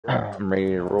I'm ready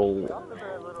to roll.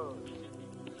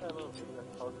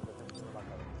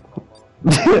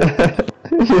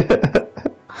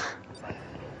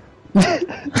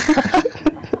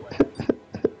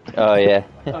 Oh yeah.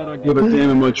 I don't give a damn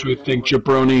how much we think,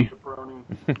 jabroni.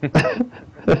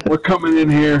 We're coming in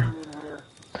here.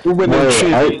 We're winning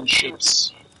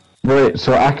championships. Wait,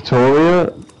 so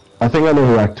Actoria? I think I know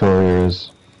who Actoria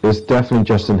is. It's definitely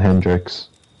Justin Hendricks.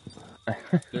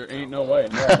 There ain't no way.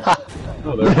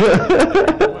 No, there.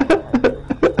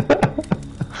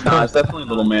 Nah, it's definitely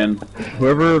Little Man.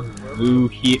 Whoever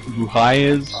High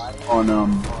is on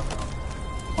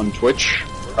Twitch,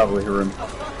 probably Harun.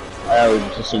 I would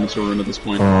just assume it's Harun at this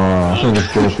point. I think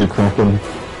it's Joshua Kraken.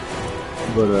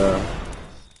 But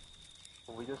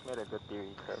we just made a good theory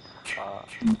because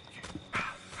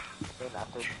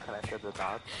after he connected the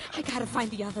dots, I gotta find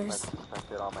the others.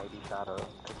 suspected Almighty Shadow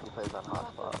because he plays on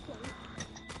hotspot,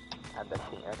 and the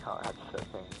King account had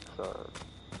shipping, so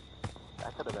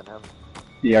that could have been him.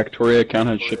 the Actoria account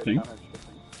had shipping.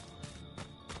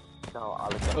 No,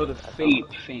 Oh, the Faint.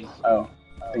 Oh,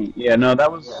 Faint. Yeah, no,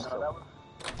 that was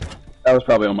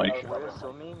probably Almighty Shadow. We're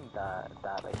assuming that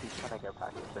like he's trying to get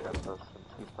practice against us since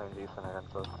he's playing decent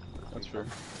against us. That's fair.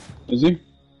 Is he?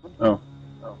 Oh.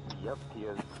 Yep, he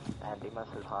is. And they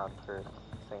messaged Han for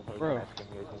saying, hey, Bro. can I stream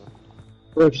using...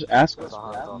 Bro, just ask us.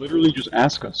 Literally just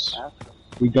ask us.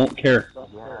 We don't care. Yeah,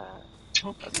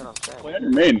 that's what I'm saying. Play on your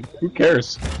main. Who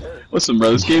cares? Listen,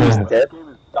 bro, this game is dead.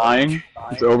 Dying.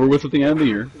 It's over with at the end of the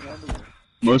year.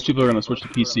 Most people are gonna switch to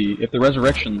PC. If the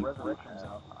Resurrection... Yeah,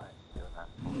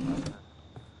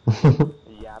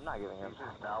 I'm not giving him.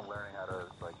 He's now learning how to,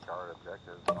 like, guard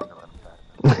objectives. I'm not gonna let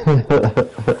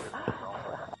him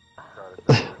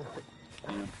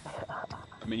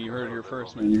I mean, you heard it here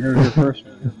first, man. You heard it here first,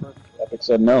 man. Epic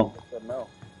said no.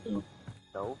 So,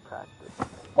 no practice.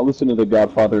 I'll listen to the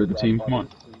godfather of the team. Come on.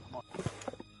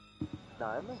 No,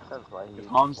 it makes sense why he...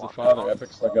 Han's the father,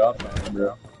 Epic's the godfather,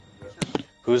 bro.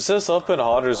 Who's this up in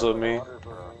Otters with me?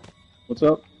 What's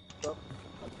up?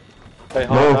 Hey,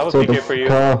 Han, I have a PK for you.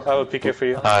 I have a PK for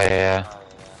you. Oh yeah.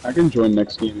 I can join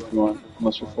next game if you want,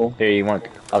 unless you're full. Here, you want?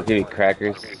 I'll give you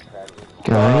crackers.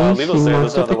 Guys, Lilo say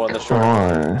there's another one that's short.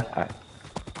 Ah,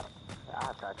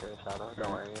 Tracker, Shadow,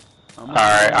 don't worry.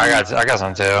 Alright, I got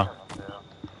some too.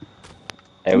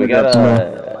 Hey, we got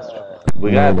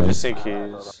Just in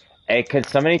case. Hey, could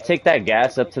somebody take that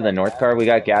gas up to the north car? We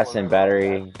got gas and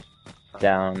battery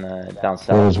down south.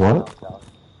 What was what?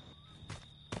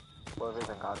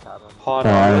 Han,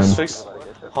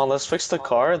 let's fix the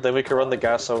car, then we can run the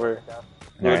gas over.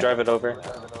 We'll drive it over.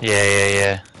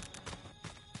 Yeah.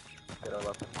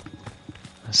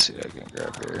 Let's see what I can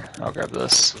grab here. I'll grab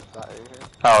this.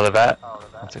 Oh, the bat?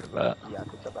 I'll take the bat. I'm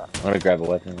gonna grab a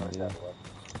weapon.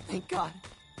 Thank God.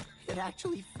 It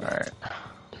actually... Alright.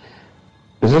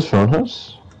 Is this phone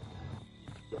house?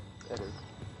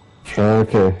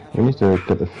 Okay, we need to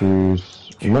get the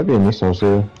fuse. It might be in this house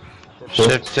here.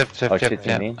 Shift, Oh, shit, you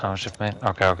yeah. mean? Oh, shift main.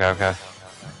 Okay.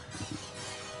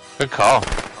 Good call.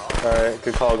 Alright,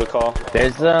 good call.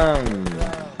 There's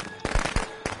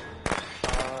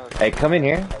Hey, come in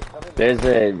here. There's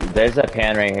a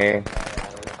pan right here.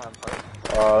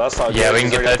 That's not Yeah, good. we can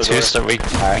get that too, so we could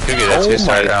get that Oh too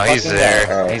started. my Oh, he's fucking there.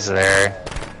 God. Alright. He's there.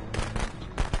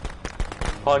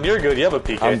 Han, you're good. You have a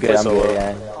PK. I'm good,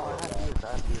 yeah.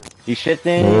 You shit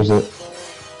Where thing? is it?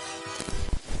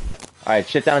 Alright,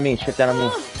 shit down on me.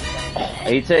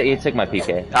 Hey, you took my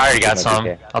PK. I already got Took my some.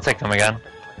 PK. I'll take them again.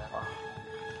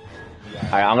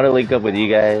 Alright, I'm gonna link up with you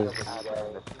guys.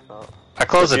 I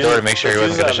closed the door to make sure he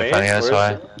wasn't gonna shift on the other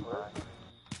side.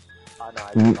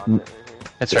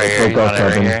 It's right here. He's on it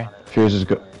right here. Fuse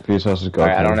house is gone.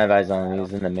 Alright, I don't have eyes on him.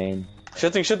 He's in the main.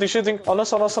 Shooting. On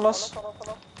us.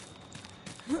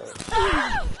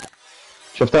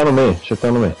 Shift down on me.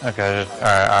 Okay,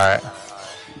 alright.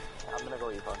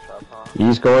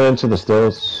 He's going into the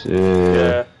stairs.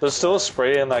 Yeah, there's still a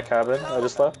spray in that cabin. I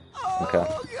just left. Okay.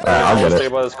 Alright, I'll get Stay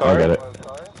it. by this car. I'll get it.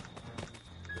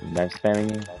 Knife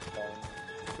spamming you?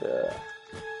 Yeah.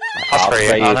 I'll spray you.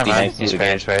 if Oh, he never mind. knifes you He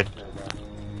again. sprayed.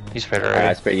 He sprayed Alright, I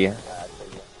already. sprayed you.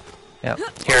 Yep.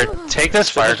 Here, take this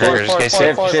firecracker just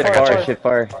in case. Shit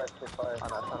far.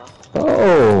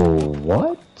 Oh,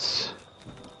 what?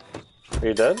 Are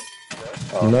you dead?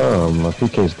 No, my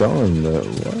PK's gone. What?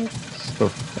 The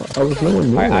fuck? I was nowhere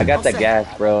near. Alright, I got the gas,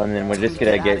 bro, and then we're just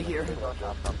gonna get...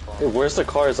 Hey, where's the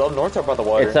car? Is it up north or by the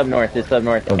water? It's up north.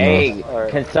 Hey,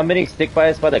 can somebody stick by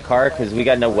us by the car? Cause we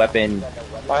got no weapon.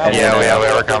 Yeah, we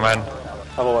were coming. I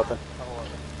have a weapon.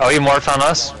 Oh, he morphed on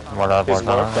us? He's Morphed on morphed? us,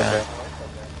 yeah. Okay.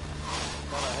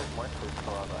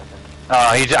 Oh,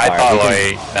 I thought we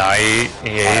like, no,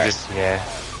 he just, yeah.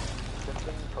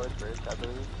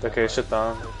 Okay, sit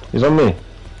down. He's on me.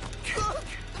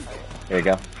 There you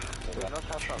go.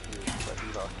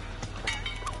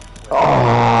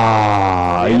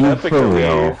 Oh, Yeah, you epic for to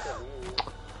real? leave.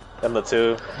 And the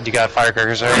 2. You got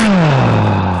firecrackers already?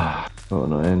 Oh,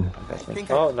 no, in. I think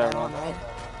Oh, I never got mind. one right.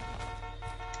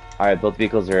 Alright, both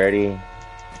vehicles are ready.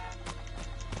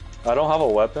 I don't have a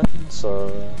weapon,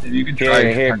 so... You can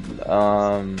try. Here,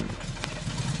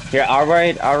 here,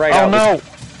 alright, Oh no!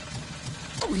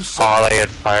 Holy shit. Oh, they had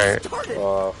fire.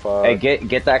 Oh, fuck. Hey,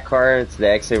 get that car, it's the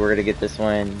exit, we're gonna get this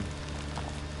one.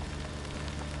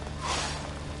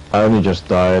 I only just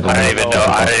died. I didn't even know.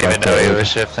 I didn't even know he spectated. was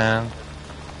shifting.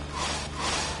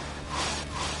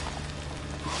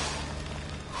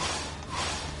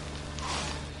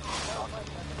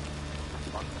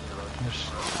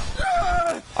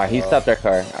 Alright, he stopped our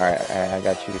car. Alright, I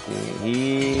got you.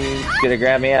 He's gonna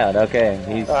grab me out.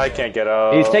 Okay, I can't get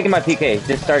out. he's taking my PK.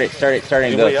 Just start it,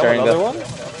 and go, Wait, you have start and another go. one?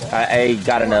 I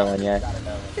got another one, yeah.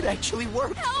 It actually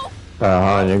worked. You're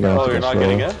gonna have Oh, to you're go not slow.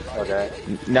 getting it? Okay.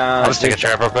 No, I'll just take a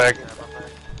trap real quick.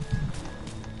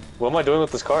 What am I doing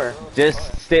with this car? just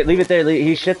stay, leave it there.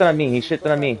 He's shifting on me. He's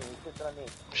shifting on me.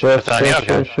 Shift, It's on you,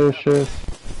 okay. shift.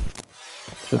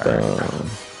 Shift down.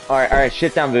 Alright,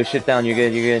 shit down, Boo. Shit down. You're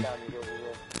good.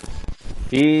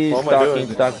 He's What am I doing?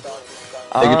 stalking.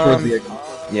 Take it towards the exit.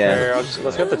 Yeah. Here,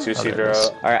 let's get the 2-seater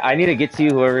out. Alright, I need to get to you,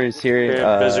 whoever is here.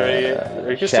 Here, Misery. You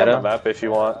can stay on the Shadow. map if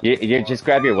you want. You just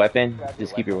grab your weapon.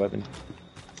 Just keep your weapon.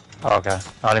 Oh, okay.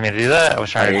 I didn't mean to do that. I was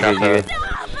trying to Alright, trap you're the good.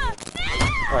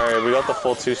 Alright, we got the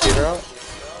full 2-seater out.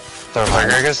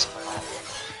 firecrackers.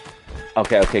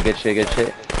 Okay, good shit.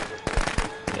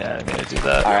 Yeah, I didn't mean to do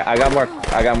that. Alright, I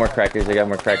got more crackers. We just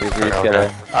Okay.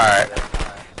 gotta... Alright.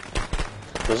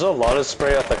 There's a lot of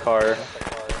spray at the car.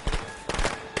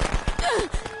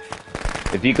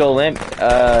 If you go limp,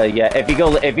 yeah,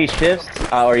 if he shifts,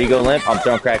 or you go limp, I'm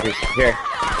throwing crackers. Here.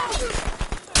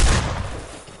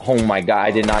 Oh my god,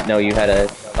 I did not know you had a...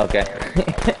 Okay.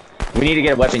 We need to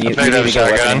get a weapon. You need to get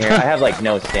a weapon here. I have like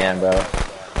no stand, bro.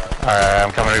 Alright,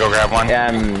 I'm coming to go grab one.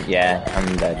 Yeah,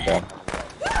 I'm dead, bro.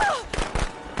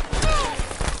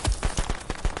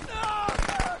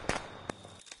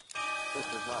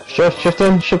 Shift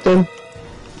in. Shift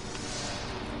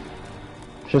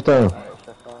down.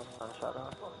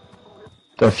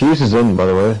 The fuse is in, by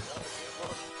the way.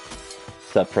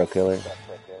 What's up, pro killer?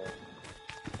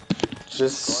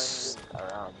 Just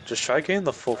try getting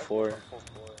the full 4.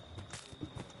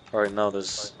 Alright, no,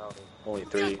 there's only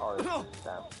 3.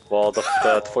 Well, the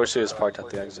 4-seater is parked at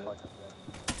the exit.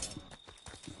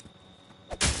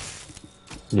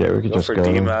 Yeah, we could Go just for go.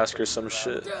 D-mask or some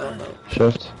shit. I don't know.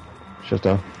 Shift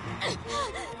down.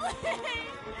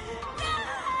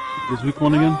 Is week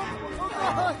 1 again?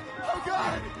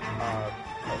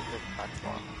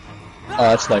 Oh,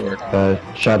 that's light work.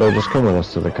 Shadow, just come with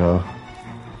us to the car.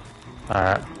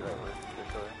 Alright.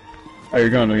 Oh, you're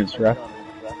going against Raph?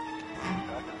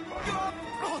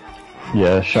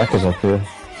 Yeah, Shaq is up here.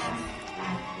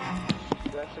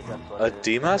 A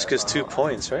D-mask is 2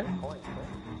 points, right?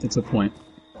 It's a point.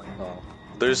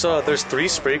 There's 3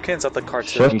 spray cans at the car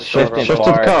too. Shift to the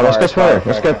car. Let's get spray.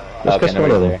 Let's get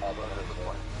one of them.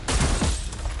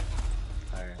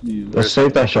 Let's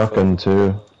save that shotgun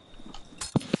too.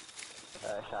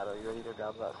 Shadow, you ready to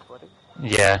grab that splitting?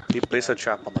 Yeah. He placed a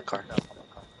trap on the car.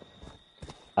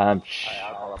 I'll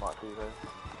call him out to you guys.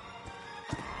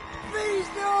 Please,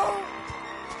 no!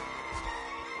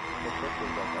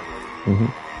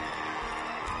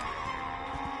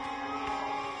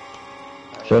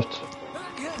 Shift.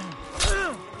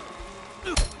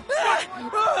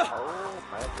 Oh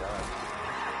my god.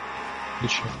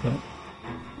 Good shift that.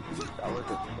 That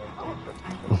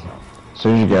was As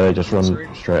soon as you get it, just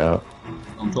run straight out.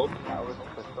 I'm told. that was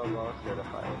crystal ball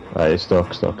certified. Right,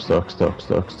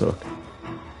 stuck.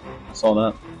 Saw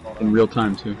that in real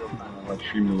time too. Like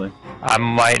stream delay. I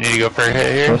might need to go for a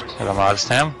hit here. Shift. Because I'm out of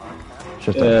stam.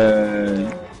 Shift up.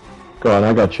 Go on,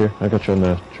 I got you on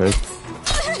the trade.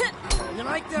 You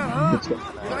like that, huh?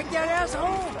 You like that,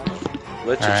 asshole?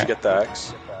 Let you Alright. get the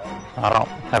axe. I don't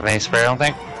have any spray, I don't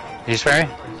think. You spray me?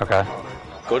 Okay.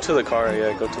 Go to the car,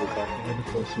 yeah, go to the car.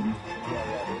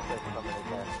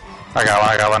 I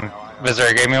got one.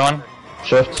 Visitor gave me one.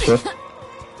 Shift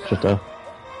down.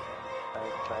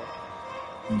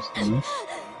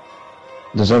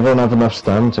 Does everyone have enough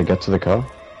stand to get to the car?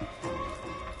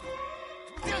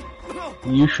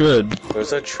 You should.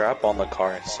 There's a trap on the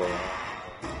car, so...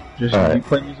 Just Alright.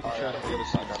 play music and chat on the other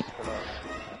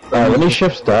side. When he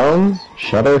shifts down,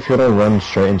 Shadow, if you don't run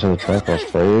straight into the trap, I'll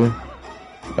spray you.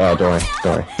 Oh, don't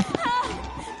worry.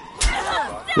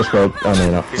 Just sprayed. Oh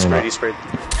no, no. He sprayed, he sprayed.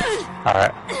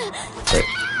 Alright. Wait.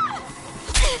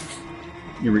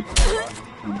 You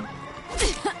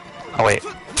Oh wait.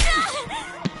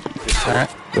 Alright.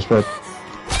 Just sprayed.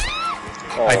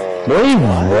 Oh, Wait,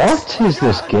 what is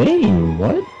this game?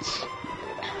 What?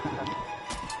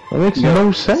 That makes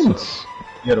no sense.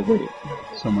 You gotta wait.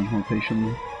 Someone more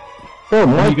patiently. Bro,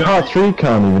 my part 3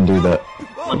 can't even do that.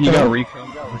 When he got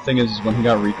recomboed, the thing is, when he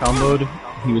got recomboed,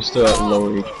 he was still at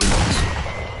lower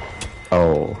HP.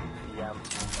 Oh.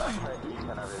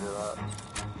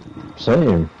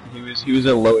 Same. He was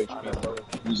at low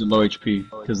HP. He was at low HP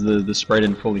because the spray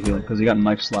didn't fully heal because he got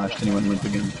knife slashed and he went limp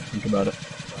again. Think about it.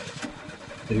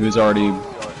 He was already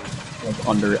like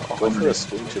under. go for a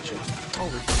spoon chicken.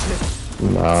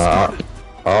 Nah,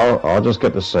 I'll just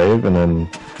get the save and then.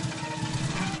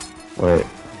 Wait.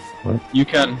 What? You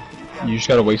just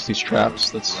gotta waste these traps.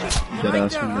 That's dead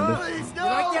ass when you're ready. You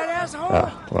like that asshole?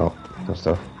 Ah, well, that's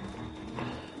tough.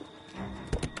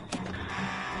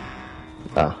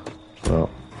 Ah, well.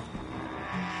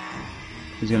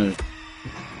 He's gonna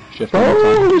shift one more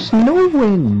Oh, time. there's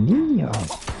nowhere near.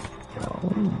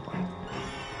 Oh.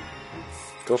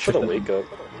 Go for the wake up.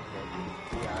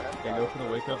 Yeah, go for the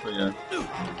wake up or yeah.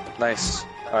 Nice.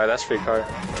 Alright, that's free card.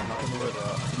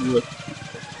 Do it.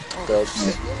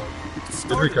 Dubs.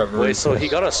 Good recovery. Wait, so he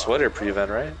got a sweater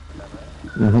prevent, right?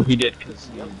 He did because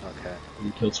Okay.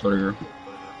 he killed Sweater.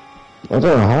 I don't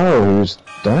know how he was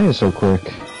dying so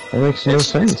quick. That makes no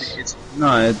sense.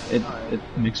 No, it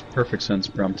makes perfect sense,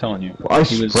 bro. I'm telling you. Well, I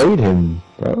He was- sprayed him,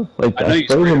 bro. Like, I know I you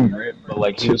sprayed him right? But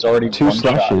like he was already two one shot,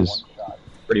 slashes.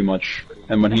 pretty much.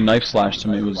 And when he knife slashed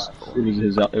him, it was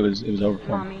over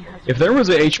for him. If there was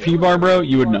a HP bar, bro,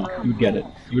 you would know. You would get it.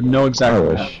 You would know I exactly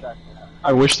what wish. happened.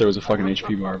 I wish there was a fucking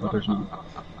HP bar, but there's not.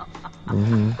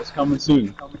 It's coming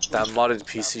soon. That modded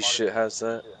PC shit has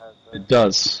that. It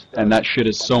does, and that shit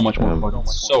is so much more fucking,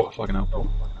 so fucking helpful.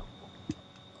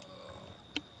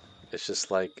 It's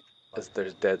just like,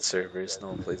 there's dead servers, no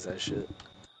one plays that shit.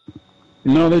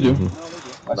 No, they do. I see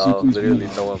No, things literally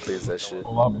moving. no one plays that shit.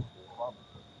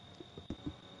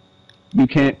 You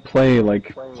can't play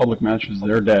like public matches;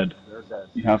 they're dead.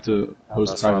 You have to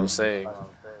host That's what I'm private. saying.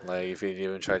 Like, if you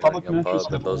even try Public getting a matches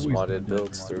pub have and those always modded been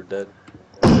builds, they're dead.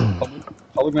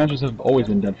 Public matches have always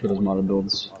been dead for those modded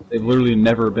builds. They've literally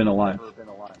never been alive.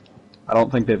 I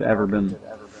don't think they've ever been.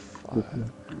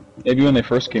 Maybe when they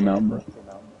first came out, but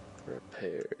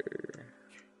Repair.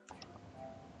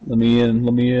 let me in,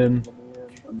 let me in.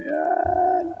 Let me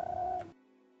in.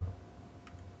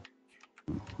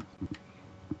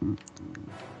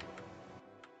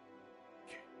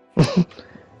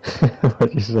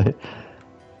 What'd you say?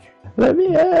 Let me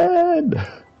in!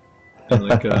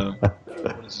 Like,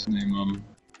 what is his name?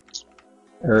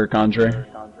 Eric Andre.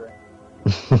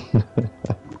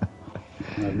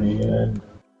 Let me in.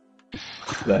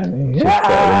 Let me Just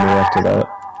better than me after that.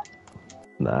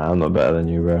 Nah, I'm not better than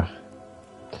you, bro.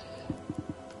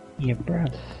 Yeah, bro.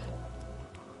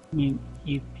 You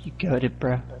got it,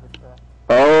 bro.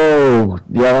 Oh,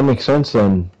 yeah, that makes sense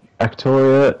then.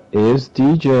 Actoria is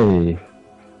DJ.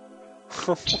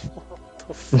 What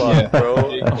the fuck, bro?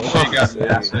 You got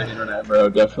NASA internet, bro,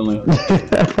 definitely. You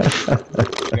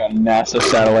got NASA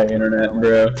satellite internet,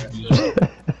 bro. Just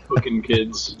hooking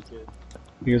kids.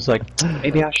 He was like,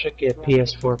 maybe I should get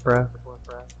PS4, bro.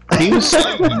 He was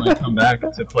saying he might come back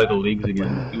to play the leagues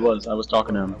again. He was. I was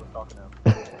talking to him.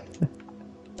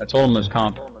 I told him there's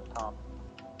comp.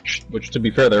 Which, to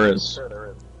be fair, there is.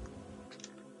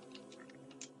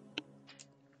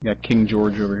 You got King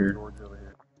George over here.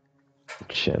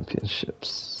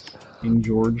 Championships. King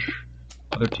George.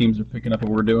 Other teams are picking up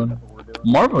what we're doing.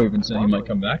 Marvo even said he might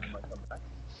come back.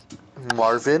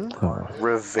 Marvin? Oh.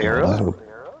 Rivera?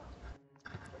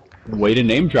 Way to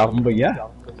name drop him, but yeah.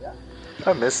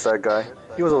 I miss that guy.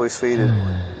 He was always faded.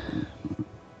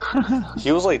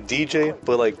 He was like DJ,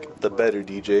 but like the better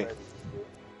DJ.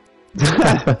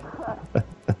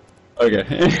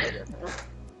 Okay.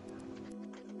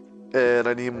 And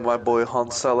I need my boy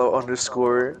Hansalo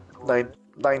underscore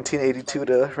 1982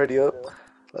 to ready up.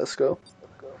 Let's go.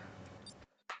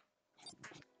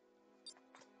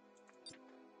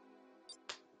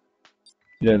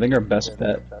 Yeah, I think our best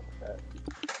bet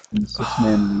in the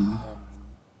 6-man league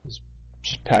is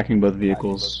just packing both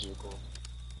vehicles,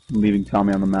 leaving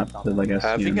Tommy on the map to like SCM.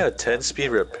 Having a 10-speed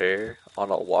repair on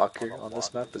a walker on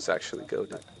this map is actually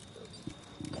goated.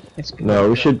 No,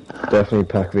 we should definitely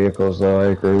pack vehicles though, I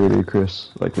agree with you,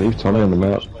 Chris. Like, leave Tommy on the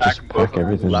map, just pack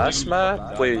everything. Last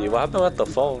map? Wait, what happened with the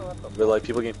phone? Were like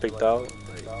people getting picked out?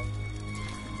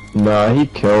 Nah, he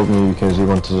killed me because he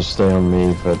wanted to stay on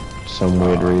me for some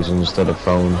weird reason instead of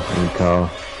phone and car.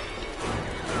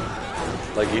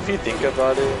 Like, if you think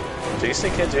about it,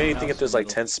 Jason can't do anything if there's like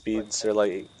 10 speeds or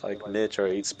like Mitch or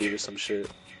 8 speed or some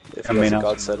shit. If he has a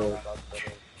god settle.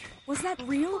 Was that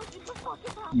real?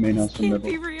 Main house in Can't middle.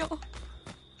 be real.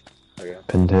 Okay.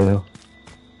 Pintail.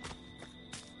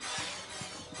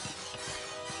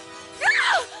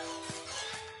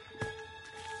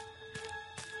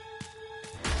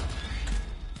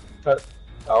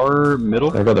 Our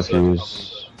middle? I got a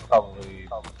fuse. Probably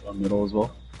our middle as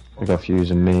well. I got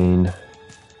fuse in main.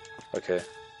 Okay.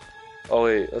 Oh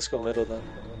wait, let's go middle then.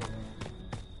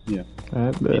 Yeah. I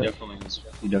He bet.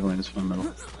 definitely is from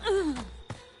middle.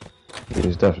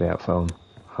 He's definitely out phone.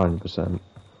 100%.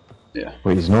 Yeah.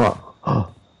 Wait, he's not. Oh.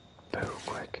 Boo,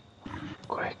 quick.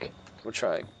 Quick. I'm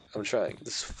trying.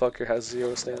 This fucker has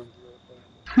 0 stam.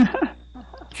 I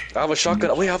have a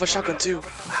shotgun. Wait, I have a shotgun too.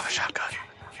 I have a shotgun.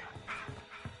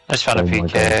 I just found a Oh my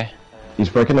PK. God. He's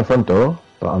breaking the front door,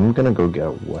 but I'm gonna go get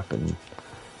a weapon.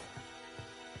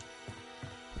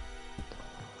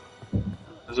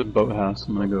 There's a boathouse.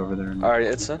 I'm gonna go over there. Alright,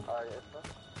 it's in.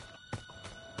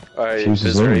 Alright, Fuse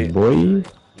is in, Viserate. boy.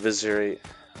 Viserate.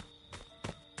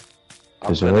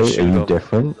 Viserate, are you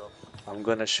different? I'm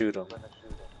gonna shoot him.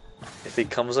 If he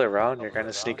comes around, you're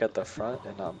gonna sneak at the front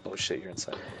and not bullshit, you're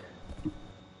inside.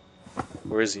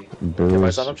 Where is he? Have I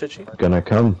Boo's on him, Chichi? gonna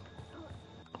come.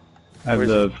 I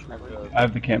Where's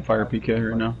have the campfire PK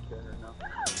right now.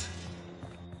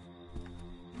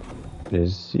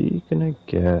 Is he gonna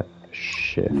get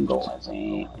shit?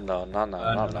 No, not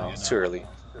now. It's too early.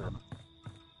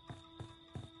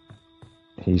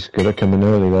 He's good at coming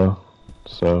early though.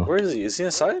 So Where is he? Is he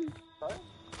inside?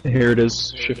 Here it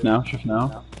is. Shift now. Shift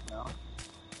now.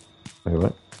 wait,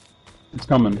 what? It's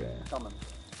coming.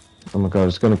 Oh my god,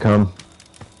 it's gonna come.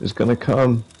 It's gonna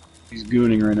come. He's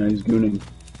gooning right now. He's gooning.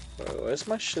 Why is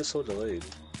my shit so delayed?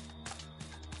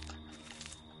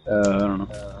 I don't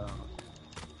know.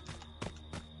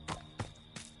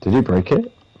 Did he break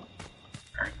it?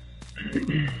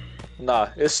 Nah,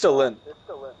 it's still in.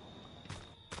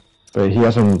 But he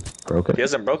hasn't broken He it.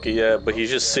 hasn't broke it yet, but he's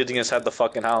just sitting inside the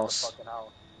fucking house.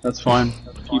 That's fine.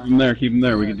 Keep him there. Keep him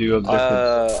there. We can do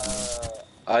objectives.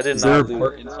 I did Is there not a do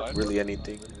port inside? really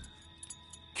anything.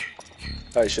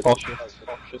 Alright, shit. All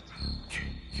shift.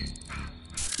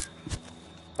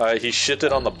 Alright, he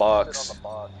shitted on the box.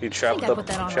 He trapped I the put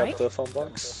that on, trapped right? the phone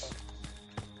box.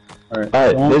 Alright.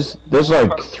 Alright, there's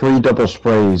like 3 double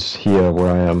sprays here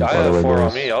where I am. I by the have way, 4 on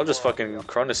guys. me. I'll just fucking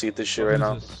chronos eat this shit right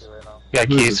now. You got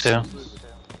Who is keys too. this?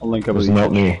 I'll link up It's with you.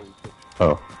 not me.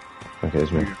 Oh. Okay,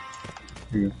 it's me.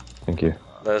 Here you go. Thank you.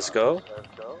 Let's go.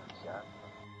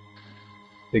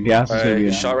 The gas is gonna Alright, be you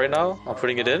in. shot right now. I'm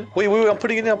putting it in. Wait, I'm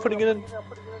putting it in.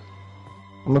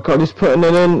 Oh my god, he's putting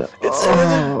it in. It's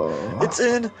in. It's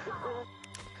in.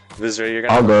 Viser, you're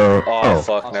gonna. I'll go. Oh,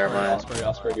 fuck, never mind.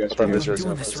 I'll spray you. I thought Viser was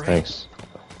gonna Doing this put right. Thanks.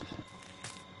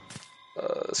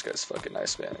 This guy's fucking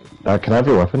nice, man. Can I have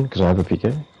your weapon? Because I have a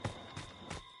PK.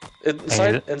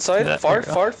 Inside. Yeah, Far.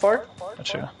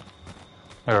 Gotcha.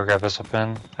 I'll go grab this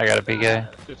weapon. I got a PK.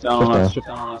 Shift down on us. Shift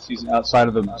down on us. He's outside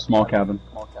of the small cabin.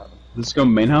 Let's go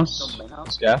main house.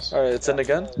 This gas. Alright, it's in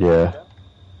again. Yeah.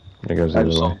 It goes the I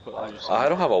other just way. I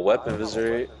don't have a weapon,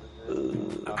 Viser.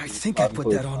 I think I put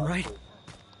that on right.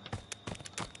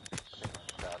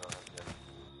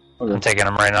 Okay. I'm taking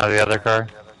him right out of the other car.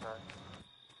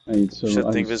 I need so. Should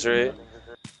I think need- Viser.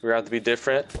 We have to be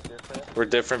different. We're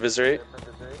different, Viser.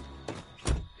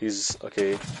 He's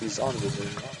okay. He's on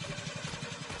Viser.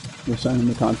 We're signing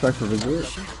the contract for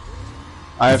Visit.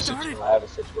 I have 6 roll. I have a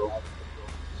 6 roll.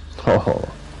 Oh.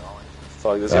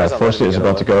 Fuck, this guy's not Force letting me is get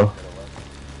about a to go.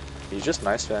 He's just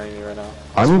nice fanning me right now.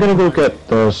 I'm gonna go get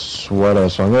the sweater,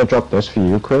 so I'm gonna drop this for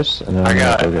you, Chris, and then I I'm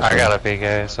got gonna go get I got a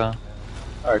PK, so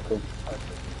Alright, cool.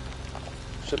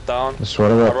 Shit down. the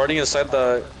sweater I'm up. running inside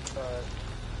the.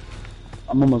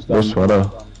 I'm almost done. The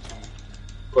sweater.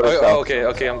 Put us Oh, out.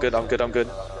 okay. I'm good.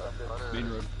 Main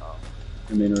road.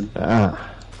 The main road. Ah.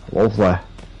 Lovely.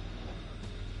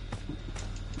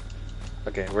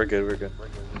 Okay, we're good.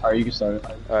 Alright, you can start it.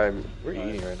 Alright, we're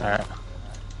eating right now. alright.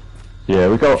 Yeah,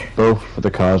 we got both of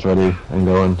the cars ready and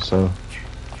going, so.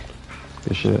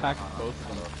 Good shit. Pack both of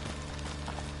them up.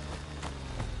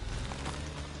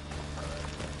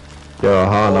 Yo,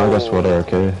 Han, I got sweater,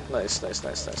 okay? Nice.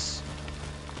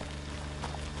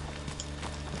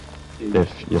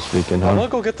 If you're speaking, I'm gonna Han.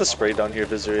 go get the spray down here,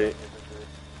 Viser.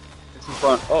 It's in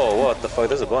front. Oh, what the fuck?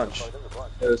 There's a bunch. Yeah,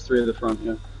 there's 3 at the front,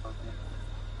 yeah.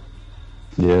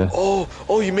 Yeah.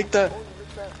 Oh, you make that.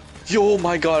 Yo,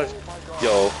 my god.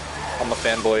 Yo, I'm a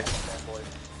fanboy.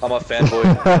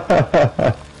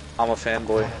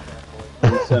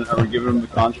 Are we giving him the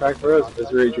contract for us? Is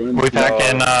there joining? We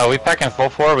packing full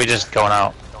 4. We just going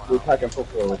out. We're packing full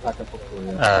 4. We're packing full 4.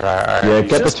 Yeah. Alright. Yeah,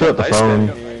 get the 2 at the phone.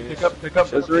 Pick up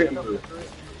Visitor and Blue.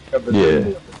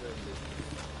 Yeah.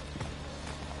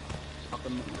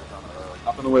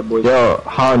 Hop in the way, boys. Yo,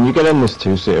 Han, you get in this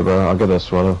 2-seater, bro. I'll get a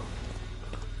swallow.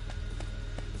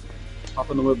 Hop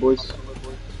in the way, boys.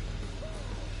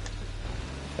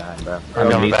 Time, bro. I'm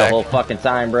gonna need the whole fucking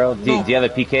time, bro. Do you have a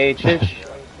PK, Chish?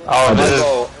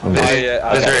 Oh,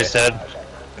 Visitor is dead.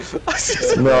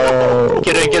 No.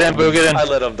 Get in, Boo, get in. I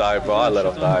let him die, bro. I let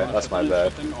him die. That's my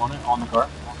bad. On the car.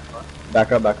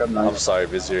 Back up, nice. I'm sorry,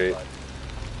 Visitor.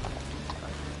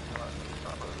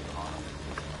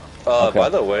 By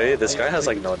the way, this guy has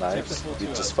like no knives. He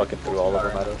just fucking threw all of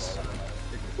them at us.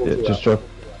 Yeah, just drop.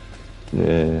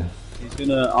 Yeah. He's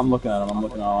gonna. I'm looking at him. I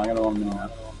got him on mini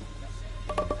map.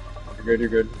 You're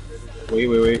good.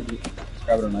 Wait. Just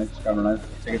grab it a knife.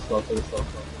 Take it slow.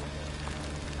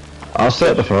 I'll stay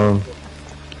at the phone.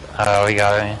 Oh, we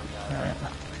got it. Alright.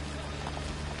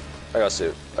 I got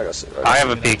save. I have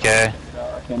a PK.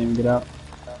 I can't even get out.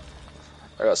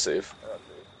 I got save.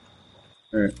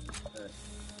 Alright.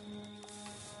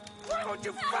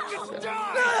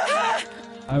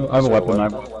 I have a weapon.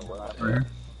 Right here.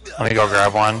 Let me go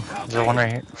grab one. Is there one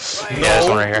right here? Yeah, there's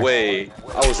one right here. Wait,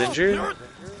 I was injured?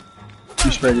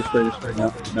 You sprayed now.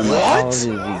 How does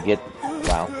he get...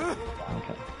 Wow.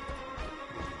 Okay.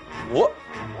 What?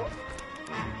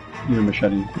 Need a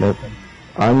machete. Nope.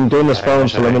 I'm doing this phone,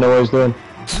 so let me know what he's doing.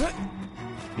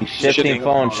 He's shifting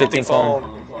phone.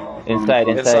 Inside.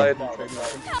 We're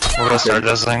gonna start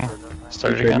this thing.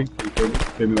 Start it again.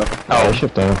 Oh,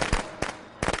 shift down.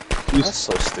 That's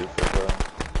so stupid, bro.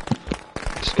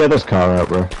 Just get this car out,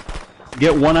 bro.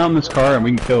 Get one out in this car and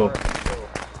we can kill.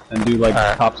 And do like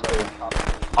top skill.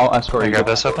 I'll escort you. Got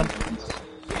this open?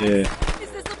 Yeah. Is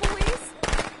this the police?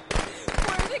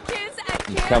 Where are the kids? I can't.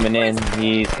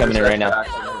 He's coming in right now.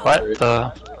 What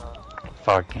the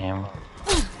fuck game?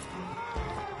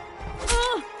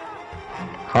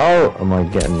 How am I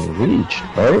getting reached,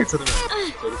 bro?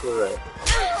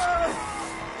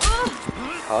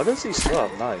 How does he still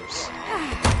have knives?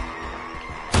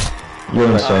 You're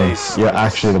insane. Nice. You're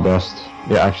actually the best.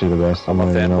 I'm a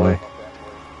fanboy.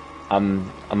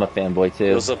 I'm a fanboy It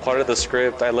too. was a part of the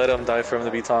script. I let him die from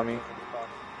the Tommy.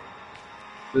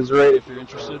 This is right. If you're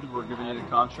interested, we're giving you the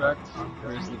contract.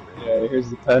 Here's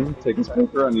the pen. Take this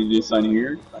paper. I need you to sign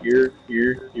here,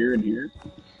 and here.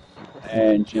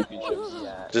 And championships.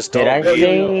 Just Did I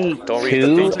say don't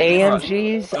 2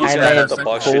 AMGs? I meant 4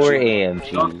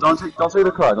 AMGs. Don't take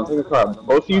the car.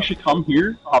 Both of you should come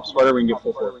here. Hop spider. We can get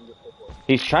full 4.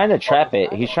 He's trying to trap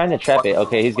it.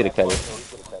 Okay, he's gonna cut it.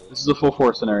 This is a full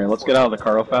 4 scenario. Let's get out of the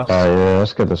car real fast. Yeah,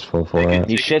 let's get this full 4 out.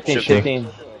 He's shifting.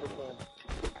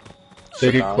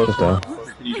 Take it close down.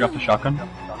 Can you drop the shotgun?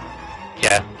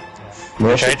 Yeah.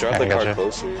 I should drive the car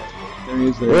closer. There he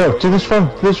is. Yeah, do this phone.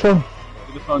 Do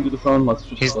the phone. Let's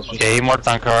just. Yeah, he marked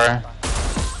on car.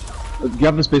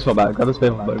 Grab this baseball bat. Move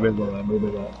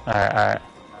it. Alright.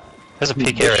 There's a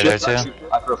PK right there too.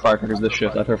 I throw firecrackers this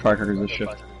shift.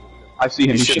 I see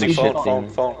him. He's shifting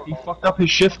phone. He fucked up his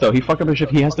shift though. He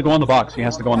has to go on the box.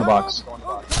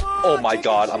 Oh my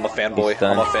god, I'm a fanboy.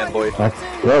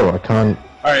 Bro, I can't.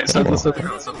 Alright, so let's let the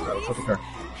car.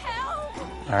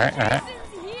 Alright.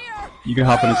 You can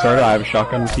hop in and start it. I have a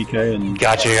shotgun, PK, and...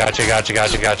 Gotcha.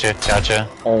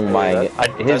 Oh my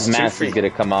god. His mask is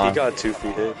gonna come off. He got 2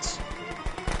 free hits.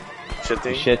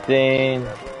 Shifting.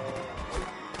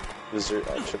 Is there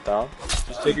ship down?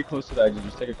 Just take it close to the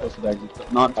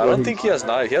exit. Not I don't think he has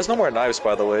knives. He has no more knives,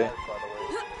 by the way.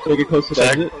 Take it close to the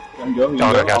exit. Go.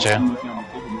 Gotcha.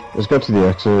 Let's go to the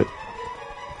exit.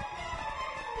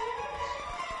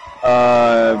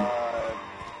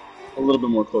 A little bit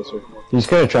more closer. He's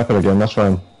gonna trap it again. That's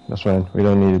fine. We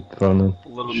don't need phone then. A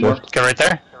little bit more. Go right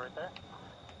there.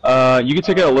 You can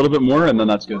take it a little bit more, and then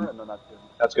that's good.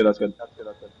 That's good.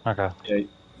 Okay. Yeah.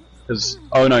 Because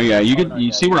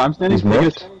you see where I'm standing? He's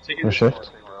moved.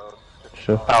 Shift.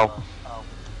 Oh.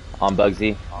 On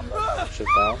Bugsy. Ship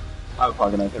down. I have a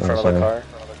pocket knife In front of the car.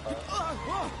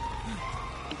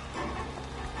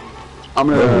 I'm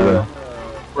gonna...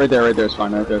 Right there is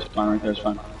fine. You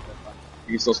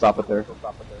can still stop it there.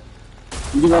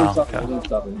 You can let him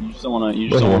stop it. You just don't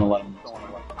wanna let him.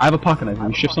 I have a pocket knife.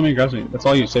 You shift somebody and grabs me. That's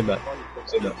all you. Save that.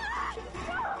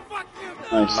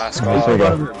 Nice. Mask off.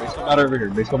 Baseball bat over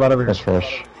here. That's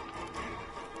fresh.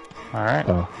 Alright.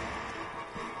 Oh.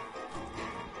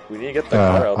 We need to get the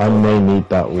car out. I may need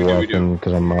that weapon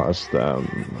because I'm out of stem.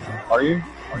 Are you?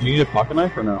 Do you need a pocket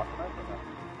knife or no?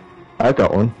 I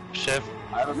got one. Shift.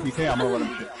 I have a PK. I'm gonna let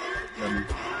him shift.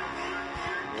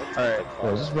 Alright.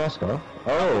 Oh, is this Moscow?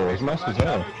 Oh, it's Moscow's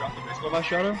out. Drop the baseball bat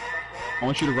shadow. I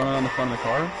want you to run around the front of the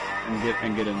car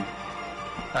and get in.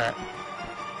 Alright.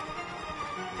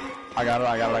 I got it.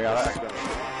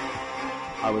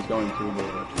 I was going to, but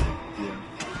yeah.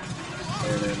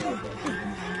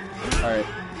 Alright,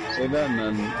 save that and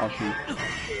then I'll shoot.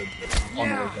 On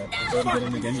the way back. Go ahead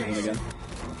and get in again,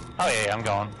 Oh yeah, I'm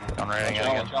going. I'm running it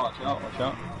again. Watch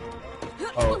out.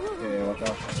 Oh, yeah, watch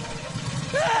out.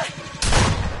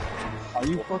 Are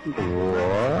you fucking kidding me?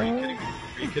 Are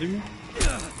you kidding me?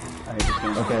 I hate this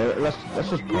game. Okay, let's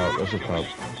just pop.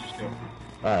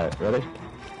 Alright, ready?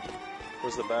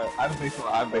 Where's the bat? I have a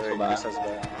baseball bat. Chris has a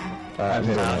bat.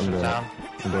 Alright,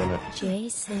 I'm doing it.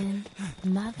 Jason,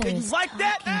 Mother's like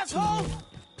that, talking asshole? to you.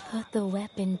 Put the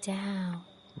weapon down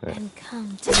and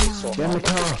come to So mom. Get in the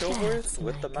car. kill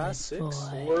with the mass 6?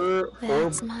 Four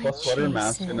That's my plus sweater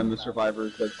mask, Jason. and then the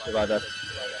survivors that survive after.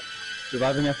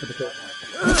 Surviving after the kill.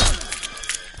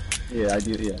 Yeah, I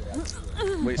do, yeah.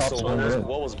 Wait, Top so sweater.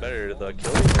 what was better, the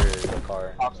killing or the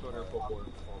car? Top sweater, full 4.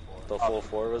 The full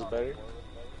 4 was better?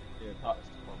 Yeah, top.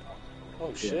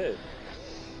 Oh shit.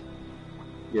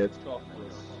 Yeah, it's 12.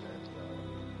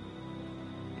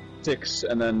 6,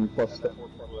 and then plus the 4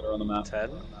 people that are on the map. 10?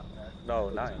 No,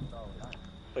 9.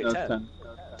 Wait, No, 10. 10.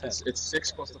 It's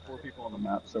 6 plus the 4 people on the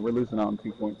map, so we're losing out on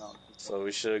 2 points. So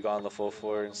we should have gone the full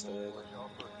 4 instead.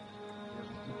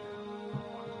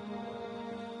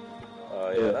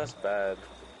 Oh yeah, that's bad.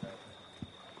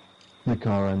 The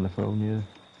car and the phone, yeah.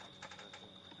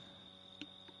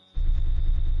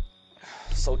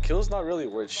 So kill's not really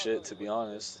worth shit, to be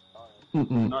honest.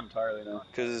 Not entirely, no.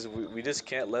 Because we just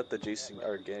can't let the Jason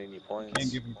get any points.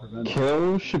 Can't give him prevent.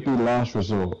 Kill should be last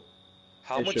resort.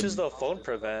 How It much should is be. the phone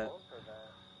prevent?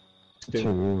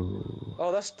 2.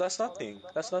 Oh, that's nothing.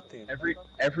 That's nothing.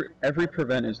 Every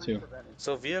prevent is 2.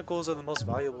 So vehicles are the most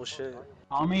valuable shit.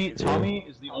 Tommy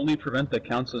is the only prevent that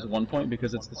counts as 1 point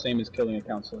because it's the same as killing a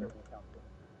counselor.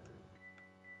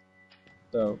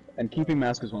 So, and keeping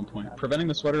mask is 1 point. Preventing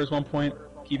the sweater is 1 point.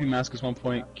 Keeping mask is 1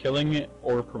 point. Killing it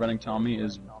or preventing Tommy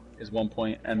is 1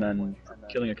 point, and then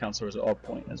killing a counselor is a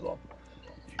point as well.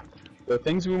 The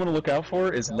things we want to look out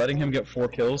for is letting him get 4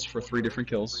 kills for 3 different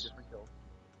kills,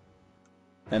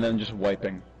 and then just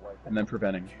wiping, and then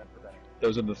preventing.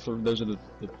 Those are the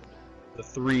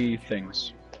 3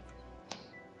 things.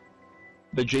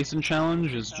 The Jason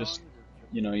challenge is just,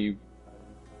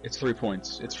 it's 3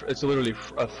 points. It's literally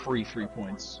a free 3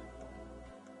 points.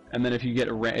 And then if you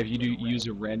use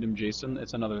a random Jason,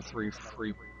 it's another 3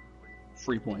 free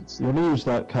points. You only use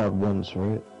that card once,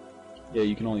 right? Yeah,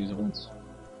 you can only use it once.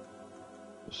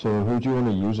 So who do you want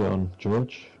to use it on,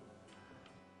 George?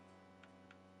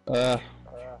 I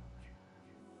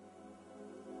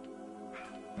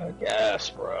guess,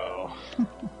 bro.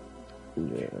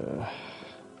 Yeah.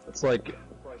 It's like,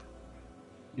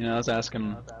 that's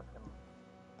asking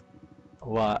a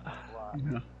lot.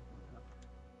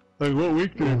 Like, what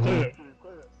week did it play?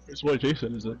 It's what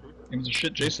Jason is it? If it's a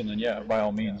shit Jason, then yeah, by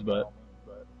all means. But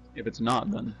if it's not,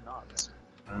 then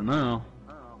I don't know.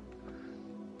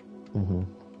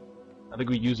 I think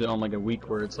we use it on like a week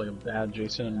where it's like a bad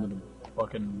Jason with a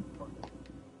fucking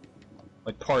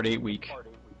like part 8 week.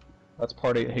 That's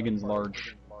part 8 Higgins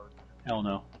large. Hell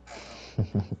no.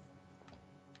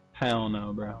 Hell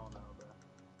no, bro.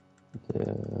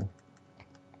 Yeah.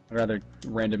 I'd rather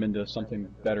random into something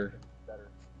better.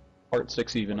 Part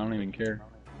 6 even, I don't even care.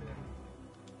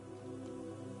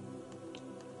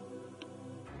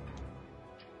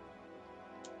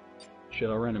 Shit,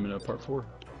 I'll random into part 4.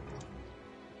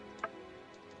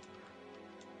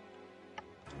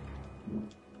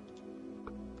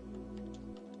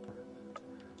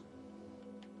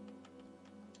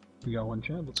 We got 1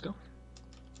 Chad, let's go.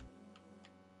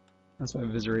 That's why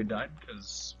Viserate died,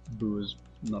 because Boo is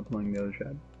not playing the other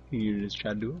Chad. He needed his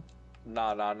Chad duo.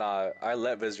 Nah. I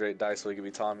let Viserate die so he could be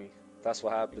Tommy. That's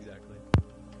what happened.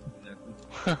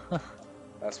 Exactly.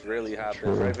 That's really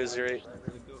happened, right, Viserate?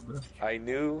 I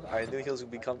knew he was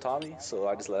gonna become Tommy, so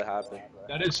I just let it happen.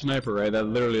 That is Sniper, right? That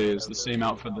literally is the same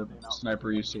outfit that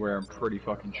Sniper used to wear, I'm pretty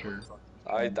fucking sure.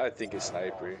 I think it's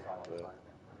Sniper, but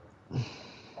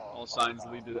All signs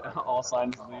lead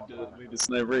to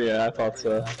Sniper, yeah, I thought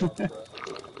so.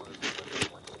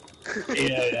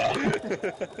 Yeah.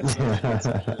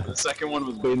 The second one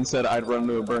was Baden said I'd run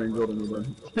into a burning building with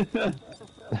him.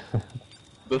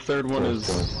 The third one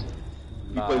is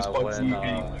he plays PUBG and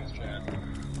he plays Chad.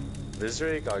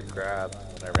 Viserate got grabbed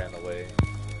when I ran away.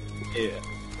 Yeah.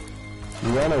 You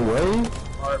ran away?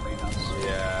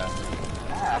 Yeah.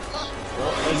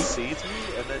 Well, he sees me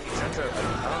and then he turns out like,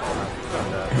 I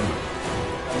don't know.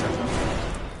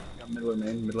 Got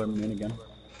Midler main again.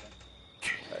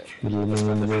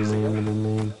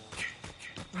 Oh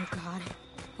God,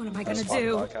 what am I gonna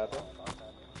do?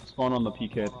 Spawn on the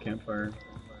PK at the campfire.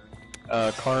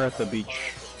 Car at the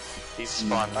beach. He's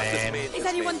spawned, man. Is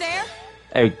anyone there?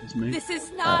 Hey, It's me. This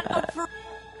is not a.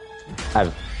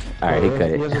 alright, he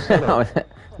cut He has a setup.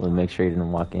 We'll make sure he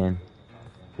didn't walk in.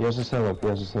 He has a setup. He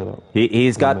has a setup.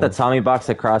 He's got the Tommy box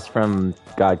across from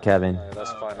God Kevin. Alright,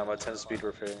 that's fine. I'm at 10 speed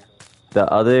repair. The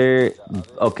other,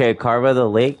 okay, car by the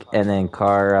lake, and then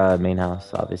car main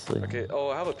house, obviously. Okay. Oh,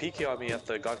 I have a PK on me at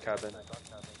the God cabin.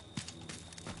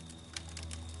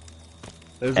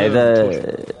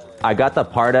 Hey, I got the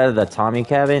part out of the Tommy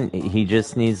cabin. He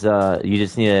just needs you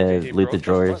just need to loot the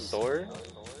drawers.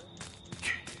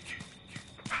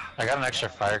 I got an extra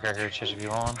firecracker, Chish, if you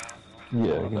want.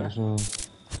 Yeah, I guess so.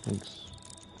 Thanks.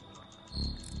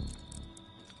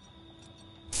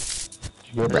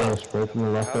 Did you get the spray from the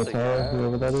left tower,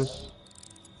 whoever that is?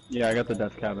 Yeah, I got the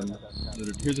death cabin.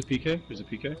 Here's a PK. Here's a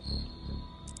PK.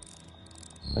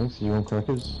 Thanks. You want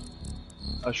crackers?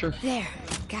 Sure. There,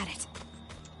 got it.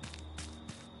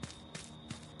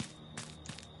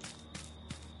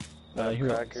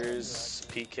 Crackers,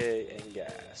 PK, and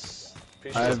gas.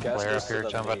 Pretty I sure have gas flare goes up to here, the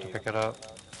so I'm about to main. pick it up.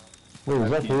 Wait,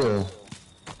 is that here?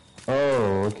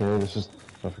 Oh, okay. This is.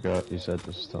 I forgot you said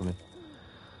this is Tommy.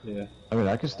 Yeah. I mean,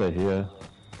 I can stay here.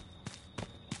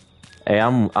 Hey,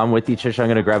 I'm with you, Chish. I'm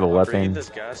gonna grab a I'm bringing weapon. this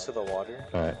gas to the water.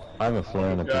 Alright, I have a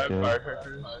flare and a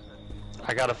PK.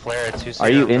 I got a flare at 2-seater. Are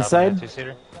you I'm dropping inside? a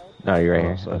 2-seater. No, you're right Oh,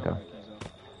 here. so- Okay.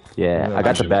 Yeah, I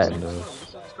got the bat.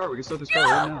 This car, we can start this car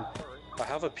right now. I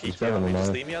have a He's PK on grabbing me. the Just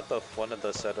knife. leave me at the one of the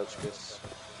setups, Chris.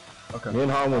 Okay. Me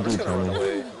and Han will I'm do just gonna run Tommy.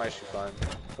 away. I'm actually fine.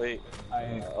 Wait,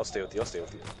 I'll stay with you. I'll stay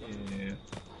with you. Yeah.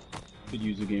 Could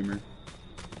use a gamer.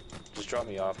 Just drop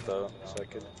me off though, so I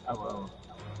could. I will.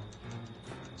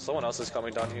 Someone else is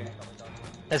coming down here.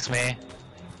 It's me.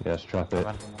 Yes, drop it.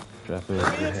 Come on. Drop it.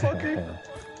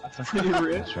 That's pretty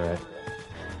rich. That's right.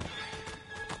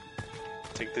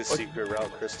 Take this secret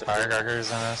route, Christopher.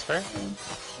 Firecrackers and a spare.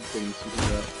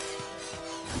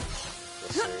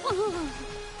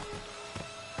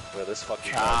 Where this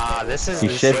fucking. Ah, this is You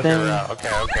the shifting? secret route. Okay.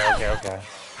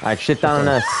 Alright, shit down on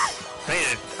us.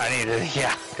 I needed,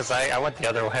 yeah, because I went the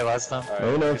other way last time. Let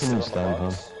me know if you need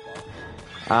stand,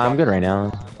 huh? I'm good right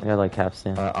now. I got like half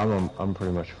stand. I'm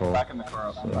pretty much full. Back in the car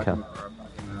up. Back in the car up.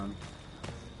 Backing around.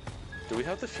 Do we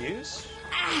have the fuse?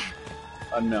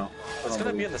 No. It's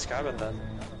gonna be in this cabin then.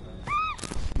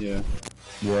 Yeah.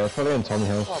 Yeah, it's probably in Tommy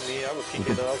house. Come on, me. I have a You PK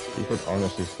could, though. you could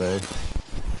honestly stay.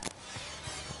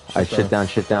 Alright, shit down.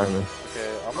 Okay,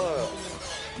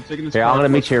 I'm taking this Here, car I'm gonna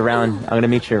up. meet you around.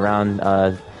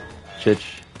 Chich.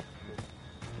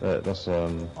 That's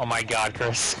Oh my god,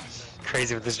 Chris.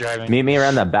 Crazy with this driving. Meet me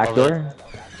around that back Over. door.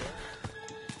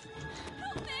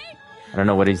 I don't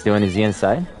know what he's doing. Is he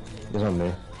inside? He's on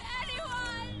me.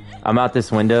 I'm out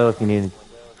this window if you need.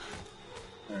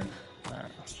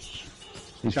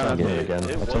 He's trying to get me again.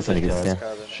 It That's was okay, in guys. this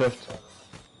cabin.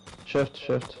 Shift.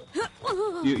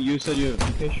 You said you have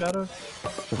PK shadow?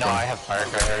 No, I have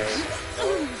firecrackers.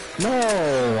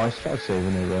 No, I tried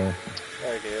saving it there.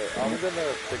 Okay, I'm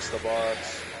gonna fix the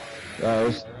box.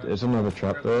 There's another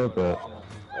trap there, but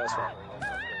That's fine.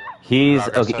 He's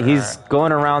Progress okay. on He's her.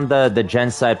 going around the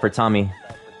gen side for Tommy,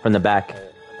 from the back.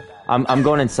 I'm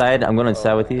going inside. I'm going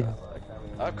inside with you.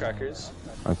 I have crackers.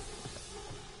 Okay.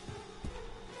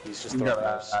 He's just throwing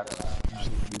knives.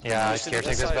 Yeah, here,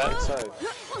 take this back.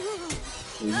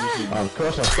 of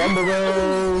course I stumbled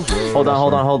those. Hold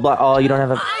on. Oh, you don't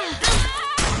have a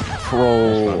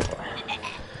pro.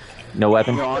 No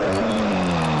weapon.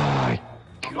 I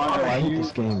hate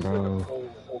this game, bro.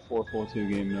 4-4-4-2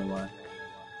 game, no lie.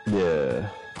 Yeah.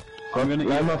 I'm gonna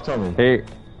Let him off Tommy. Hey,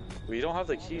 We don't have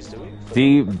the keys, do we? do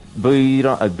you, Boo? You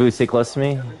don't. Boo, stay close to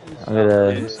me. I'm gonna.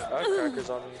 I have crackers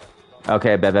on me.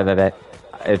 Okay, bet.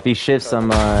 If he shifts,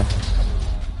 I'm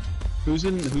Who's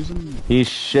in? He's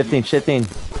shifting.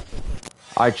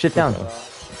 Alright, shift down.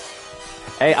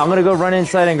 Hey, I'm gonna go run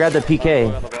inside and grab the I'm going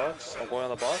PK. on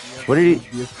the box. What did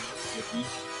he?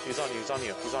 He's on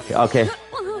you. Okay.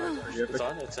 It's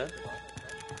on, it's in.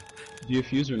 Do you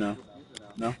fuse or no?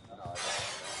 No?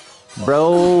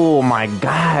 Bro, my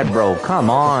God, bro. Come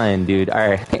on, dude.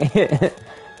 Alright.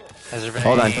 Has there been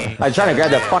Hold on. any- I'm trying to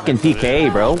grab the fucking PK,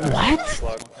 bro.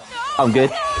 What? I'm good.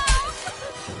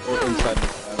 Or inside?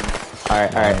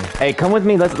 Alright. Hey, come with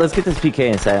me. Let's get this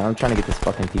PK inside. I'm trying to get this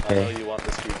fucking I know PK. you want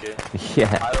this PK.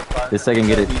 Yeah. Just so I can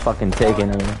get it fucking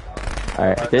taken.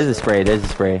 Alright, there's a spray.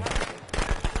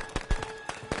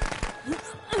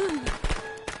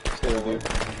 Stay with you.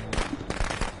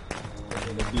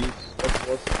 The fuse.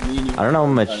 What's me and you? I don't know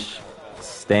how much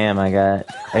stam I got.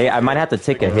 Hey, I might have to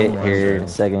take a hit here in a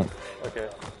second. Okay.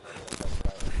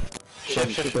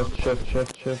 Shift.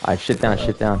 Alright, shit down. Hey,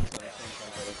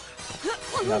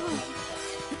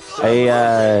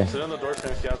 Sit on the door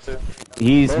frame if you have to.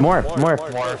 he's morph.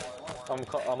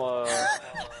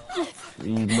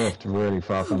 You left really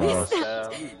far from us.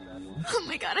 Damn. Oh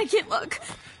my god, I can't look.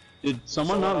 Did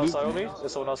someone not loot? outside with me?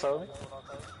 Is someone outside with me?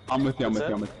 I'm with you.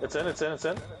 It's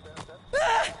in.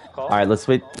 Call. Alright, let's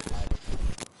wait.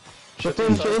 Shift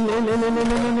in. Just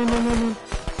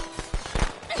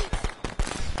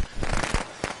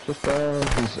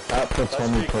he's at the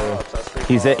Tommy car.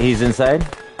 He's inside?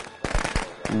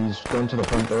 He's going to the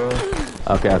front door.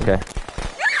 Okay.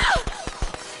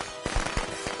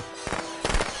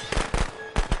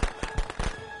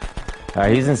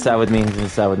 Alright, he's inside with me.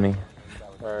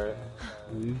 Alright.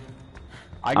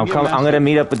 I'm gonna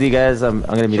meet up with you guys. I'm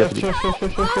gonna meet up with you.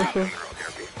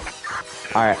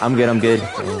 Alright, I'm good.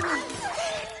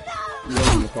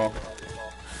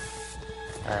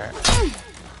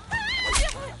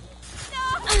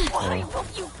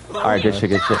 Alright, good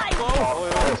shit. Help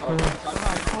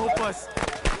us.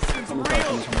 This is real.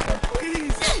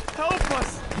 Please, help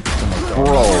us.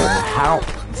 Bro, how?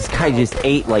 This guy just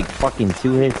ate like fucking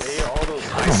 2 hits.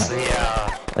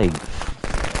 Yeah. Like,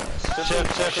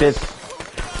 shift.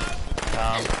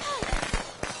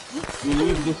 We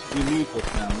leave this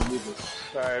now.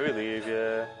 Alright, we leave,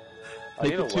 yeah. I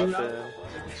Take need a the two weapon. out.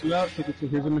 Two out, take the two.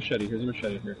 Here's a machete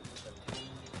here.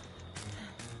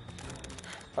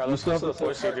 Alright, let's go to the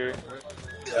 4-seater.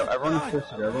 Yeah, everyone is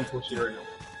 4-seater right now.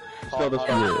 Still this one.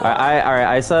 Alright,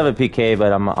 I still have a PK,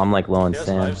 but I'm like low on Yes,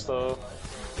 stand. knives though.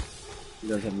 You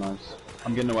guys have knives.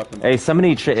 I'm getting a weapon. Hey,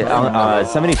 somebody trade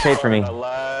for me.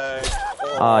 Lag.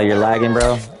 Oh, you're lagging,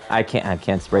 bro. I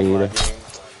can't spray you either.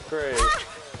 Great.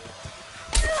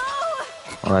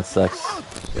 Oh, that sucks.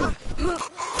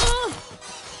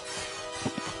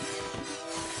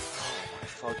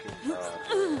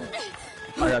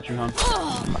 I got you, hon.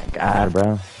 Oh my god,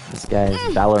 bro. This guy's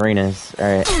ballerinas.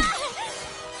 Alright.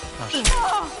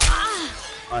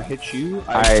 I hit you.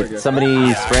 Alright,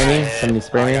 somebody spray me.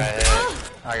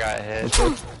 I got hit.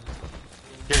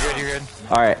 You're good.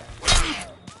 Alright.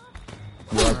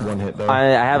 You have 1 hit though. I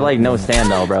have like no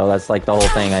stand though, bro. That's like the whole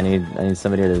thing. I need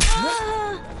somebody to.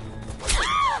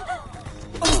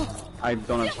 I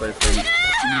don't have spray for you.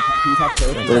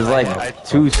 There's like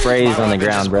 2 sprays on the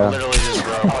ground, bro. Literally just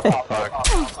broke. What the fuck?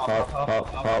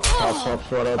 Pop,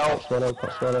 sweater.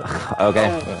 Okay.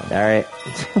 Alright.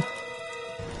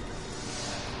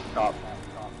 Stop.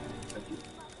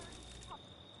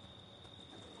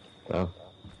 Oh.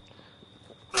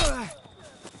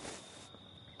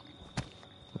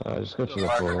 Just go to the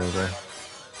floor over there.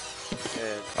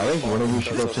 I think one of you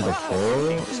should go to the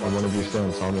floor, and one of you stay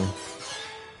on Tommy.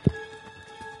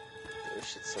 This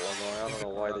shit's so annoying. I don't know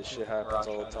why this shit happens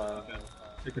all the time.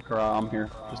 Take the car out. I'm here.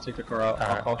 Just take the car out.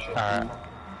 I'll call shit. Alright.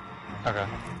 Okay.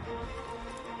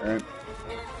 Alright.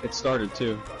 It started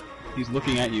too. He's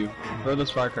looking at you. Throw those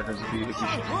firecrackers if you shoot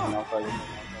him outside.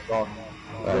 Dog.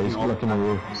 He's looking at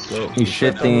you. He's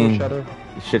shifting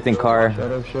car.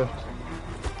 Shadow shift.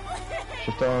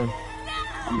 Shift on.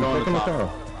 I'm going to Look in the top. car.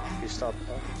 He stopped.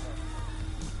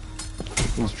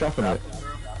 He's trapping it. Are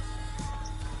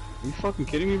you fucking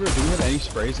kidding me, bro? Do we have any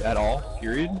sprays at all?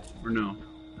 Period? Or no?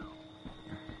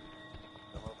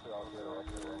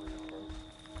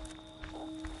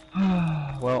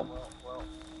 Well,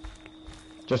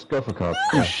 Just go for cop.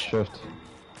 Yeah, shift.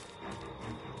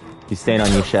 He's staying on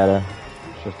you, Shadow.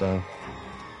 Shift down.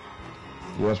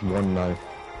 He has 1 knife.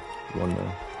 1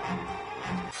 knife.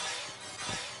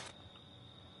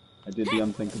 I did the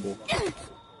unthinkable.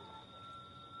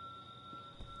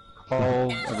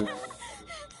 Call everyone.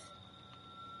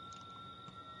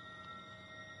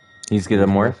 He's gonna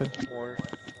morph.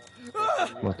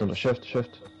 Left on the shift.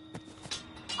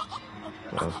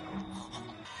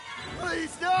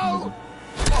 Please, no!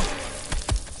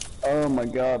 Oh my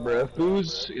god, bro. If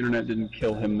Boo's internet didn't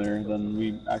kill him there, then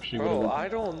we actually would Bro, have. I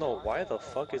don't know why the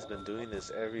fuck has been doing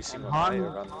this every single night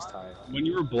around this time. When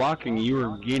you were blocking, you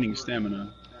were gaining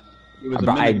stamina. It was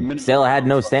I still had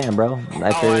no stand, bro.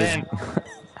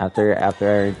 After I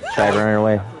tried running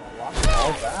away.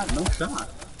 All that, no shot.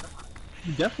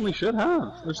 You definitely should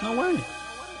have. There's no way.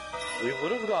 We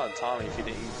would have gotten Tommy if he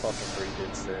didn't eat fucking 3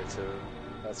 hits there too.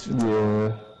 That's just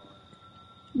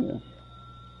Yeah.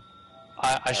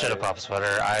 I should have popped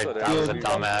sweater. I was a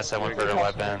dumbass. I went for the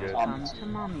weapon. Come to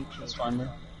mommy, That's fine, man.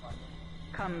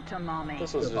 Come to mommy.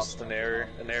 This was just an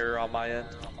error on my end.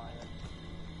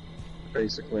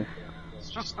 Basically. It's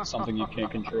just something you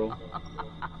can't control.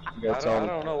 You I gotta tell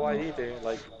don't know why either.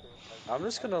 Like, I'm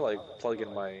just gonna like plug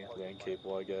in my LAN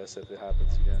cable, I guess, if it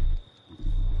happens again.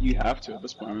 You have to at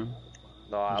this point, man.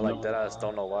 No, I like deadass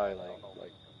don't know why.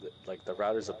 Like the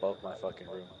router's above my fucking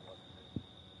room.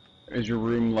 Is your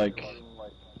room like?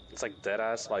 It's like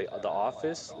deadass. Like the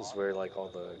office is where like all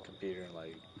the computer and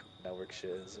like network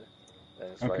shit is.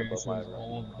 And it's right above my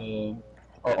room.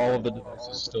 All of the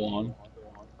devices still on?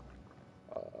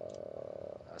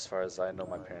 As far as I know,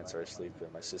 my parents are asleep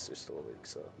and my sister's still awake.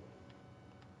 So.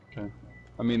 Okay.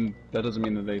 I mean, that doesn't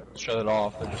mean that they shut it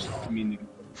off. They just mean they can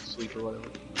sleep or whatever.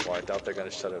 Well, I doubt they're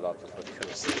gonna shut it off before they go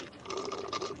to sleep.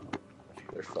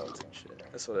 Their phones and shit.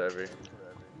 That's whatever.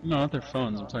 No, not their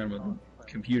phones. I'm talking about the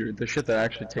computer. The shit that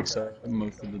actually takes up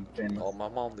most of the bandwidth. Oh, my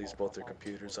mom leaves both their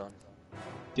computers on.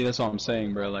 Dude, that's all I'm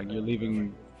saying, bro. Like, you're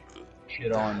leaving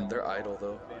shit on. They're idle,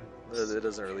 though. It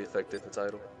doesn't really affect if it's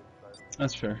idle.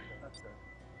 That's fair.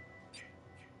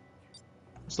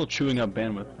 It's still chewing up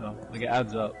bandwidth, though. Like, it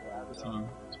adds up.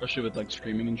 Especially with, like,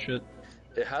 streaming and shit.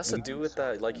 It has to do with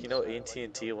that, like, you know,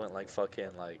 AT&T went, like,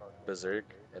 fucking, like,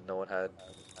 berserk, and no one had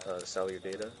cellular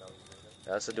data.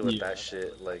 It has to do with that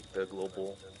shit, like, the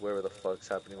global, whatever the fuck's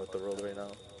happening with the world right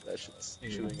now. That shit's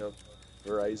chewing up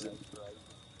Verizon.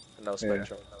 And now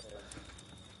Spectrum.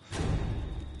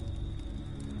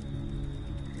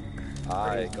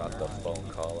 I got the phone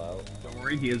call out. Don't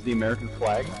worry, he is the American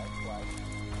flag.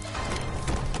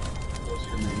 What's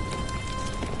your name?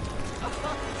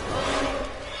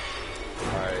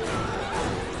 Alright.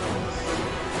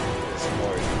 It's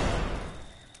more.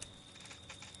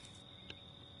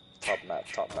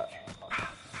 Top map.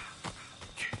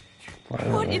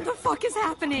 What in the fuck is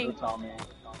happening?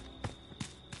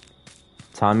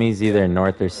 Tommy's either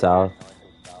north or south.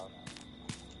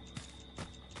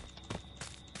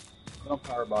 No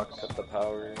power box. Cut the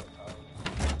power.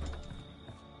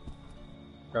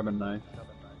 Grab a knife.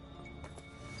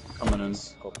 Coming in.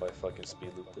 Hope I fucking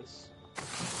speed loop this.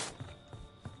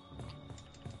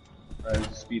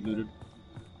 Alright, speed looted.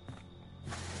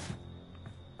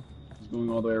 He's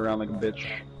moving all the way around like a bitch.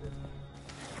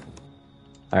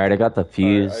 Alright, I got the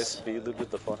fuse. I speed looped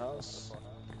the phone house.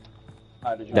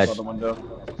 Did you out the window?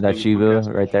 That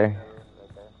Shibu right there.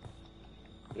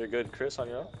 You're good, Chris, on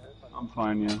your own? I'm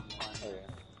fine, yeah. Okay.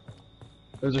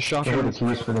 There's a shotgun. I got the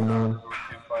keys for the moon.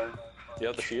 You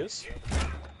have the fuse?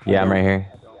 Yeah, I'm right here.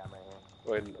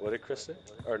 Wait, what did Chris say?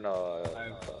 Or no,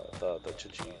 the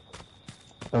Chichi.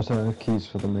 I said I have keys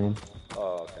for the main.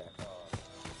 Oh, okay.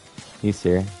 He's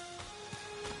here.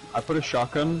 I put a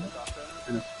shotgun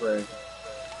and a spray.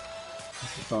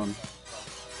 What's the phone?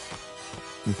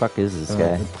 Who the fuck is this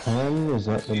guy? The pen is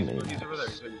that the main. He's over there,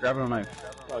 so you're grabbing a knife.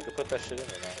 Oh, I could put that shit in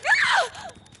there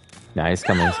now. Nah, he's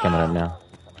coming up now.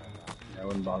 Yeah, I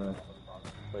wouldn't bother.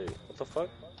 Wait, what the fuck?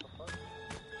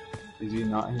 Is he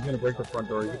not? He's gonna break the front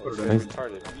door. You put it in. He's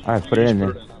retarded. Alright, put it in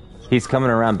there. He's coming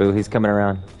around, boo. He's coming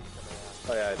around.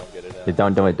 Oh yeah, I don't get it. Yeah,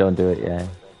 don't do it, yeah.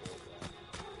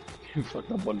 You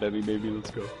fucked up one Debbie, baby.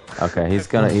 Let's go. Okay, he's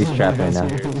trapped right now.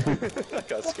 I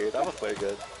got scared. I'm gonna play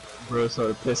good. Bro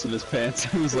started pissing his pants.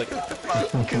 He was like,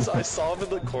 because I saw him in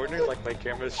the corner, like my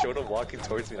camera showed him walking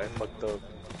towards me, and I fucked up.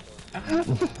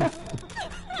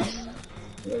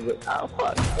 oh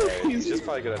fuck. Right, he's just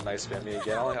probably gonna nice spam me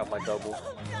again. I only have my double.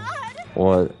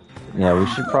 Well, yeah, we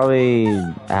should probably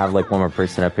have like one more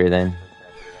person up here then.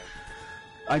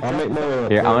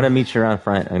 Here, I'm gonna meet you around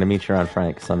front. I'm gonna meet you around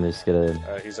front because I'm just gonna.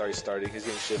 Alright, he's already starting. He's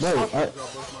getting shifts. No,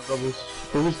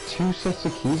 there was 2 sets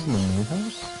of keys in the main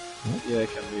house? What? Yeah, it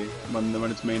can be.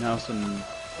 When it's main house and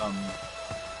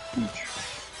beach.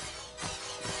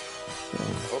 I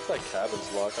hope that cabin's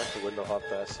locked. I have to window hop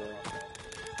that soon.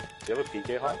 Do you have a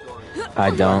PK hop?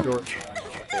 I don't. Okay,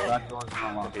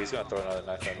 he's gonna throw another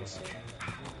knife at me soon.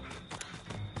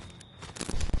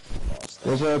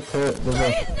 There's a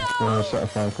set of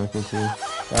firecrackers here.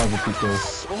 I have a PK.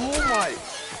 Oh my!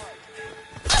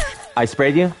 I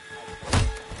sprayed you?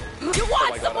 You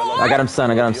want some more? I got him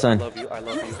stunned. I love you.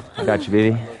 I got you,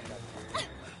 baby.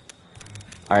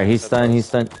 Alright, he's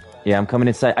stunned. Yeah, I'm coming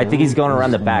inside. I think he's going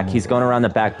around the back. He's going around the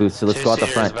back booth, so let's go out the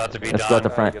front. Let's go out the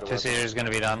front. 2-seater's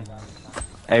gonna be done.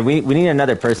 Hey, we need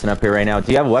another person up here right now.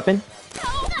 Do you have a weapon?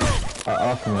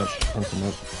 I'll come up.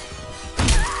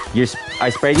 I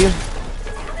sprayed you?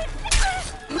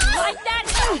 Like that?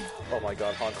 Oh my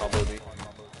god, Han comboed me.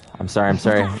 I'm sorry.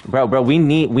 Bro, we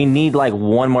need like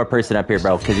one more person up here,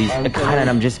 bro, because he's kind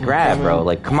of just grab, bro.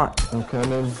 Like, come on. I'm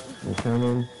coming.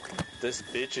 This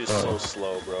bitch is so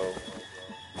slow, bro.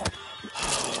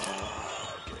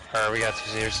 Alright, we got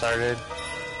 2-seater started.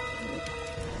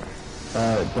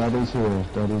 Daddy's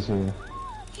here.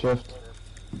 Shift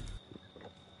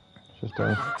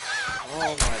off. Oh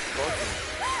my fucking.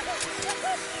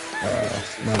 My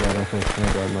bad, I think.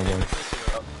 My bad.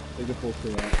 Take the full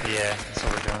kill out. Yeah, that's what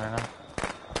we're doing right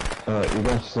now. You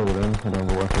guys slow it in. I don't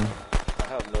have a weapon. I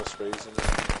have no sprays in it.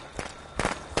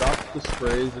 Drop the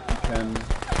sprays if you can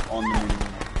on the main.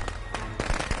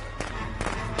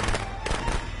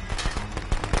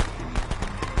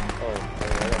 Oh, I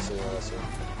got you.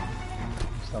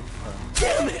 Stop the car.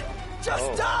 Damn it! Just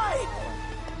died!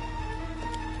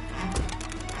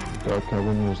 Dark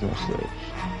Cavern was not switched.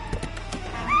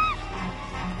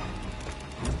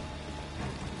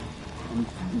 I'm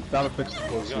about to fix the He's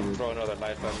close gonna throw another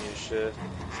knife at me and shit.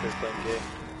 This guy's playing gay.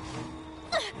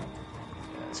 Yeah,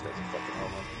 this guy's a fucking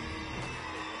homo.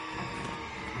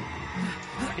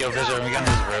 Yo, Visitor, we got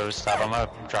this road stop. I'm gonna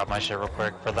drop my shit real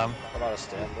quick for them. I'm out of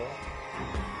stand, bro.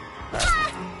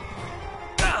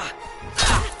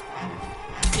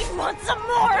 You want some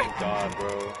more? Thank God,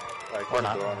 bro. I Or couldn't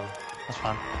not. throw on him. That's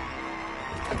fine.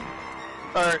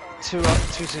 Alright,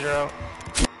 2-0.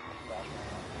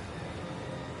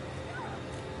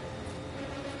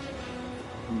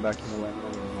 I'm back to the land.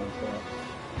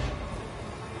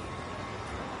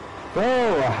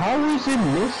 Bro, how is it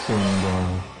missing,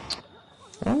 bro?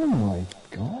 Oh my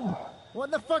god. What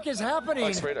the fuck is happening?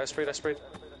 I sprayed. You know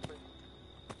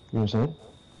what I'm saying?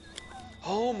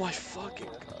 Oh my fucking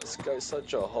God. This guy's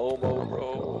such a homo,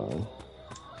 bro.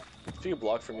 If you can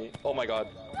block for me. Oh my God.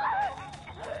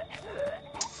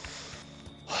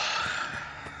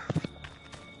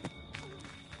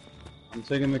 I'm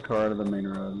taking the car to the main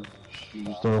road.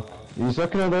 So, he's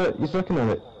looking at it. He's looking at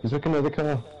it. He's looking at the car.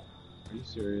 Are you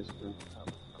serious, bro?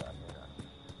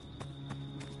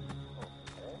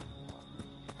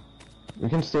 We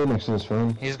can stay next to this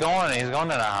phone. He's going in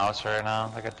a house right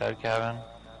now, like a dead cabin.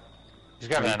 He's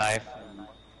grabbing a knife.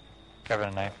 Grabbing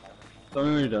a knife. Tell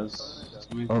me what he does.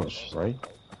 Oh, right?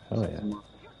 Oh yeah.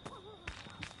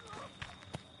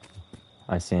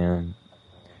 I see him.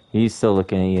 He's still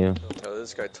looking at you. Oh,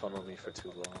 this guy tunneled me for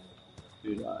too long.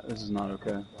 Dude, this is not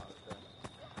okay.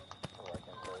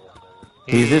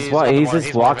 He's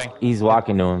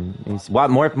walking to him. He's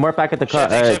more back at the car.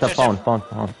 The phone.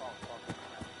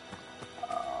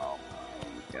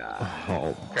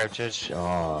 Oh, Grab Chich.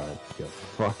 God, you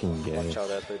fucking gay. Watch out,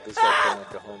 Epic. This guy's playing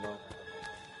like a homo.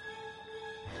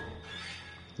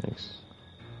 Thanks.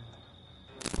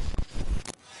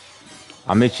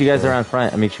 I'll meet you guys around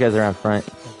front.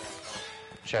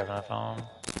 Check my phone. Do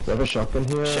you have a shotgun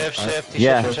here? Shift.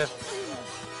 Yeah. Shift.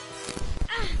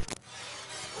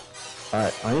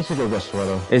 Alright, I need to go get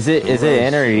sweater. Is it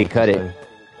in or did he cut it?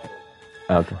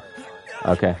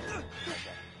 Okay.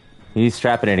 He's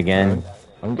strapping it again.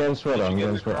 I'm getting sweater. I'm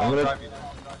gonna.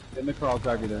 Get in the car, I'll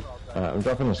drive you there. I'm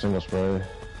dropping a single spray.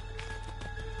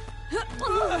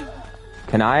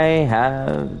 Can I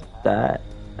have that?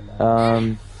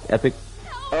 Epic.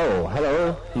 Oh,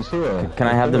 hello. He's here. Can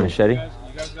I have the machete?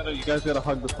 You guys gotta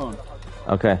hug the phone.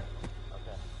 Okay.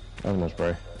 I have no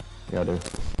spray. Yeah, I do.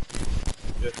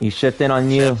 He's shifting on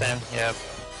you. Shift in. Yep.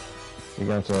 You're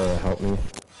going to help me.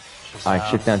 Alright,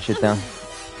 shift down.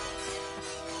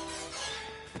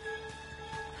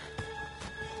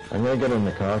 I'm gonna get in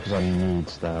the car because I need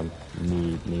stab.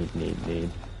 Need.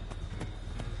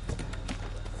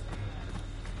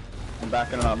 I'm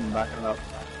backing it up.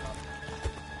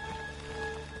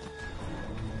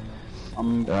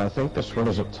 I think the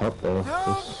sweater's up top though.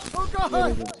 Oh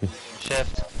God!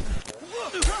 Shift.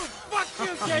 Fuck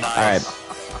you, Jake! Alright.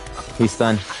 He's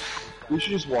stunned. We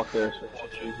should just walk there,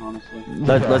 honestly.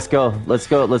 Let's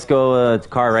go.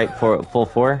 Car right for full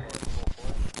 4.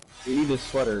 We need his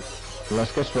sweater.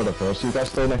 Let's get sweater first. You guys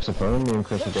stay next to phone. Me and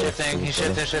Chris will go. Shifting. He's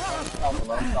shifting.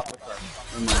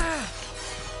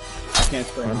 I can't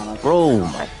spray him on. Bro,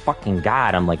 my fucking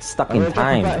God, I'm like stuck in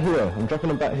time. I'm dropping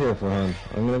him back here for him.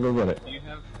 I'm gonna go get it.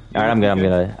 Alright, I'm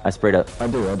good. I sprayed up. I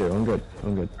do. I'm good.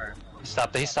 He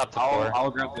stopped the 4. I'll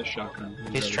grab this shotgun.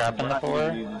 He's trapping the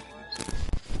 4.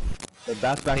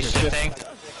 That's back He's to shifting.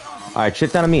 Alright,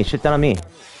 shift down on me.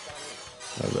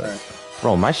 Alright.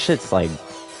 Bro, my shit's like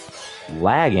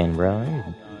lagging, bro.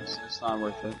 It's not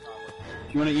worth it.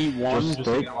 If you wanna eat one, just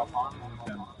take him up on.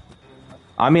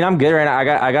 I mean, I'm good right now.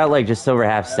 I got like just over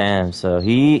half stam, so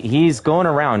he's going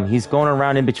around. He's going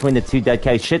around in between the 2 dead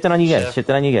cats. Shifting on you guys.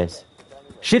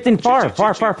 Shifting far.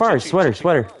 Sweater.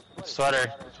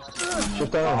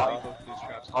 Shift down.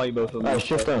 I'll eat both of them. Alright,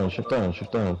 shift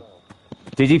down.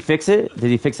 Did you fix it? Did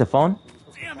you fix the phone?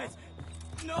 Damn it!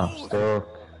 No! Oh. Stuck.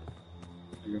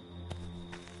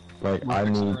 Like, I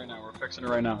need. We're fixing it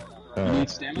right now. You need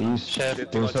stamina? He's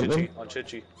Shift. doing something? On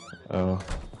Chichi. Oh,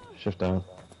 shift down.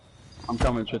 I'm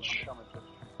coming, Chich.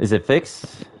 Is it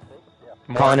fixed?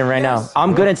 Calling him right now.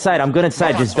 I'm good inside. I'm good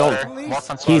inside. Just don't.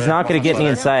 He's not gonna get me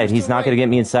inside. He's not gonna get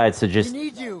me inside. So just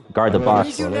guard the box.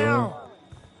 He's killing us.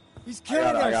 He's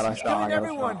killing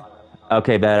everyone.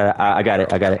 Okay, bad. I got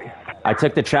it. I got it. I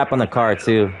took the trap on the car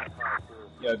too.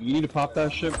 Yeah, if you need to pop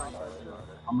that shit,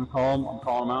 I'm gonna call him. I'm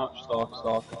calling him out.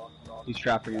 Stalk. He's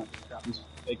trapping it. He's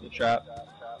take the trap.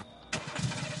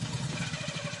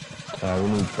 We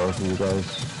need both of you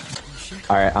guys.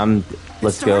 All right,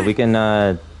 let's go. We can.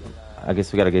 I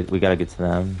guess we gotta get to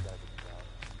them.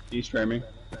 Do you spray me?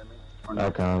 I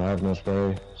can't. I have no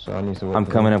spray, so I need to. I'm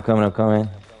coming. I'm coming.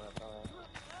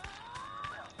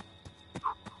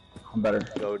 I'm better.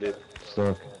 Loaded.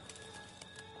 Stuck.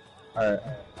 Alright,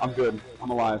 I'm good. I'm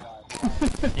alive.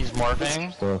 He's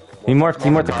morphing. Stuck. He morphed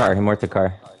the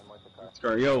car. Let's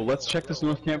go. Yo, let's check this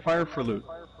north campfire for loot.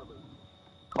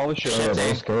 Call the shit. Oh,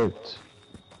 they escaped.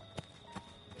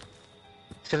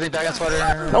 Shifting back on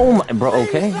sweater. Oh my, bro.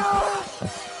 Okay.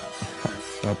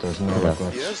 That does not look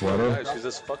like Yeah, that's not sweater. nice, because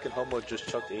this fucking homo just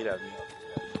chucked 8 at me.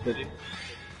 Did he?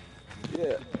 Yeah.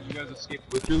 Did you guys escape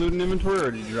with your loot and inventory,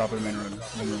 or did you drop it in main room?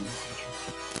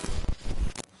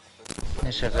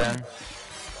 He's shifting.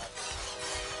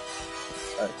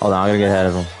 Hold on. I'm gonna get ahead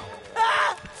of him.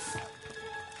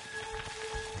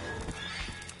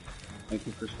 Thank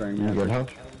you for spraying me. You good, huh?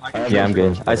 Yeah, I'm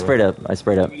good. I sprayed up. If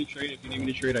you need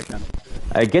me to trade, I can.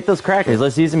 Get those crackers.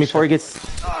 Let's use them before he gets.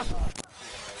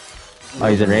 Oh,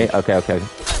 he's in rate? Okay.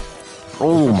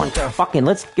 Oh my fucking,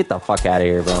 let's get the fuck out of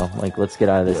here, bro. Like, let's get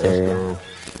out of this area.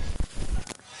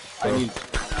 I need.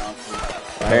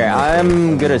 Here,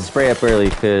 I'm gonna spray up early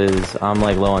because I'm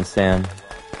like low on stam.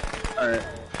 Alright.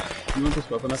 You want this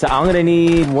weapon up? So I'm gonna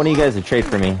need one of you guys to trade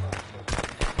for me.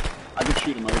 I can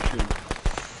shoot him.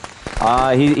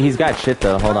 He's got shit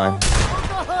though. Hold on.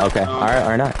 Okay. Alright,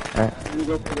 or not. Alright. Can you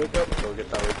go for wake up? Go get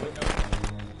that wake up.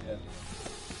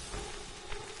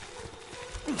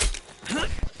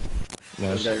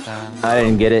 Nice. I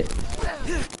didn't get it.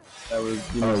 That was.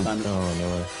 Oh, no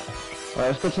way.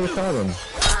 Alright, let's go to the car then.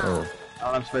 Oh. I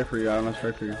don't have spray for you.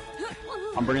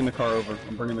 I'm bringing the car over.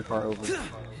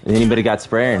 Anybody got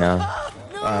spray or no?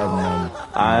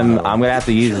 I'm gonna have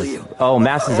to use this. Oh,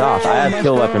 mask is off. I have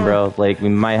kill weapon, bro. Like we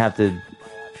might have to.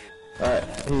 Alright,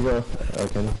 here you go.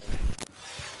 Okay.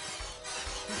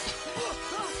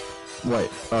 Wait.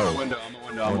 Oh.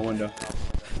 I'm a window.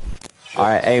 All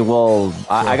right. Hey, well,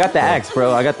 I got the axe,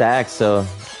 bro. So.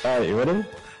 Alright, you ready?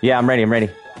 Yeah, I'm ready.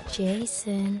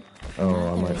 Jason. Oh, I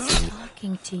Mother might is see.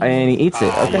 talking to you. And he eats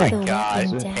it. Okay. Put the weapon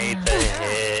down. Hate the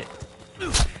hit.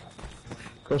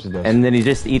 Of course it does. And then he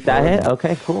just eat that hit.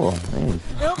 Okay, cool. Hey.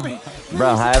 Bro,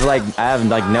 I have like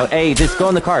no. Hey, just go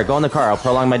in the car. I'll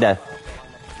prolong my death.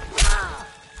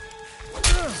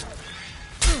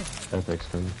 Epic's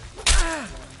coming.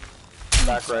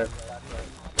 Back right.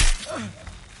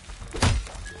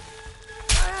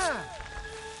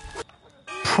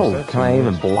 Bro, can I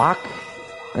even block?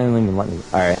 I didn't even let me.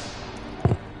 All right.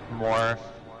 More.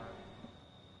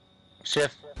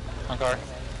 Shift. On car.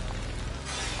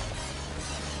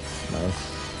 Nice.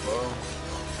 Whoa.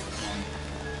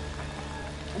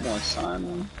 Come on,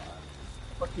 Simon.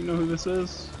 Fuck, you know who this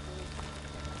is?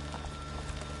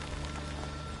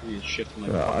 He's shifting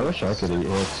like. Yeah, I wish I could eat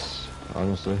hits,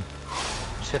 honestly.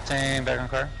 Shifting back on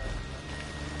car.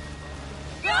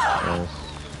 Nice.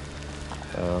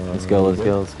 Let's go.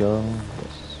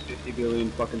 50 billion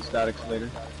fucking statics later.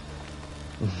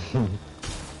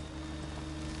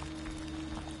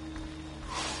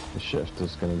 The shift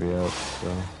is gonna be out, so.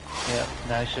 Yep,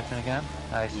 now he's shifting again.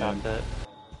 I stopped it.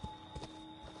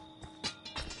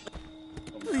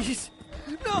 Please.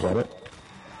 You got it?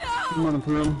 I'm running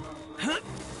through him.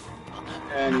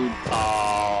 And he.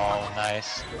 Oh,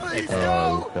 nice. Epic.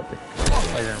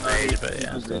 I didn't rage, but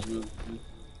yeah.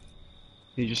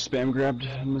 He just spam grabbed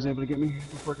and was able to get me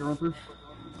before I could run through.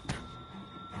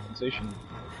 Sensation.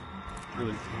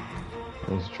 Really.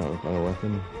 He's trying to find a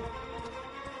weapon.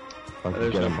 If I can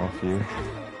There's get no- him off you.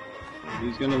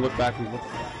 He's gonna look back and look.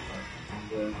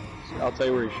 Yeah. I'll tell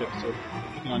you where he shifts to.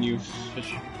 Shifting on you.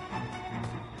 Shifting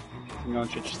on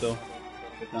Chitch still.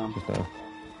 Get down. Just now.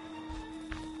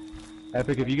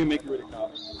 Epic, if you can make your way to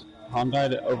cops. Han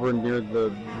died over near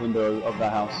the window of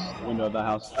that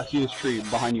house. I see this tree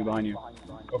behind you.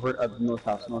 Over at the north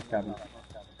cabin.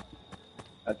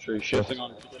 That tree. Shifting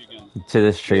on Chitch again. To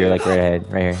this tree, like right ahead,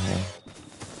 right here. Yeah.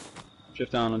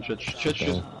 Shift down on Chitch. Chitch,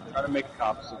 just try to make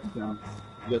cops if you can.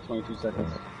 You got 22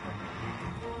 seconds.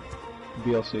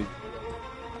 BLC.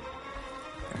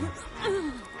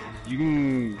 You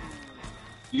can. Do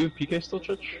you have PK still,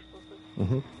 Chitch?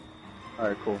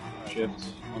 Alright, cool.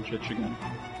 Shift on Chitch again.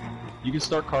 You can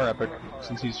start car Epic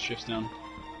since he's shifts down.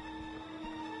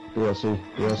 BLC,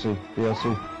 BLC,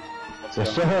 BLC. Let's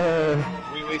Yes, go. sir.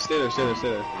 Wait, stay there.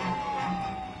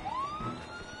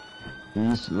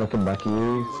 He's looking back at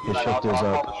you. His shift is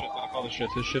I'll up. call the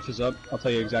shift. His shift is up. I'll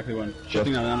tell you exactly when.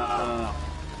 Shifting now. No.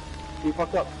 He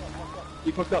fucked up.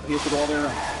 He has to go all the way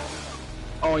around.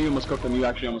 Oh, you almost cooked him. You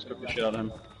actually almost cooked the shit out of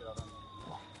him.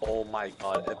 Oh my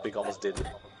god, Epic almost did it.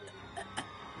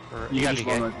 You got PK.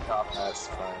 run right to the cops. That's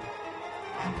fine.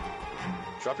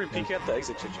 Drop your PK at the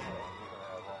exit, Chichi.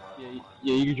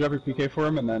 Yeah, you can drop your PK for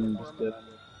him and then just dip.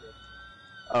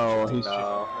 Oh, he's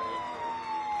No.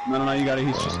 No, you got it.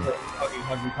 He's just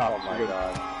hugging cops. Oh my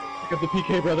god. Pick up the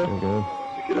PK, brother. You're good.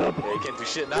 Pick it up. Yeah, he can't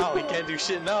do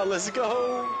shit now. Let's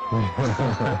go.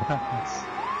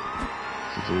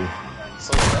 GG.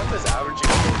 So Steph is averaging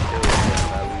 4 kills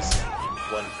and at least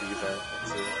 1 prevent.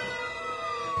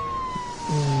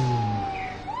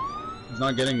 He's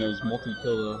not getting those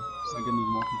multi-kill though. He's not getting those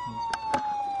multi-kills.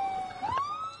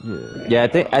 Yeah. Yeah,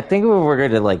 I think we're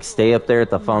gonna like stay up there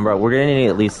at the phone, bro. We're gonna need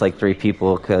at least like 3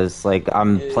 people, cause like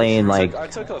I'm playing like. I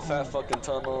took a fat fucking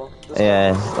tunnel.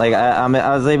 Yeah, like I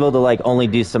was able to like only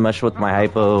do so much with my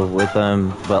hypo with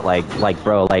them, but like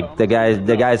bro, like the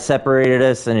guys separated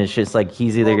us, and it's just like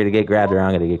he's either gonna get grabbed or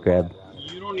I'm gonna get grabbed.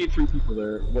 You don't need 3 people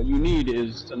there. What you need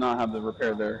is to not have the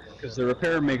repair there, because the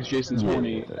repair makes Jason's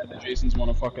horny, and the Jasons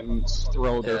want to fucking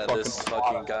throw their fucking. This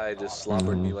fucking guy just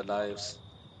slobbered me with knives.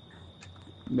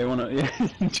 They want to, yeah,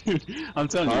 dude. I'm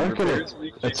telling you, I reckon repairs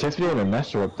a Tiffany and a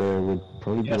Nessa up there would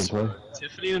probably be the play.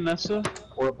 Tiffany and Nessa,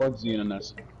 or a Bugsy and a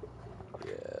Nessa.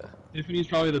 Yeah. Tiffany's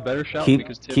probably the better shout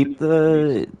because Tiffany Keep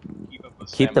the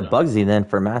stamina. Bugsy then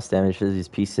for mass damage because he's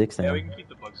P6 now. Yeah, we can keep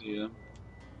the Bugsy. Yeah.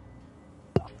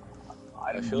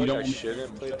 I feel like I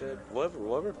shouldn't play dead.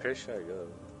 What repair should I go?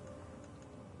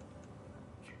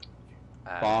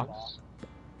 Fox,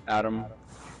 Adam.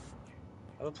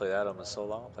 I haven't played Adam in so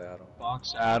long. I'll play Adam.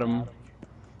 Fox, Adam.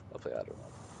 I'll play Adam.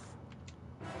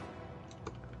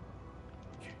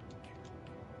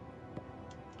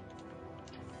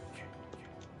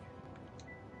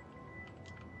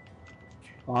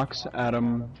 Fox,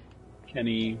 Adam,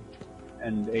 Kenny,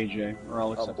 and AJ are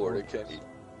all acceptable. I'm bored of Kenny.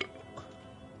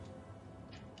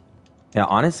 Yeah,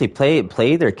 honestly, play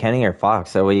either Kenny or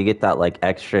Fox. That way you get that like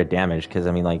extra damage. Because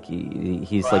I mean, like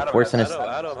he's like forcing us.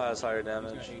 Adam has higher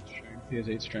damage. He has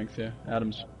 8 strength. Yeah,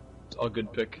 Adam's a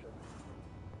good pick.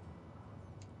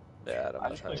 Yeah, Adam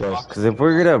has higher Just Because if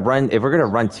we're gonna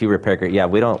run 2 repair, yeah,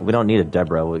 we don't need a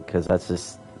Deborah because that's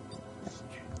just.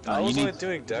 I was only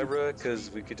doing Deborah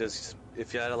because we could just,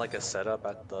 if you had like a setup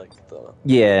at the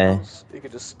Yeah. house, you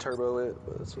could just turbo it.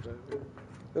 But that's what I do.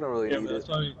 We don't really need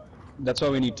it. That's why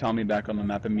we need Tommy back on the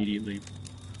map immediately.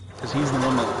 Because he's the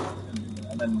one that,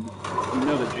 and then you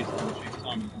know that Jason will chase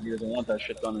Tommy because he doesn't want that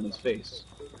shit done in his face.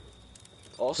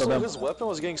 Also, his weapon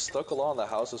was getting stuck along the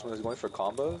houses when he was going for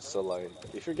combos. So like,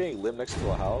 if you're getting limb next to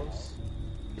a house,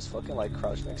 just fucking like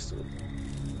crouch next to it.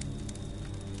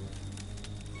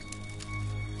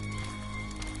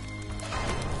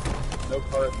 No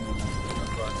card.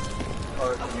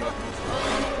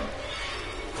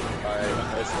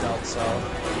 Alright, it's down south.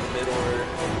 Middle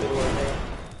or main?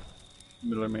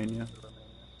 Middle Mania.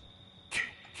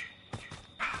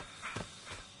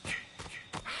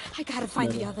 I gotta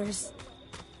find the others.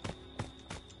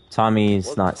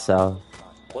 Tommy's not south.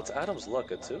 What's Adam's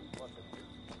luck at 2?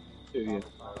 2,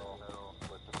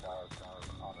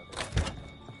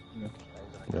 yeah.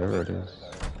 There it is.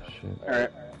 Shit.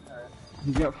 Alright.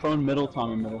 He's got phone middle,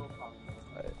 Tommy middle.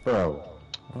 Bro.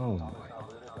 Oh my.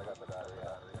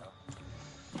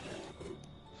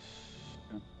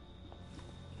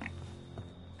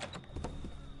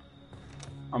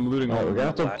 I'm looting all We're gonna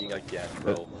have to. Lagging again,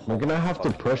 bro. We're gonna have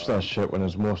to push that shit when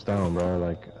it's most down, bro.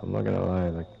 Like, I'm not gonna lie.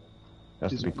 Like,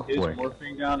 has to be quick. His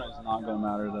morphing down is not gonna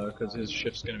matter though, because his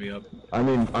shift's gonna be up. I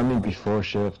mean before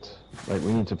shift. Like,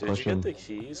 we need to Did push you get him. the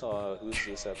keys? Who's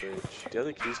this at bridge? Do you have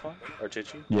the keys, Juan? Or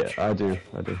Chichi? Yeah, I do.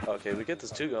 Okay, we get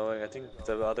this 2 going. I think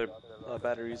the other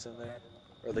batteries in there.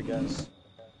 Or the gas.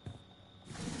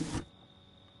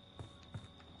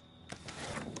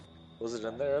 Was it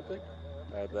in there, Epic?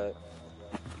 I bet.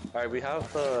 Alright, we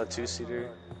have the 2-seater.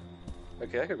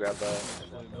 Okay, I could grab that.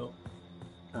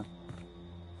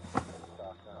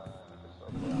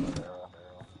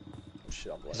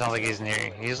 Shit, I'm It's not like he's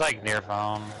near. He's like near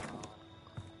phone.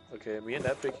 Okay, me and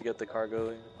Epic can get the car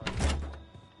going.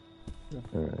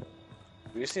 Alright.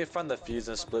 We just need to find the fuse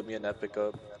and split me and Epic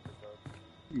up.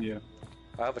 Yeah.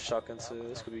 I have a shotgun too,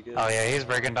 this could be good. Oh yeah, he's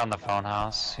breaking down the phone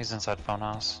house. He's inside phone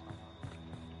house.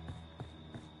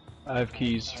 I have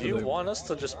keys. Do you want us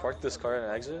to just park this car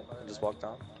and exit and just walk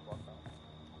down?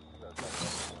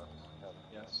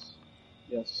 Yes.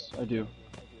 Yes, I do.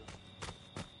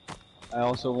 I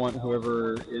also want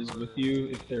whoever is with you,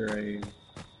 if they're a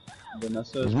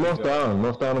Vanessa. He's morphed down on me.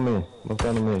 Morphed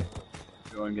down on me.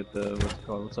 Go and get the, what's it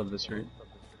called? What's up this rate?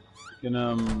 You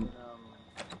can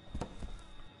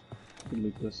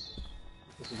loot this.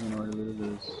 This isn't already looted, it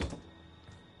is.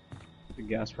 The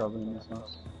gas probably in this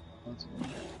house. That's good.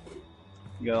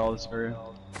 You got all this area.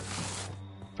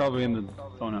 Probably in the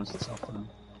phone house itself now.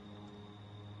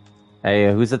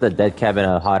 Hey, who's at the dead cabin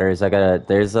of Hotters?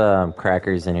 There's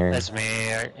crackers in here. That's me.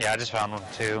 Yeah, I just found one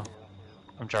too.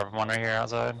 I'm dropping one right here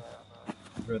outside.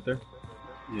 Right there?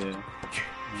 Yeah.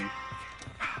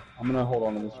 I'm gonna hold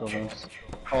on to this real fast.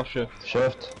 I'll shift.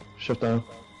 Shift down.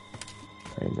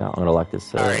 There you go. I'm gonna lock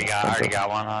this. I already got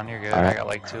one on. You're good. Right. I got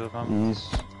like 2 of them. He's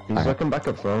looking back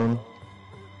at phone.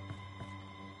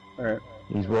 Alright.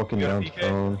 He's walking down to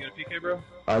phone. You got a PK, bro?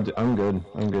 I'm good.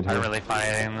 I didn't really find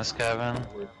anything in this cabin.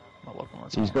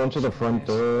 He's going to the front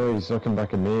door. He's looking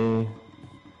back at me.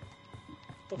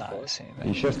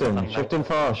 He's shifting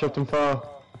far.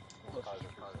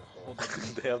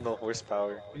 They have no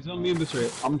horsepower. He's on me in this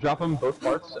rate. I'm dropping both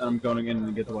parts and I'm going in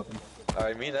to get the weapon.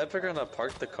 Alright, me and Epic are gonna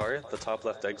park the car at the top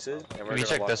left exit. And Can we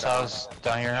check this house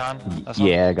down here, Han?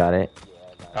 Yeah, I got it.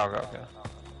 Oh, okay.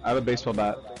 I have a baseball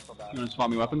bat. You wanna swap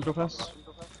me weapons real fast?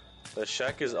 The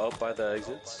shack is up by the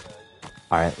exits.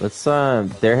 All right, let's.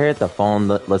 They're here at the phone.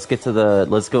 Let's get to the.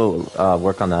 Let's go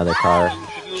work on the other car.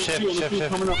 Shift.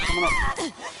 Coming up.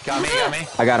 Got me.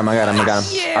 I got him. All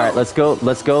right, let's go.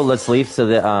 Let's leave so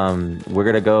that we're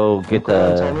gonna go get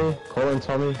the. Call in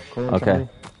Tommy. Okay.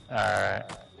 Alright.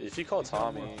 If you call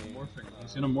Tommy.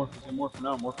 He's gonna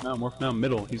morph now.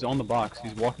 Middle. He's on the box.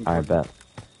 He's walking. All right, bet.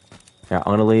 Yeah,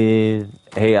 I'm gonna leave.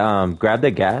 Hey, grab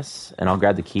the gas, and I'll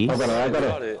grab the keys. I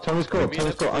got it. Tommy's cool.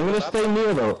 I'm gonna stay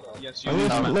near though. Yes, I'm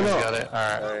gonna got it.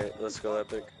 Alright, let's go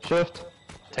Epic. Shift.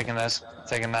 Taking that,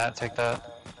 take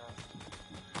that.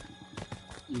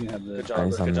 You can have the. Good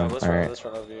job. Let's run this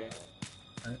run over here.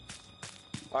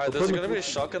 Alright, there's gonna be a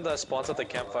shotgun that spawns at the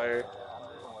campfire.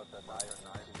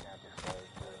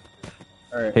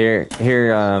 Alright. Here.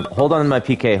 Hold on to my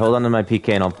PK.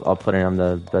 And I'll put it on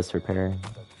the best repair.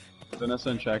 Vanessa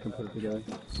and Shaq can put it together.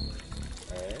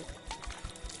 Alright.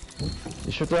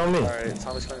 You shift down me. Alright,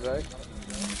 Tommy's coming back.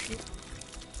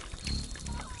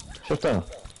 Shift down.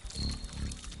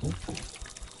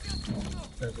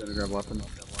 Guys gotta grab a weapon.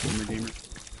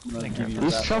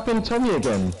 He's chopping Tommy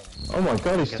again. Oh my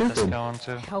god, he's stupid. I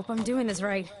hope I'm doing this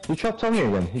right. He chopped Tommy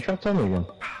again.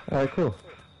 Alright, cool.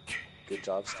 Good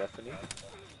job, Stephanie.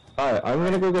 Alright, I'm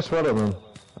gonna go get sweater, man.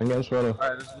 I'm getting sweater.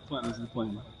 Alright, this is the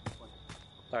plan.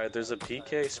 Alright, there's a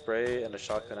PK spray and a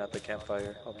shotgun at the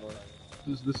campfire up north.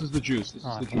 This is the juice. He's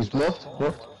morphed.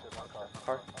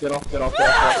 Get off.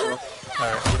 Alright,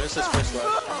 you missed his first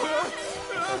left.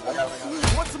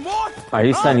 Want some more? Alright,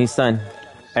 he's stunned.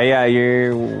 Hey, yeah,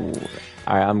 you're.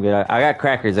 Alright, I'm good. I got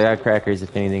crackers.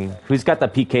 If anything. Who's got the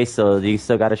PK still? Do you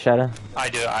still got a shadow? I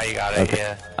do. I got it. Okay.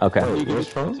 Yeah. Okay. Give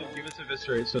us a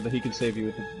eviscerate so that he can save you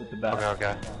with the bat.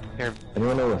 Okay. Here.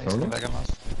 Anyone know what phone is?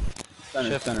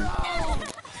 Center.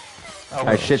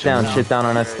 Alright, shit down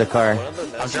on us, the car.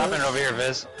 I'm dropping it over here,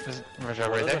 Viz. Right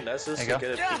there. There you go.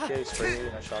 Get a PK spray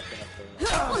and a shotgun up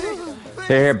there.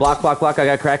 Here, block. I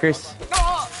got crackers.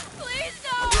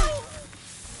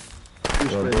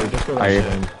 Are you?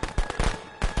 I'm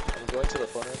going to the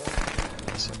phone right now.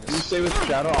 Can you stay with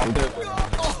Shadow? I'll do it.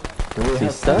 Is he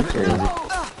stuck or is he...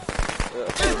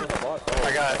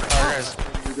 I got crackers.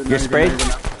 You're sprayed?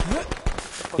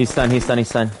 He's stunned.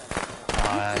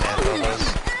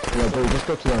 Yeah, bro, just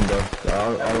go to them, bro.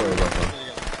 I'll worry about them.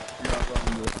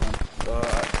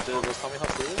 Was Tommy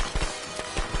Hunt through it?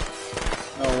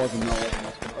 No, it wasn't.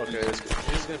 Okay, it's good.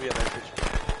 He's gonna be a nice picture.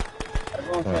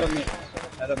 Everyone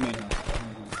head up me now.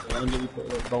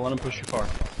 Don't let him push you far.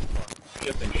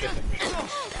 Shifting.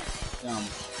 Down.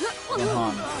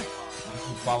 Han.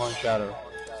 Following Shadow.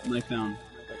 Knife down.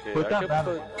 Okay, Put that back.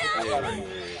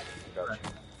 Yeah.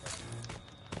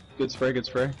 Good spray.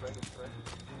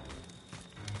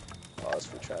 Oh, that's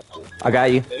for trap. I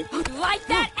got you. Like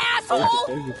that,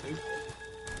 asshole!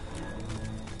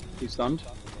 He's stunned.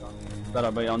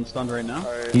 Better be unstunned right now.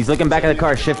 Right. He's looking back at the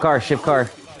car. Shift car. So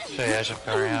yeah, shift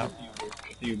car, yeah.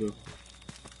 You do.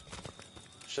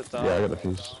 Shit down. Yeah, I got the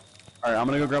fuse. Alright, I'm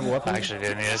gonna go grab a weapon. I actually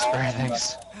didn't need a spray,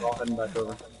 thanks. I'll head back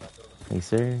over. Thanks,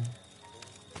 sir.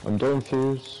 I'm doing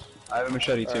fuse. I have a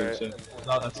machete too, Alright. so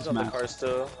that's He's his on the mask. car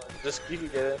still. Just you can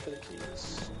get it for the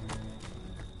keys.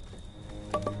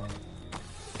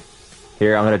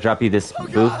 Here, I'm gonna drop you this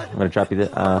booth.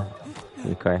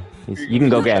 Okay. You can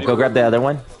go grab the other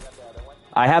one.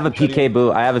 I have a PK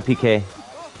boo. There's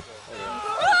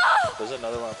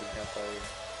another one at the campfire.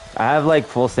 I have like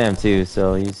full Sam too,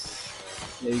 so he's.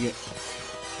 Yeah, you get.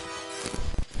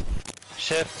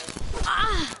 Shift.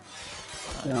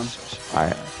 Yeah.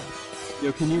 Alright.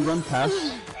 Yo, can you run past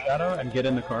Shadow and get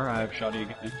in the car? I have Shotty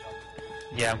again.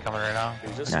 Yeah, I'm coming right now.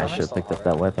 Nah, I should have picked up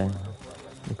that weapon.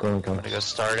 I'm gonna go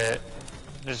start it.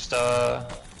 Just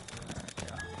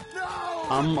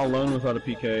I'm alone without a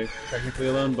PK. Technically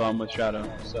alone, but I'm with Shadow.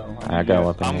 So I got a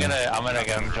weapon. I'm here. gonna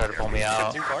get him try to pull me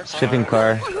out. Shipping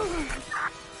car.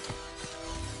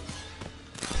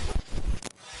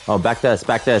 Oh, back to us,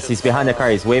 back to us. He's behind the car.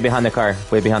 He's way behind the car.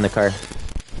 Way behind the car.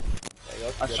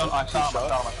 I shot him.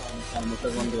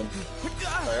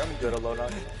 Sorry, I'm good alone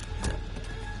on.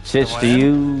 Chich, do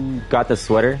you got the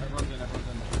sweater?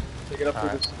 Take it up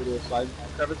through the side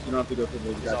crevice. You don't have to go through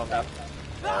the exact path.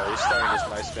 He's starting this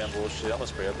nice spam bullshit. I'm gonna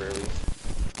spray up early.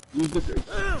 Use the.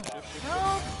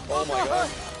 Oh my god.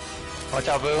 Watch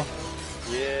out, Boo.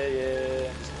 Yeah.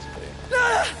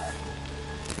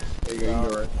 There you go,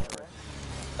 you're right.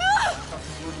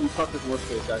 You fucked his worst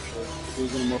face actually. He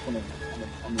was gonna morph on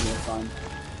the north side.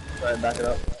 Try and back it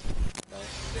up.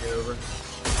 Nice. Take it over.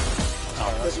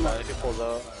 Oh, that's fine if he pulls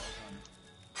out.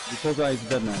 If he pulls out, he's a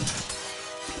dead man.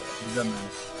 He's a dead man.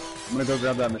 I'm gonna go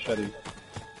grab that machete.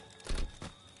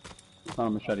 It's not a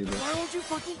machete, bro. Why won't you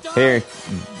fucking die? Here.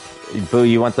 Boo,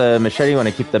 you want the machete? You want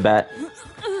to keep the bat?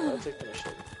 I'll take the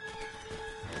machete.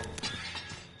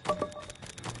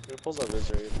 He pulls out this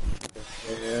right.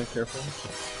 Yeah, careful.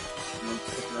 And then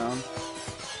stick around.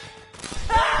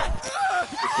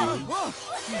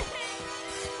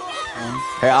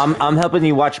 Hey, I'm helping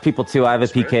you watch people too. I have a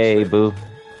PK, Boo.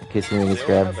 In case something gets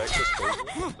grabbed.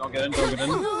 Don't get in. Don't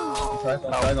try.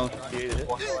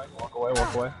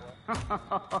 Walk away.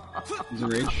 He's a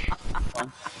rage.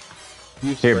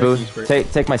 Here, Boo.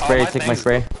 Take my spray. Take my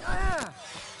spray.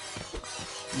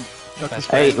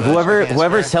 Hey,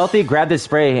 whoever's healthy, grab this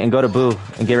spray and go to Boo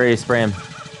and get ready to spray him.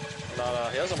 No,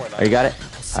 he has more. Oh, you got it?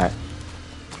 Alright.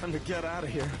 Time to get out of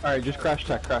here. Alright, just crash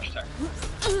tech.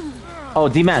 Oh,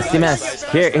 D-Mask.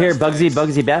 Here,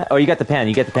 Bugsy bat. Oh, you got the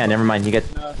pan. Never mind. You get.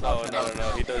 No. He does.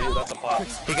 That's a pot.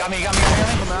 He got me. I'm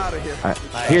out of here. Alright.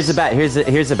 Here's the bat. Here's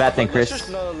the bat thing, Chris.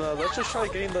 Let's just try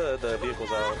getting the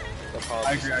vehicles out.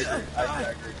 I agree.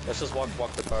 Let's just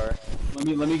walk the car. Let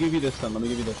me give you this then.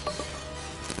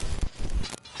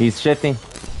 He's shifting.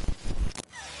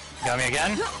 Got me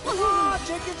again? Ah,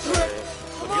 chicken shit.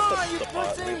 Come on, you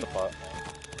pussy. The pot.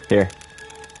 Here.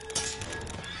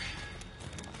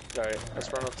 Alright, let's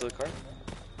run up to the car.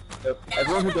 Yep.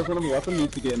 Everyone who doesn't have a weapon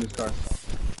needs to get in this car.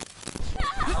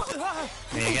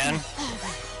 Me again?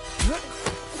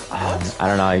 I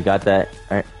don't know. You got that.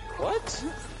 Alright. What?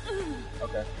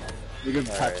 Okay. We can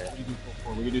patch.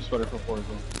 We can do sweater for 4 as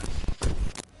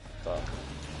well.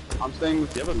 I'm staying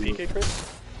with you. Do you have a PK, Chris?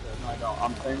 No, I don't.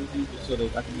 I'm staying with you just so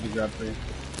that I can do the grab for you.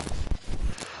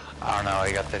 I don't know.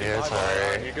 You got the dude. It's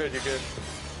alright. You're good.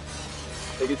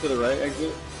 Take it to the right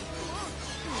exit.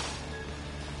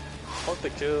 Fuck the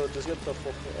kill. Just get the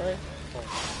full right.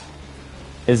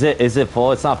 Is it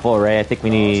full? It's not full, right? I think we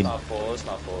need. It's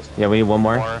not full. Yeah, we need one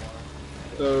more.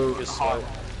 So Just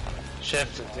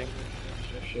Shift.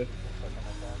 Shift.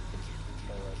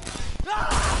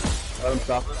 Let him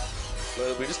stop it.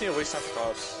 We just need to waste time for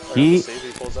cops. Save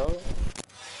he pulls out.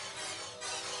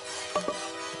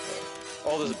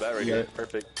 Oh, there's a bat right here.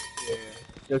 Perfect. Yeah.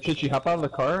 Yo, Chichi, hop out of the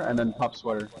car and then pop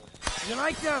sweater. You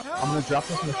like that? I'm gonna drop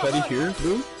this machete here,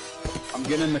 Boo. I'm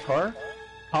getting in the car.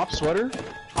 Pop sweater.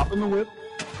 Hop in the whip.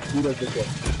 Who does this?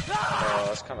 Oh,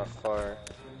 that's kind of far.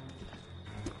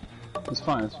 It's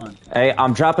fine. Hey,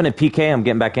 I'm dropping a PK. I'm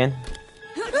getting back in.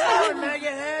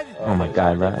 Oh my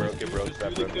god, bro.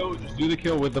 Just do the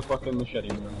kill with the fucking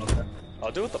machete. Okay.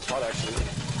 I'll do it with the pot actually.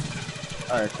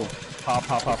 Alright, cool. Pop.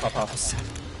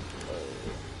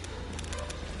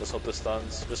 Let's hope this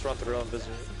stuns. Just run through on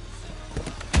visitor.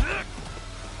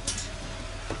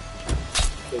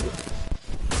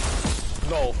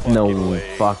 No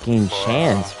fucking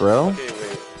chance, bro. Okay,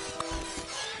 wait.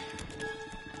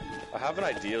 I have an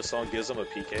idea if someone gives them a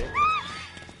PK.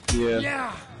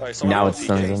 Yeah. Alright, Now it's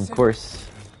stuns, of course.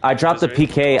 I dropped the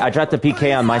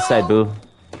PK on my side, Boo.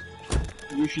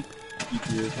 You should keep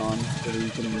yours on so that you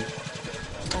can.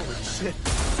 Holy shit.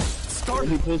 When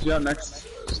he pulls you out next,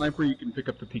 sniper, you can pick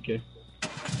up the PK.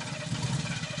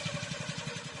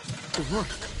 It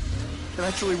worked. It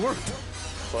actually worked.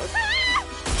 What?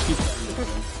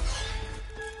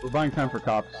 We're buying time for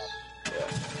cops. Yeah.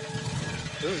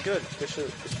 This is good. Good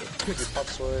shit. We pop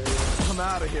sway. I'm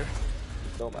out of here.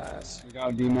 Dumbass. We got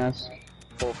a D-mask.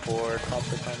 Full 4.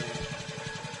 Cops are coming.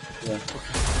 Yeah.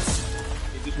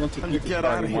 He just wants to get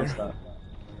out of here.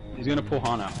 He's gonna pull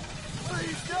Han out.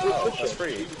 Oh, that's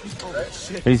free.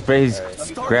 He's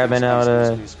grabbing out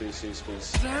Please.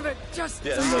 Damn it, just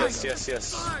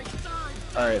Yes.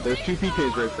 Alright, there's 2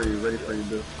 PKs ready for you,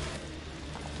 dude.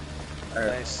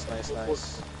 Alright.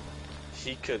 Nice.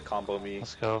 He could combo me.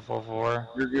 Let's go 4-4.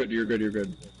 You're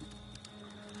good.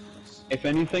 If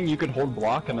anything, you could hold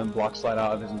block and then block slide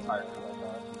out of his entire.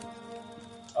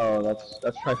 Oh, that's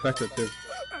trifecta too.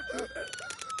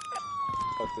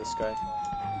 Fuck this guy.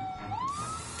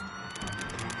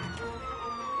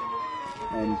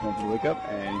 And he's going to wake up,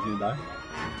 and he's gonna die.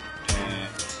 And...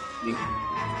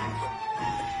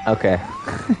 Okay.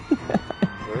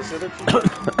 Where's the other key?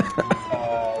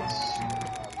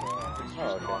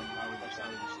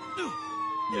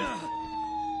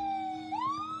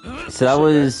 So that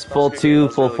was full 2,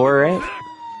 full 4, right?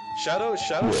 Shadow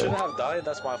shouldn't have died.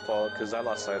 That's my fault because I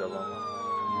lost sight of him.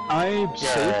 I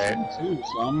saved him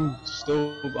too,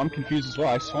 so I'm confused as well.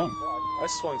 I swung. I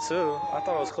swung too. I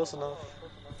thought I was close enough.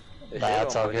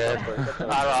 That's all good.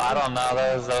 I don't know.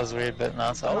 That was weird, but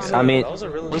no, it's all good. I mean,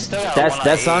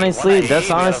 that's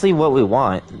honestly what we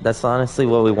want. That's honestly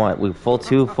what we want. We full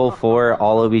 2, full 4,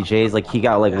 all OBJs. Like he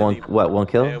got like one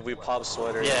kill? And we popped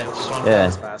sweater. Yeah.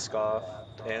 Mask off.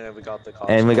 And we got the cops.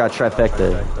 And we got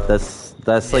trifecta.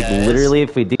 That's like literally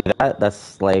if we do that,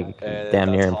 that's like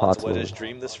damn near impossible. What is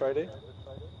Dream this Friday?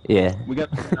 Yeah. We got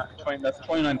that's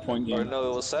 29 point game. Or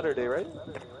no, it was Saturday, right?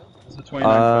 It's a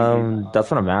 29 point game.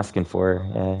 That's what I'm asking for.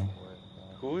 Yeah.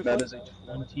 Who that is a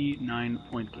 29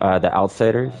 point game. The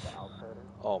Outsiders.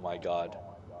 Oh my god.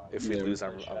 If we lose,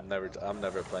 I'm never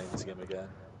playing this game again.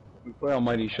 We play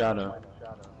Almighty Shadow.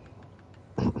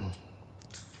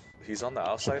 He's on the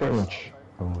Outsiders?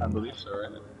 I believe so,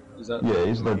 right? Is that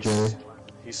he's the Jerry.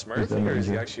 He's smurfing or is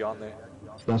he actually on there?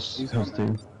 That's his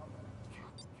team.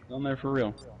 He's on there for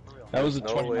real. That was a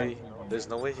 29. There's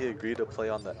no way he agreed to play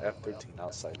on the F13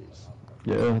 Outsiders.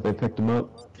 Yeah, they picked him up.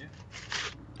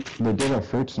 They did have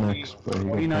fruit snacks, but he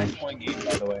 29 point game,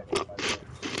 by the way.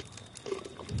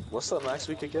 What's the max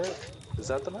we could get? Is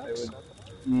that the max?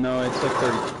 No, it's like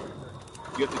 30.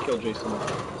 You have to kill Jason.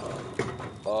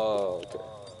 Oh, okay.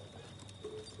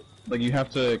 Like, you have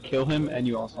to kill him, and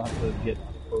you also have to get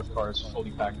both cars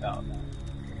fully packed out.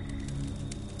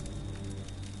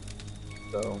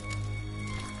 So...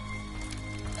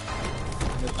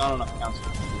 There's not enough counts to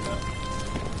do that.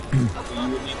 So you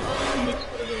would need to mix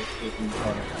whatever escape in the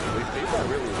car. We played that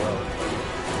really well.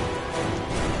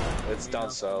 It's down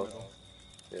south.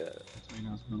 Yeah.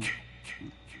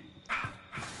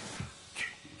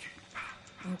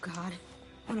 Oh god,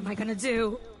 what am I gonna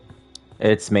do?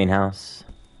 It's main house.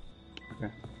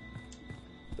 Okay.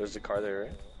 There's a car there,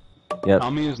 right? Yep.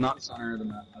 Tommy is not center of the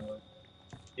map, by the way.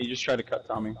 He just tried to cut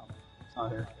Tommy. It's not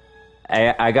here.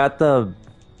 I got the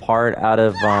part out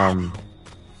of the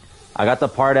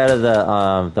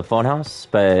phone house,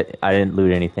 but I didn't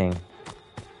loot anything.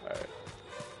 Alright.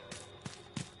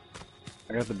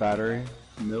 I got the battery.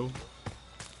 Mill.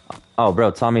 Oh,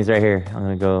 bro, Tommy's right here. I'm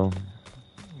gonna go.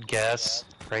 Gas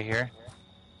right here.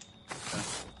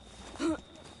 I'm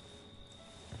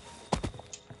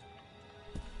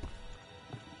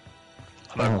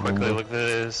gonna quickly look at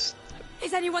this.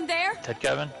 Is anyone there? Ted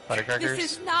Kevin, firecrackers.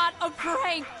 This is not a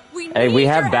prank. Hey, we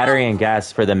have battery and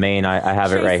gas for the main. I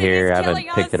have it right here. I haven't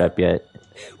picked it up yet.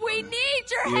 We need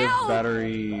your We have help.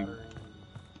 battery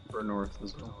for north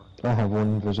as well. I have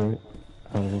one visit.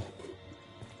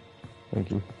 Thank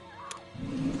you.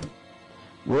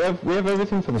 We have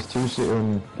everything for this 2-seater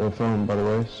and the phone, by the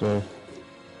way. So.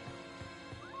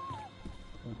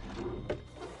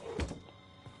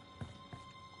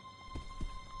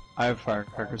 I have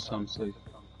firecrackers, so I'm safe.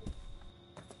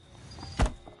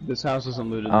 This house isn't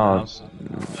looted. Oh. The house.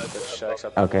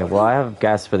 Okay, well I have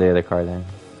gas for the other car then.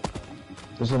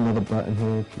 There's another button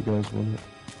here if you guys want it.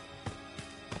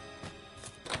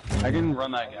 I can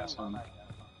run that gas on.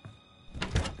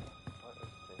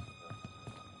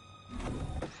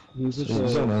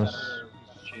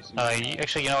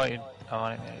 Actually, you know what? You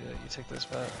take this,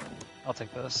 but I'll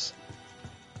take this.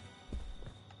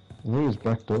 I think it's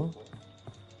back door.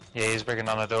 Yeah, he's breaking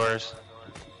down the doors.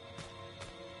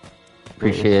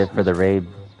 Appreciate it for the raid,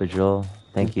 Bajul.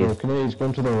 Thank you. Can I just go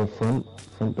to the front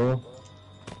door?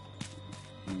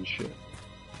 Oh shit.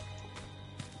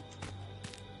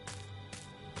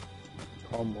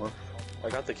 Call more. I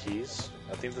got the keys.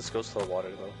 I think this goes to the water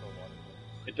though.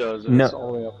 It does. No. It's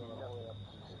all the way up.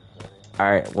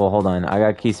 Alright, well hold on. I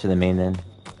got keys for the main then.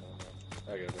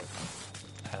 Okay, good.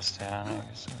 Pass down. I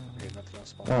guess. Okay, nothing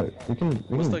else. Alright, we can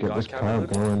get this car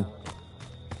going.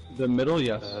 The middle,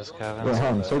 yes. Kevin. Wait,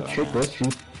 hold on, so check this.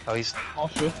 Oh, he's All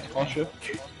shift. All shift.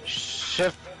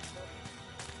 shift.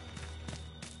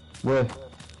 Where?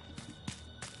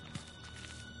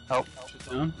 Oh.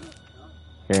 Down.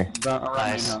 Here. Around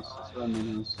Nice. main house. It's around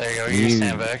main house. There you go. Your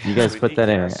sandbag. You guys We put need that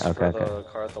in. gas Okay, for okay. the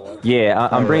car at the water. Yeah,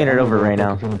 I'm bringing it over right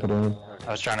now.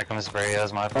 I was trying to come spray. That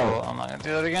was my fault. I'm not gonna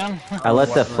do that again. I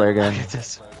let that flare gun. Get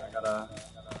this. I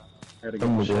gotta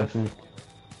go shift.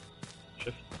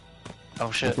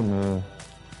 Oh shit. Do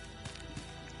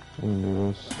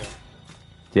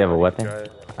you have a weapon? Alright.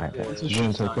 Alright. Yeah.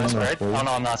 Am I sprayed? Oh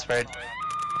no, I'm not sprayed.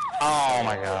 Oh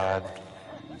my god.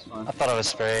 I thought I was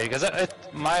sprayed because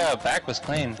my back was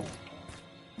clean.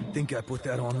 Think I put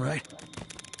that on right?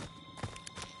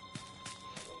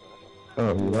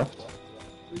 Oh, you left?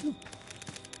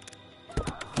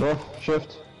 No,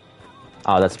 shift.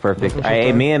 Oh, that's perfect. Alright,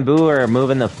 hey, me and Boo are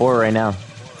moving the 4 right now.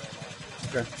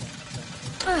 Okay.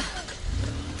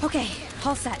 Okay,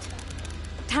 all set.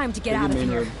 Time to get out of main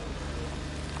here. road.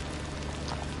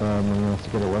 I'm gonna have to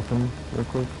get a weapon real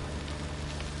quick.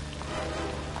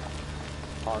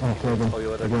 On Logan.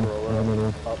 Toyota Again.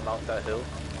 Corolla up Mount that hill.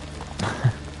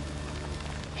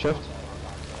 Shift.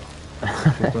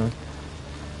 Shift down.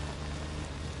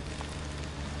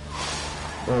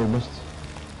 Oh, missed.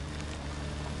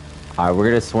 Alright, we're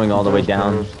gonna swing all the way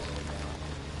down.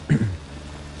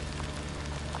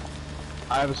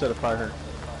 I have a set of fire.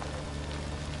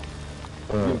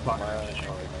 Yeah,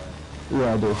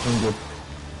 I do. I'm good.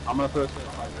 I'm gonna throw a set of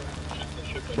fire.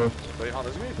 Shift. Wait, hold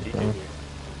on, there's gonna be a PK here.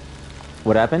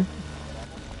 What happened?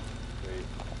 Wait,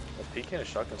 a PK and a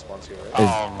shotgun spawns here, right?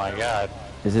 Oh my god.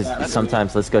 This is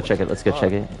sometimes. Let's go check it. Let's go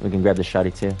check it. We can grab the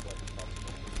shotty too.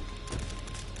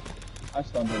 I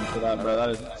stunned him for that, bro. That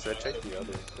is. So check the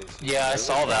other place. Yeah, I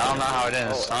saw that. I don't know how I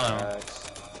didn't stun him.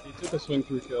 He took a swing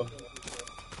through kill.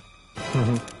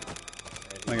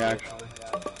 Like actually,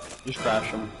 just crash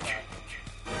him.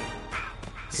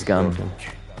 Scum.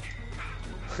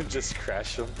 Just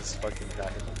crash him, this fucking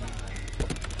guy.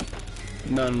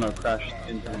 No, crash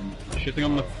into him. Shitting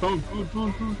on the phone.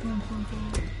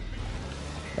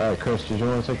 Alright, Chris, did you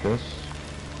want to take this?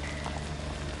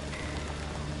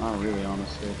 Not really,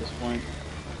 honestly, at this point.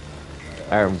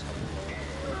 Alright.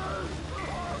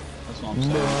 That's what I'm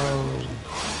saying.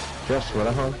 Just what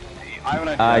I have. I have an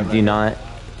idea. I do not.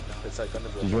 It's like gonna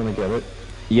Did you want to get it?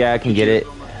 Yeah, I can get it.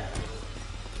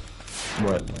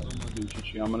 What?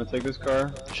 I'm gonna take this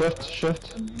car. Shift.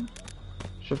 Shift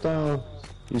down.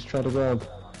 He's trying to grab.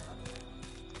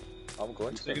 I'm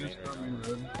going to the main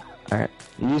road. Alright.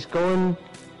 He's going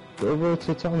over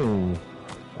to Tommy.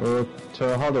 Or to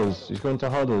Hoddles. He's going to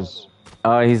Hoddles.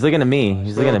 Oh, he's looking at me.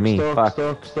 He's looking at me. Fuck.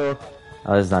 Stuck.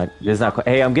 Oh, this is not.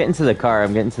 Hey, I'm getting to the car.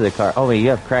 Oh wait, you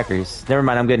have crackers. Never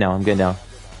mind. I'm good now.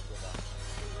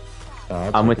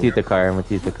 I'm with you at the car. He's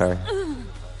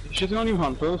shitting on you,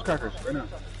 Han. Throw those crackers right now.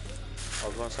 I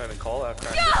was going to and call that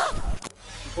crackers.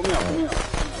 Pull me out.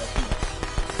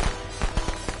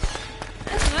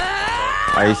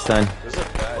 Are you stunned? There's a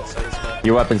bad size man.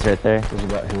 Your weapon's right there. There's a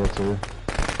bat here too.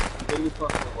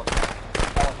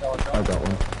 I got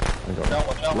one.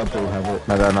 Let Bill have it.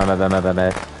 My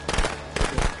bad.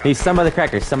 Hey, some of the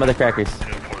crackers.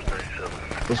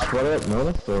 Just sweat it,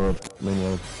 North or main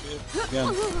road?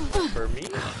 Yeah. For me?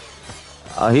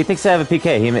 He thinks I have a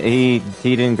PK.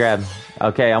 He didn't grab.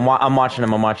 Okay, I'm watching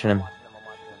him.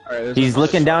 Alright, He's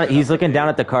looking down. He's looking down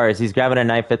at the cars. He's grabbing a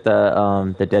knife at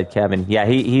the dead cabin. Yeah,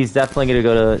 he's definitely gonna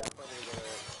go to.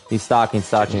 He's stalking. Do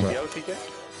you have a PK?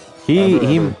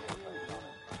 He.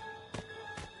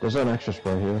 There's an extra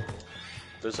spray here.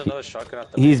 There's another shotgun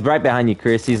at the He's right behind you,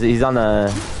 Chris. He's on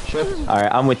the. All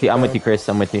right, I'm with you, Chris.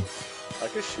 I'm with you. I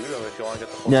could shoot him if you want to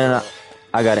get the full No.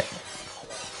 I got it.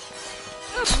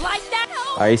 Like that?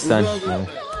 All right, he's done.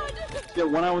 Get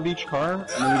one out with each car, and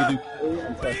then we can do kill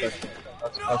and press extra.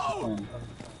 That's the plan.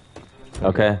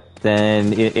 Okay,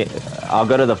 then I'll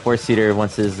go to the 4-seater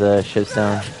once his ship's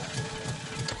down.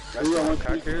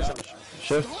 crackers and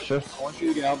Shift. I want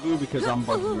you to get out, Blue, because I'm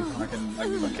bugging you. I can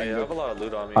okay, I have a lot of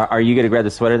loot on me. Are you gonna grab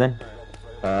the sweater then?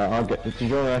 I'll get. Did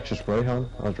you want an extra spray, hon?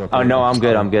 I'll drop. Oh it. no, I'm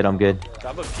good. I have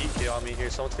a PK on me here.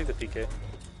 Someone take the PK.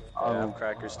 I have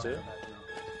crackers too.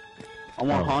 I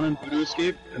want Han and Blue to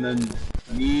escape, and then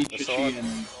me, That's Chichi, all.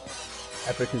 and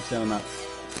Epic can stay on that.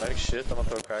 Like shit, I'm gonna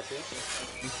throw crackers.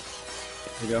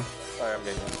 There you go. Alright, I'm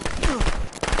getting one.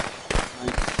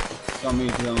 Nice. It's on me,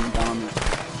 down on me.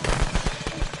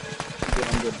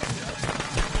 I'm good.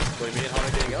 Wait, me and Han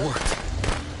are getting out?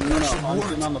 No, I'm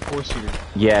sitting on the 4-seater.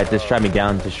 Yeah, just try me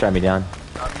down.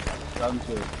 Got him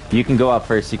to it. You can go out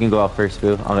first.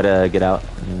 Boo. I'm gonna get out,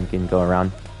 and you can go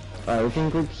around. Alright, we can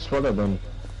group sweater then.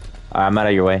 I'm out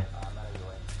of your way.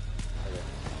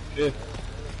 Shit.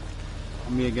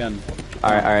 On me again.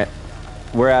 All right.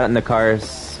 We're out in the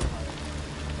cars.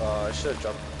 I should have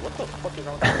dropped. What the fuck is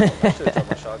wrong with me? I should have dropped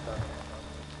my shotgun.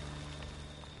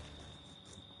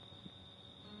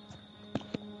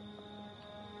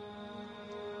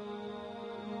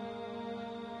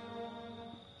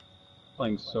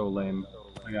 Playing so lame.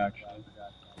 Like, actually.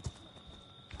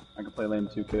 I can play lame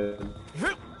too, kid.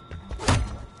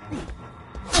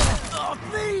 Oh,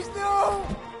 please, no!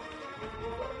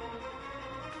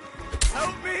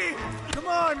 Help me! Come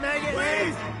on, maggot!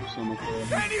 Please! So much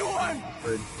Anyone!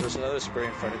 There's another spray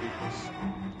in front of you, Chris.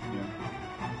 Yeah.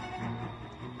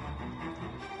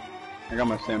 I got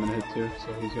my stamina hit too,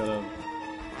 so he's got a...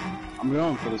 I'm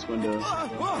going for this window.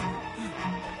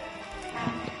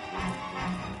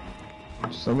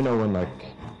 Just let me know when, like,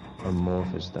 a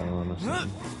morph is down or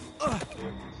something.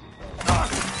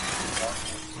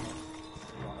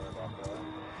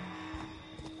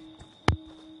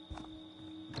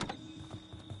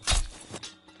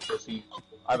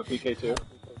 I have a PK too.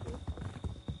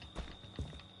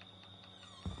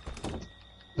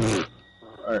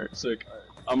 Alright, sick.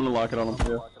 I'm gonna lock it on him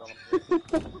too.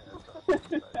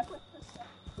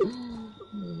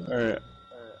 Alright.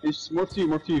 It's morph to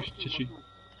you, Chichi.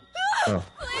 Oh.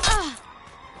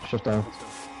 Shift down.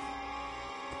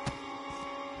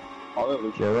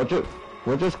 Yeah,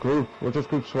 we're just group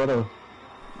sweater.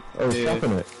 Oh, he's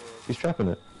trapping it. He's trapping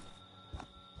it.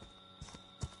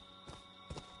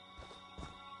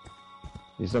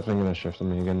 He's definitely gonna shift on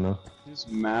me again though. His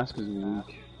mask is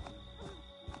weak.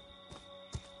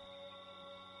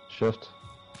 Shift.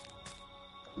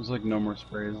 There's like no more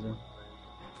sprays there.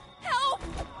 Help!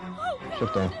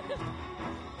 Shift down.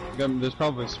 There's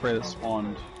probably a spray that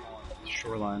spawned at the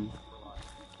shoreline.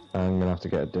 I'm gonna have to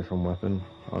get a different weapon,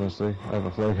 honestly. I have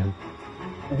a flare gun.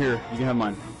 Here, you can have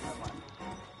mine.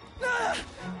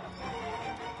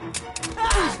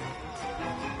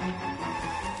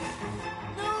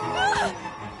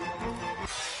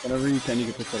 Whenever you can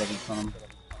pick that up in front of him.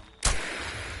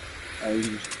 You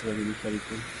can just put it in your too.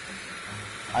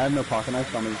 I have no pocket knife,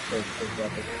 so I'm gonna just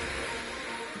grab it.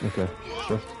 Okay,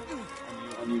 shift.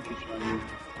 On you, Kitchen, on you.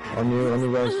 On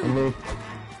you guys, on me.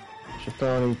 Shift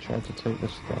down, he tried to take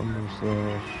this down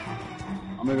slash.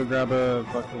 I'm gonna go grab a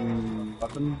fucking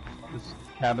weapon. This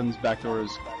cabin's back door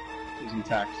is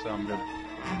intact, so I'm good.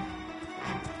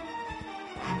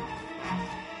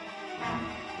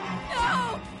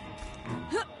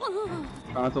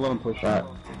 Try not to let him push Right.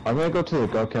 I'm gonna go to the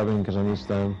god cabin because I need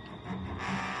stem.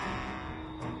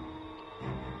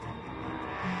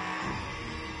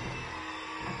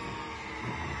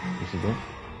 Is he good?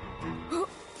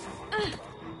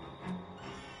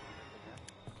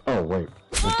 Oh wait,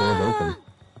 the door's open.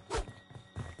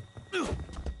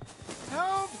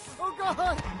 Help! Oh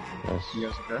god! Yes. You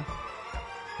guys okay?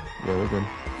 Yeah, we're good.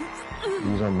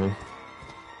 He's on me.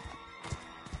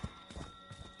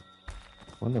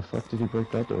 When the fuck did he break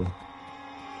that door?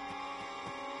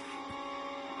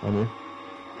 On you?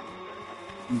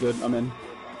 I'm good, I'm in.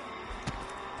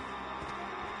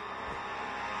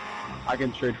 I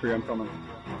can trade for you, I'm coming.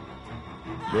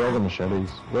 Where are the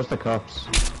machetes? Where's the cops?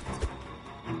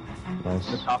 Nice.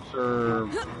 The cops are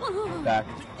back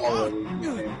already.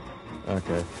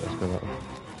 Okay, let's go that way.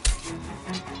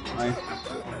 Nice.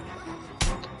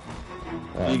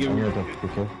 I'm gonna go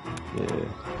PK. Yeah.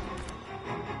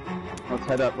 Let's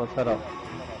head up, let's head up.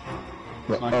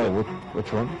 Oh,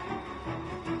 which one?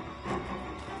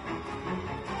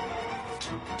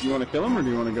 Do you want to kill him or do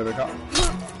you want to go to cop?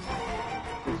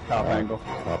 It's cop angle.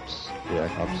 Cops. Yeah,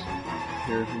 cops.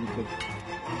 Here, you can take.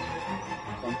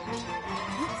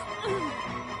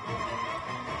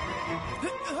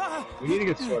 We need to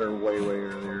get sweater way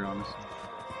earlier, honestly.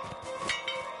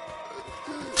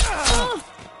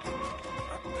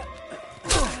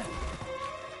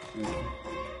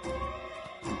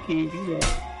 You can't do that.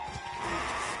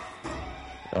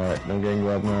 Alright, I'm getting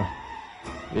grabbed now.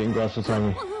 Getting grabbed for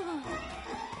Tommy.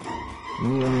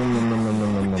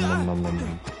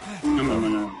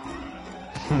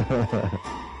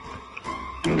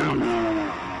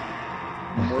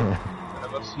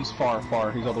 He's far.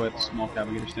 He's all the way at the small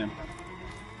cabin. Get your stand.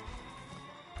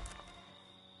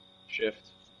 Shift.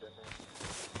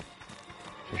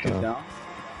 Shift down.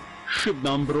 Shift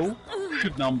down, bro.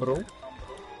 Shift down, bro.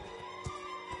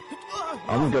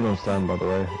 I'm good on stand, by the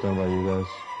way. I don't know about you guys.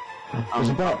 There's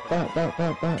a bat.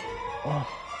 Oh,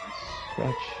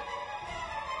 scratch.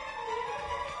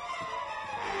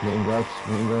 Meeting grabs.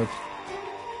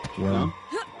 Yeah.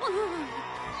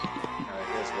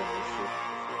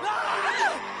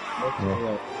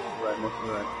 More to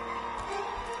the right.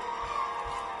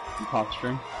 You pop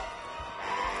string.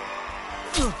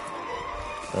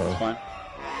 That's fine.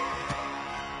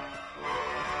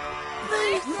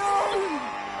 Please, no!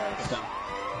 down.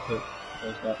 That's it.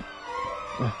 Close that.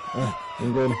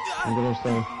 I'm good. I'm good on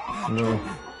stone. I'm good.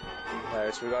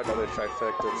 Alright, so we got another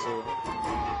trifecta too.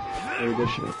 Very good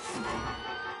shit.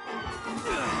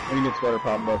 We can get sweater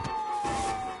popped up.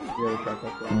 We got a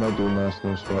trifecta. I'm not doing mask,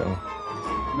 no sweater.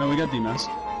 No, we got DMS.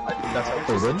 That's how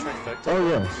Oh, good? Oh,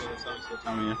 yeah. That's how it's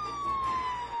telling you.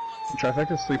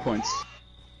 Trifecta is 3 points.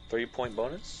 3-point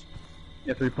bonus?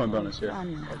 Yeah, 3-point bonus here.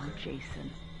 Run now,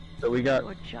 Jason. So we got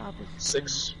Your job is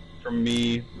 6 from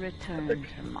me, return Epic,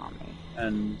 to mommy.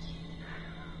 and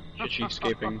Chichi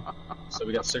escaping. So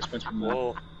we got 6 points from them.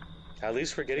 Whoa. At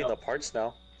least we're getting the parts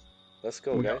now. Let's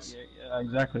go, guys. Yeah,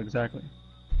 exactly.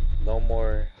 No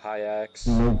more high axe.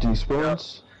 No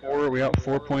despawns? We got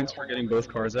 4 points for getting both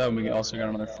cars out, and we also got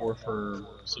another 4 for...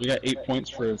 So we got 8 points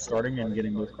for starting and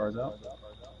getting both cars out.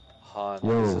 Han,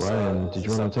 Yo, is this Ryan, did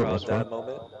you want to take proud this dad one?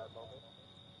 moment?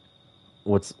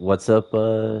 What's up,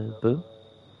 Boo?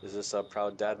 Is this a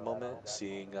proud dad moment?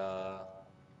 Seeing 3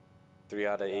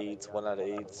 out of 8s, 1 out of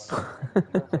 8s.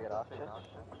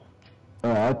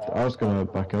 I was gonna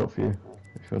back out for you,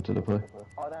 if you wanted to play.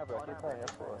 Oh, no, bro, keep playing this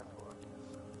for.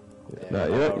 Nah,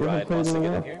 you Ryan haven't played wants in to a get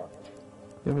in while. here.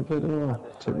 You haven't played in a while.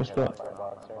 Take my spot.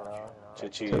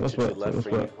 Chichi Take my spot, left take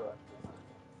for my you. spot.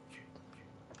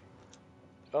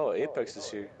 Oh, Apex is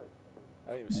here.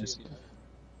 I didn't even see it.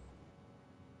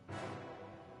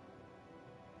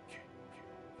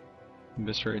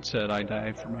 Viscerate said, I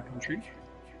die for my country.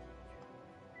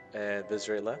 And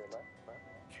Visray left.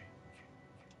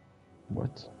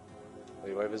 What?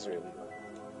 Wait, why Visray leave?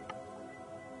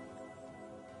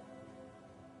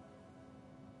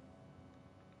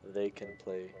 They can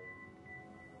play.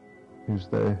 Who's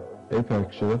there?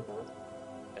 Apex, yeah?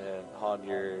 And Han,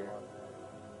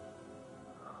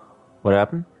 What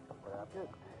happened?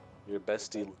 your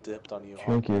bestie dipped on you.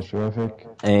 Thank you, traffic.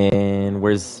 And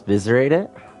where's Viserate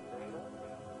at?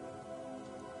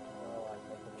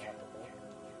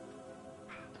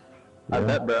 I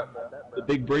bet, bro. The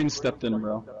big brain stepped in,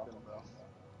 bro.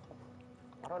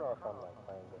 I don't know if I'm like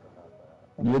playing good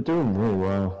or not. You're doing really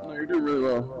well. No, you're doing really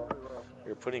well.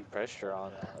 You're putting pressure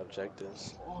on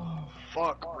objectives. Oh,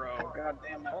 fuck, bro. God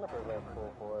damn I'm it. gonna prevent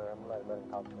full 4. I'm like letting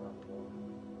cops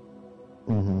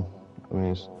I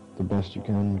mean, it's the best you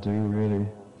can do, really.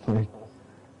 Like,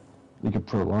 you could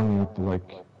prolong it, but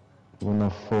like, when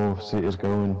that 4 seat is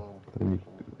going, then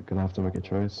you're gonna have to make a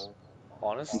choice.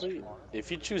 Honestly,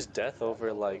 if you choose death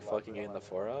over like fucking getting the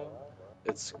 4 out,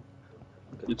 it's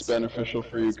beneficial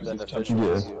for you it's because it's beneficial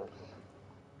touching. for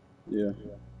Yeah. you.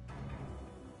 Yeah.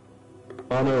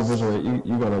 Oh no, Viserate,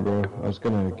 you got it, bro. I was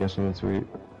gonna guess on a tweet,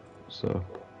 so.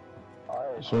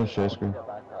 Just want to share screen.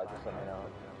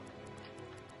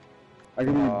 I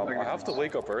can I have to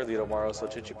wake up early tomorrow, so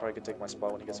Chichi probably can take my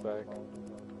spot when he gets back.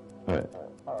 Alright.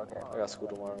 I got school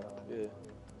tomorrow. Yeah.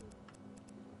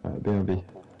 Alright, BRB.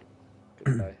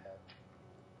 Goodbye.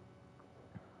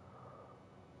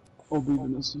 I'll be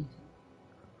Vanessa.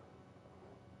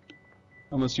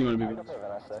 Unless you want to be I can play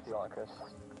Vanessa if you want, Chris.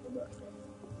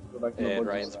 Go back to And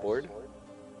Ryan's bored.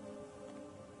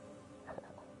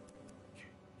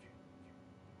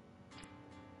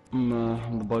 I'm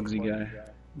the Bugsy guy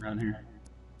around here.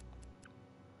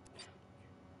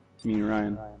 Me and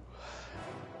Ryan.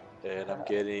 And I'm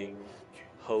getting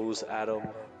Hose Adam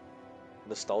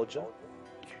nostalgia.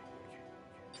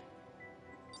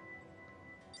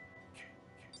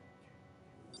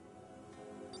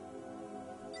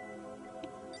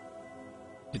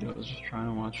 Dude, I was just trying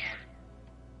to watch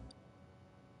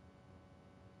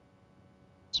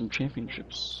some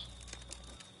championships.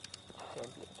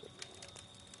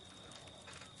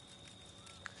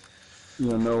 You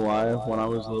don't know why? When I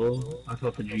was little, I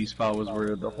thought the G spot was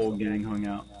where the whole gang hung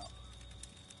out.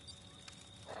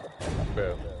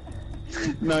 Bro.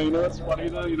 No, you know what's funny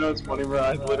though? You know what's funny, bro?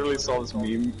 I literally saw this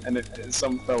meme, and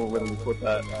some fella literally put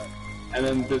that, and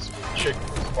then this chick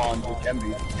responds with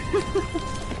Envy.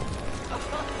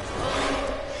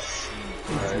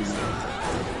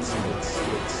 Let's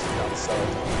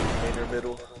outside, inner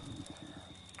middle.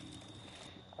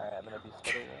 Alright, I'm gonna be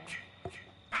splitting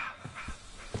now.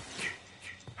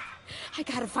 I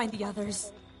gotta find the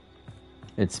others.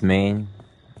 It's main.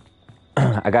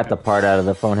 I got the part out of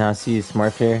the phone house. You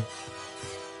smurf here.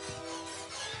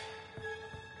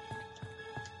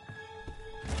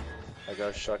 I got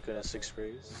a shotgun and 6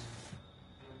 sprays.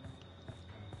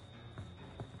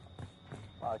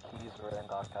 Keys were in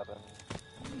Doc cabin.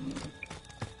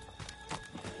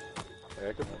 Yeah,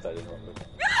 I could put that in real quick.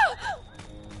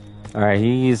 Alright,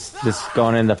 he's just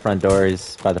going in the front door.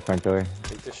 He's by the front door.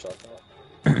 Take this shotgun.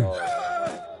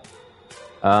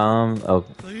 Oh.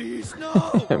 Please, no!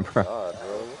 Bro. God, bro.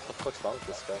 What the fuck's wrong with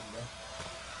this guy?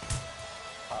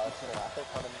 after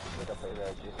coming to play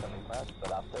the G7 match,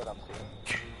 but after what I'm seeing,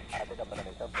 I think I'm gonna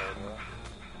make up for it.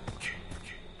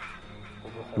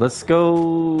 Let's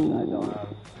go.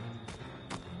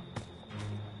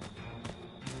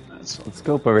 Let's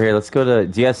go up over here. Let's go to.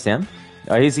 Do you have Sam?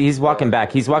 Oh, he's walking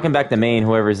back. He's walking back to main.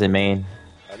 Whoever's in main.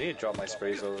 I need to drop my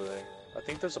sprays over there. I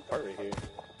think there's a part right here.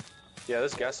 Yeah,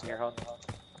 there's gas in here, huh?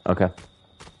 Okay.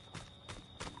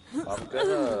 I'm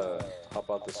gonna hop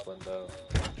out this window.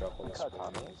 Drop all the sprays.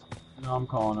 No, I'm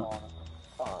calling it.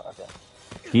 Oh, okay.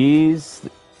 He's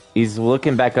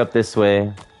looking back up this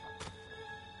way.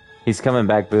 He's coming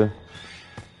back, Boo.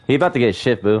 He about to get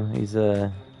shit, Boo. He's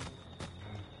I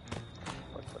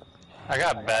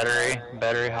got battery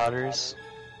hodders.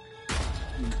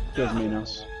 Just mean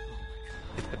us.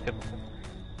 Yep.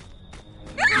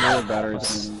 No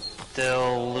batteries.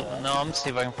 Still, no. I'm see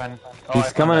if I can find. Oh, He's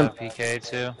I coming found up. a PK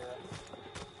too.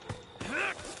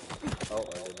 Oh, I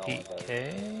did not want that. PK.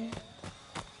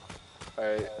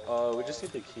 Alright, we just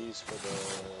need the keys for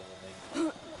the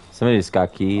main. Somebody just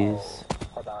got keys.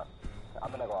 Hold on. I'm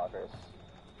gonna go out first.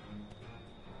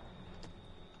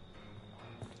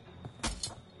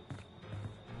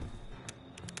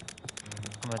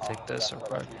 I'm gonna take this real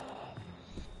quick.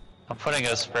 I'm putting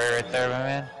a spray right there, my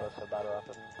man.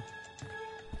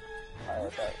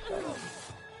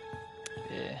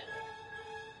 Yeah.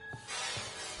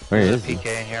 Where There's is a he? PK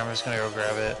in here. I'm just gonna go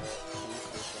grab it.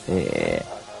 Yeah.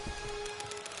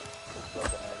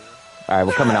 Alright,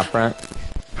 we're coming out front.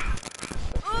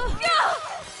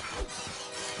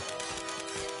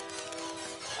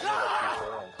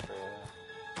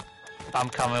 I'm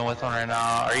coming with one right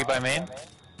now. Are you by main?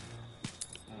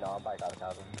 No, I'm back out of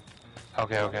cabin.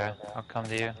 Okay. I'll come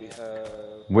to you.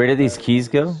 Where did these keys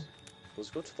go? Let's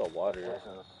go to the water.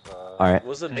 Alright.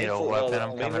 Was the Need main a full? weapon, I'm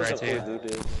main coming right wasn't to you. fully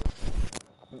looted.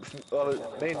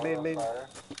 Main.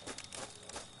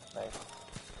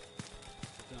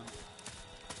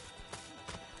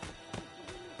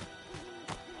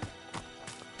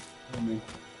 Me.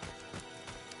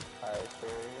 Alright,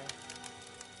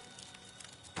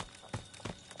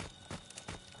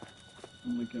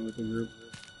 I'm linking with the group.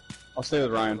 I'll stay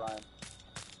with Ryan.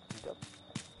 Yep.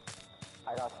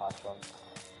 I got flash bombs.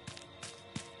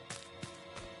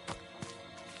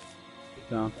 Get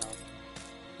down.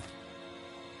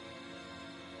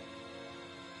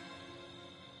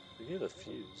 We need a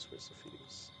fuse. Where's the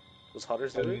fuse? Was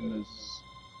Hotters I looted? mean,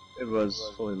 it was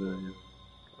fully looted.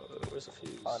 Where's the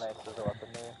fuse? Oh, nice. There's a weapon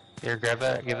there. Here, grab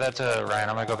that. Give that to Ryan.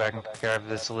 I'm gonna go back and grab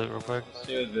this loot real quick.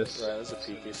 Stay with this. Right, there's a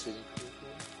PKC.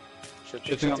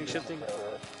 Shifting. On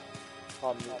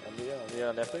me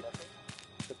on Epic.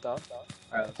 Shift down.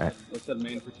 Alright, let's head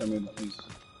main for 10 minutes, please.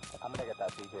 I'm gonna get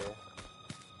that PK.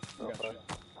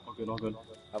 All good.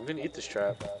 I'm gonna eat this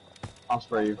trap. I'll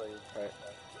spray you. Right.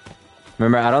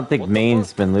 Remember, I don't think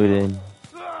main's been looted.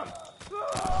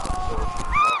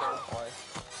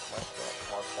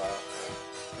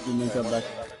 You can link up back.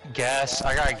 Gas.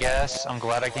 I got gas. I'm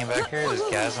glad I came back here. There's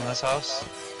gas in this house.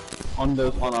 On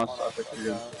us, Epic, you're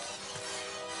good.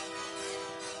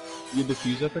 You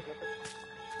defuse Epic?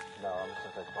 No, I'm just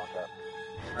gonna take a up.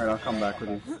 Alright, I'll come back with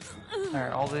you.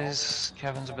 Alright, all these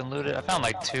cabins have been looted. I found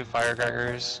like 2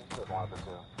 firecrackers.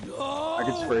 I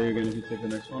can spray you again if you take the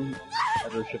next one.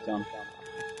 Ever shift down.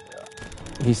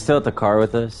 He's still at the car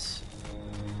with us.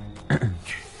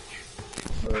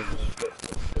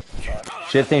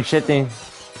 Shifting. Phone.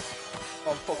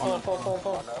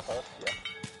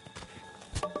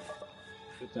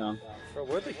 Sit down. Bro,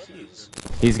 where are the keys?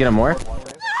 He's gonna morph?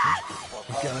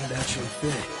 You got it actually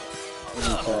fit.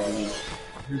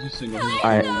 Here's a single.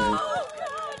 Alright.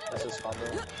 This is combo.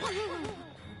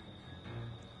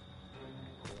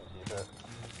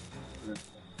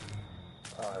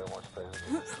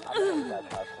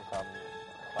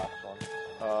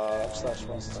 Slash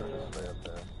one.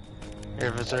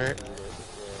 Here, Visit.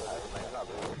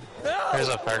 Here's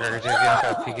a firecracker too if you don't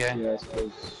got PK. Yeah, I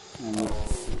suppose.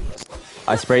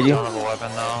 I sprayed you. Don't have a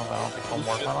weapon though. I don't think he'll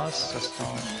morph on us. Just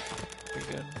don't. Be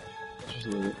good. Just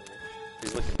loot it.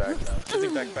 He's looking back now.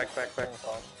 Shifting back.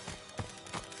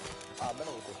 I'm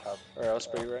gonna loot this shop. Alright, I'll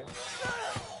spray you right.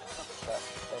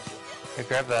 Okay,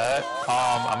 grab that.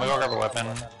 I'm gonna go grab a weapon.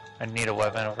 I need a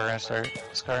weapon if we're gonna start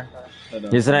this car.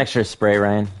 Here's an extra spray,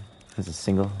 Ryan. It's a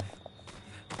single.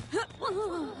 I'm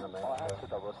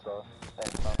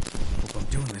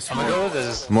doing this. I'm gonna go with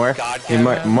this Morph. god Hey,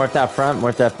 cabin. morph that front.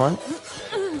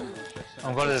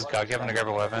 I'm going to this god cabin to grab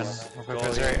a weapon.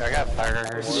 I got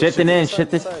firecrackers. Shifting in.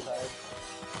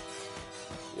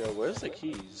 Yo, where's the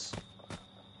keys?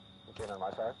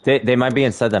 They might be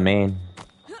inside the main.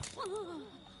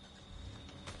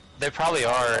 They probably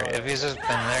are. If he's just been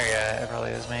there yet, it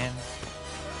probably is main.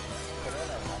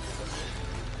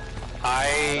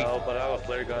 No, but I have a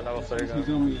flare gun. I have a flare gun. He's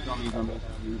on me.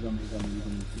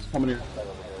 He's coming here.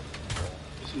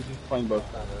 He's playing both.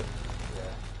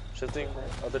 Shifting.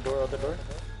 Other door.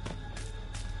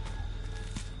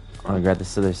 I'm gonna grab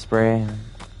this other spray.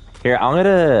 Here, I'm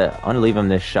gonna leave him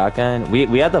this shotgun.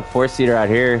 We have the 4-seater out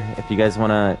here. If you guys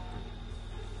wanna.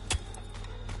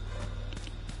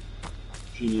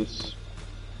 Genius.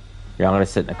 Here, I'm gonna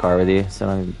sit in the car with you, so I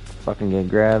don't fucking get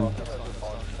grabbed.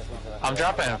 I'm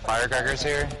dropping firecrackers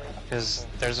here, because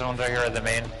there's one right here at the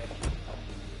main.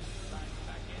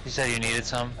 You said you needed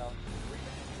some.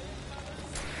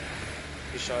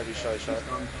 He shot. He's okay.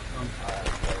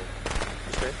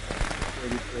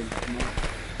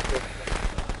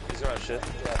 He's around shit.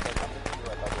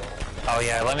 Oh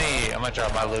yeah, I'm gonna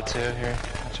drop my loot too here.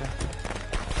 Gotcha.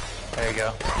 There you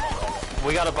go.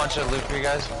 We got a bunch of loot for you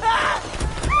guys.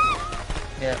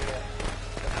 Yeah.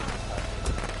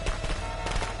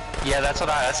 Yeah, that's why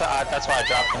I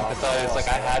dropped them, because I was like,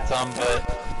 I had some, but...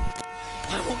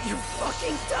 Why won't you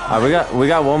fucking die? We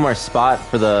got one more spot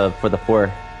for the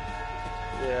 4.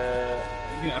 Yeah.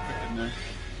 You can epic in there.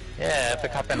 Yeah,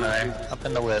 epic up in there. Up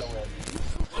in the whip.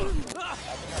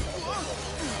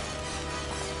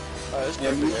 Alright, let's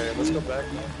go back. Let's go back.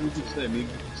 We can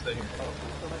stay here.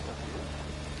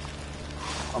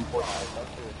 I'm for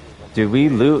Do we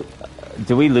loot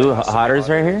hotters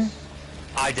right here?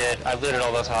 I did. I looted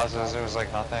all those houses. There was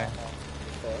like nothing.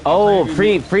 Oh,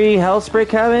 free hell spray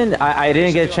cabin? I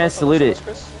didn't get a chance to loot it.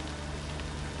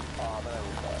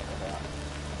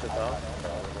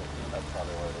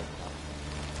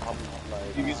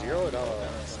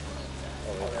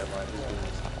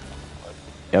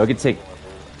 Yeah, we could take.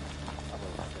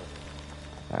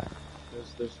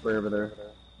 There's spray over there.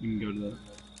 You can go to that.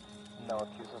 No,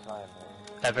 Q-Sus not in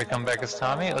there. Epic comeback is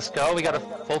Tommy. Let's go. We got a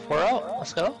full 4 out.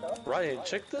 Let's go. Ryan,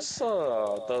 check this,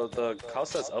 the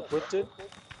house that's uplifted.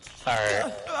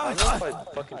 Alright. I don't know if I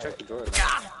fucking checked the door.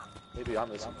 Maybe I'm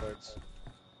missing parts.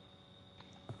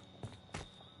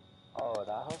 Oh,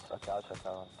 that house? Okay, I'll check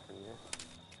that one too.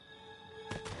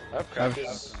 I have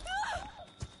crackers.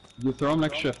 You throw them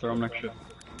next shift,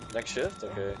 Next shift?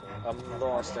 Okay. I'm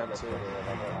low on stamp too.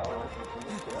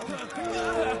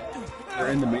 They're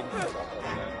in the main.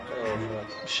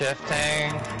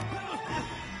 Shifting.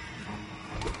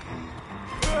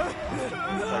 I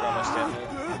got my stamp in.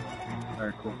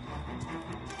 Alright, cool.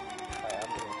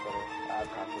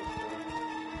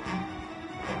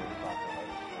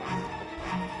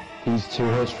 He's 2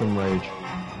 hits from rage.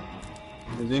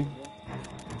 Is he?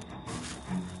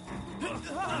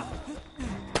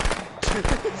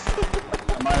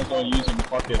 I might as well use him.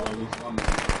 Fuck it, while he's on.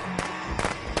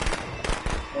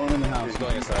 Going in the house. He's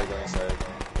going inside.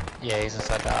 Yeah, he's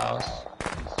inside the house.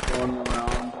 He's going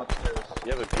around upstairs.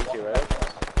 You have a peek here, right?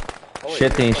 Oh, wait.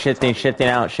 Shifting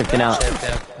out.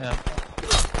 Yeah.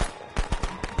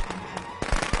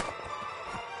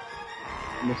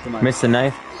 Missed the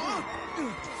knife.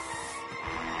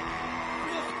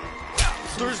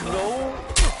 There's no...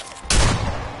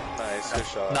 Nice, good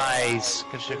shot. Nice.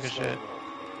 Good shit.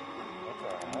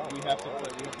 We have to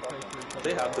play.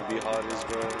 They have to be hottest,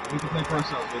 bro. We can play for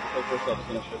ourselves.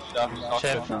 Finish it.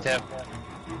 Shift. Tip.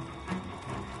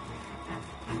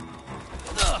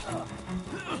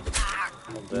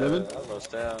 I'm dead. Living? I lost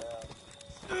down.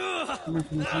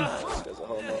 This guy's a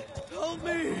homo. Help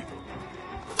me!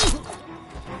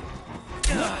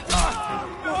 I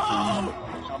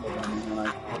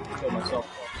killed myself.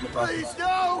 Please,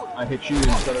 no! I hit you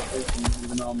instead of facing you,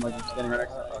 even though I'm like standing right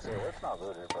next to Okay, let's not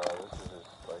loot it, bro. This is just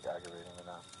like aggravating me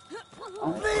now.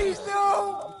 Please,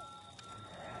 no!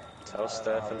 Tell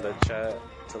Steph in the chat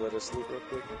to let us loot real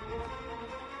quick.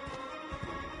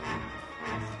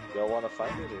 Y'all wanna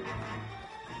find it or?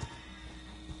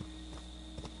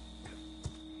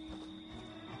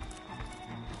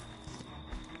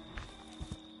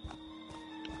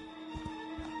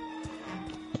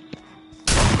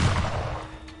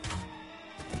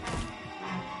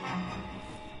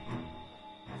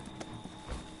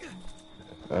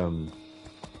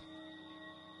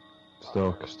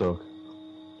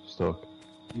 Stoke.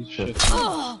 Shit.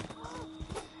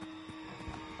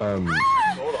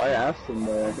 I asked him,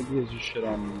 but I think he has just shit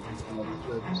on the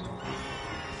trips.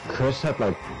 Chris had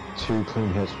like 2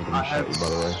 clean hits with the machete, by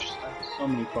the way. I have so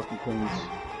many fucking cleans.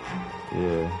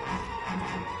 Yeah.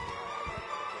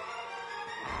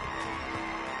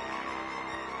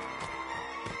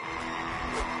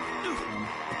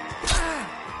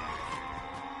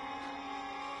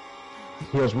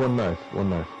 He has one knife.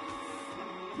 Yeah.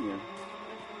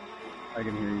 I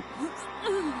can hear you.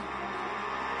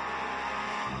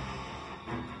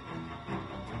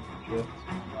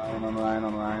 On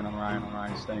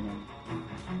Ryan, staying in.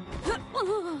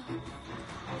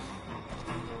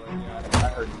 I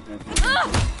heard you.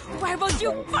 Why won't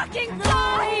you fucking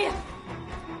fly?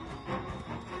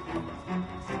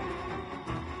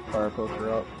 Fire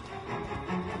filter up.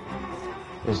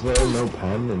 Is there no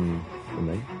pen in the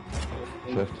main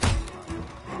shift?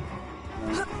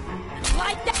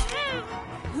 Like that.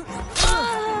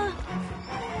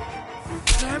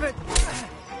 Damn it.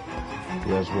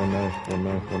 There's one there.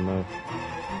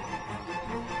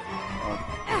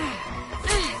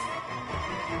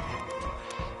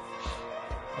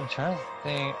 I'm trying to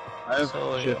think. I have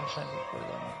so, shit. I'm trying to think where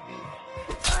that might be.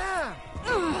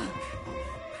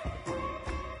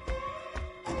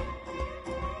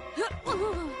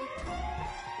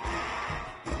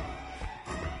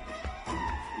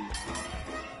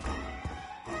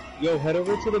 Yo, head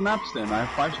over to the map stand. I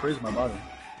have 5 sprays in my body.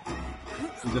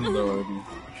 He's in the door with me.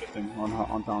 Shifting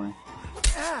on Tommy.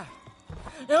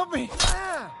 Help me!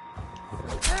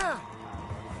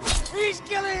 He's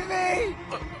killing me!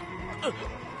 Help!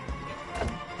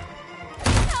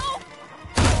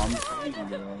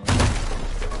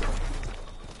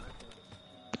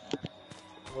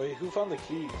 Wait, who found the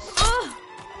keys?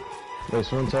 Wait,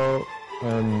 someone tell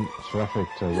Seraphic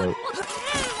to wait.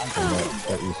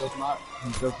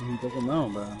 He doesn't know,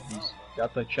 bro. He's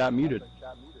got the chat muted.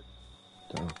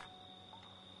 Damn.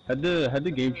 Head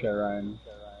the game chat, Ryan.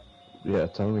 Yeah,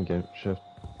 tell him to game shift.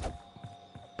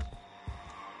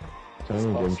 Tell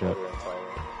him to game chat.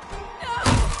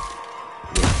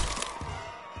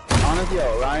 Honestly,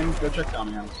 yo, Ryan, go check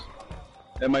Tommy house.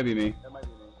 That might be me.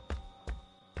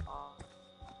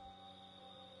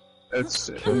 It's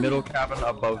the middle cabin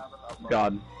above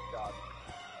God.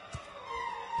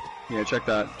 Yeah, check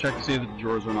that. Check to see if the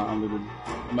drawers were not unlooted.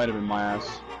 It might have been my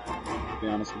ass, to be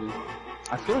honest with you.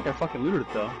 I feel like I fucking looted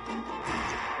it though.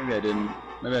 Maybe I didn't.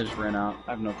 Maybe I just ran out.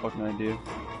 I have no fucking idea.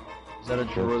 Is that a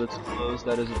drawer that's closed?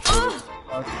 That is a drawer that's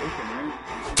open, right?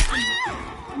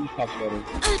 You just pop sweater.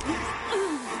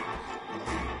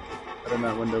 Head in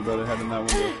that window, brother. Head in that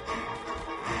window.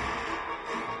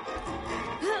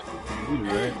 Looted,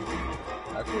 right?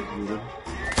 That was looted.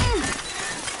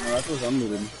 No, that was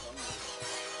unlooted.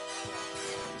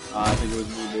 I think it was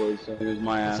me, boys. I think it was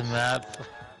my ass. It's a map.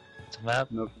 It's a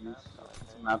map. No,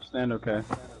 it's a map stand. Okay.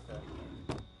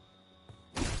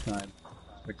 Alright.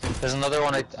 There's another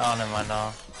one. Oh, never mind.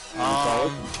 No.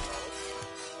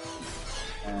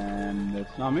 And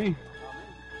it's not me.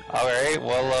 Alright,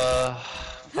 well,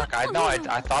 fuck, I know, I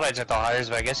thought I checked the hiders,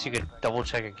 but I guess you could double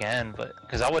check again, but,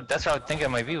 cause that's what I would think it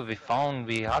might be, would be phone,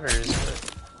 be hiders,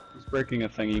 but. He's breaking a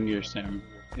thing, you can get your Sam.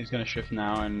 He's gonna shift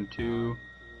now and to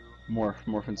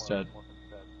morph instead.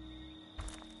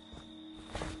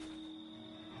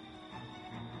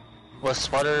 Was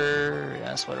sweater,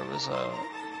 yeah, sweater was,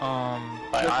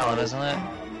 by island, isn't it?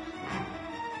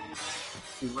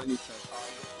 He's letting you check.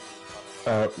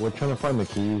 We're trying to find the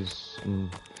keys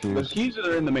and fuse. The keys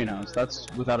are in the main house, that's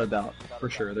without a doubt, for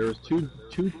sure. There was two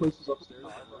places upstairs.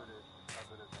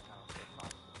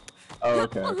 Oh,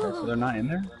 okay, so they're not in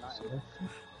there?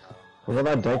 What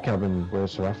about that dead cabin where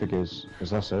Seraphic is?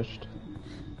 Is that searched?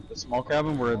 The small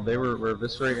cabin where they were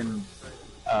eviscerating,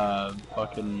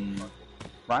 fucking...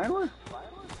 Ryan were?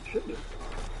 Should be.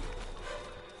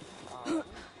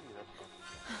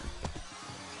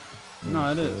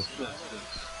 No, it is.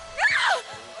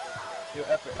 Yo,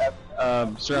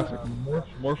 Seraphic,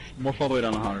 morph all the way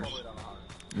down the hunters.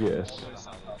 Yes.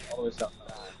 All the way south.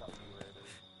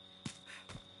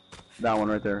 That one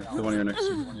right there, the one you're next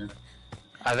to. Yeah.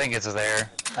 I think it's there.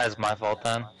 That's my fault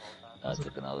then. I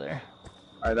took another there.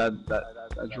 Alright,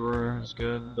 that drawer is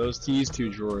good. These 2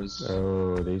 drawers.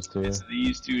 Oh, these 2. It's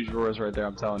these 2 drawers right there,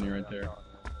 I'm telling you right there.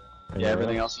 Yeah,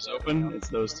 everything else is open, it's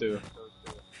those 2.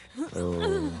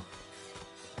 Oh.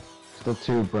 Still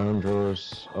 2 brown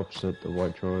drawers opposite the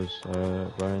white drawers,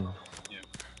 Ryan. Yeah.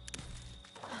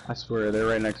 I swear, they're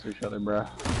right next to each other, bruh.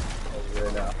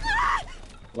 Right now.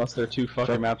 Unless they're 2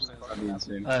 fucking maps, that'd be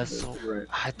insane. So, right.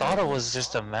 I thought it was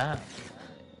just a map.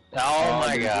 Oh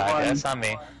my god, that's not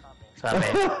me. That's not me.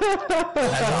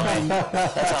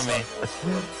 That's on me.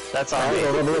 That's on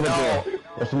me.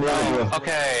 That's on me. No.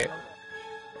 Okay.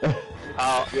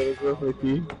 Oh.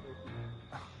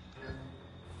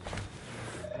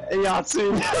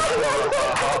 Yahtzee!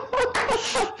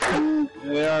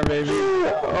 They are, baby.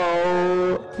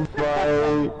 Oh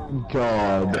my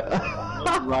god.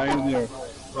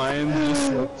 Ryan's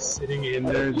just like sitting in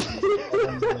there. Just,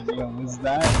 is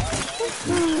that?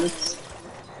 It's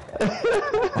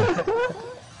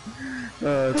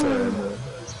alright, man.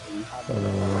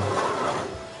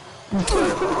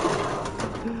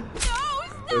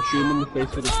 shoot him in the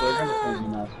face with a flare gun or crazy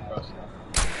mask across there.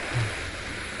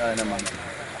 Alright, never mind.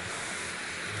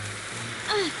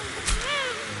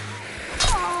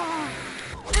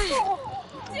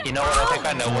 You know what? I think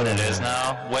I know what it is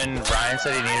now. When Ryan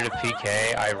said he needed a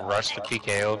PK, I rushed the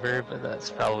PK over, but that's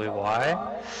probably why.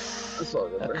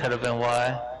 That could have been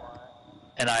why.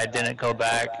 And I didn't go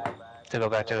back to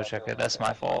go check it. That's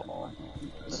my fault.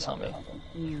 That's on me.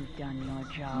 You've done your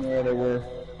job. Yeah, they were.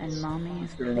 And mommy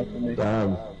is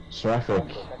Damn,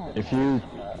 Srafik, if you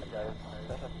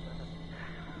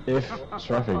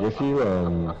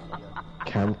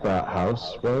camped that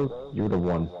house, bro, you would have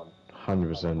won.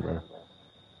 100%, bro.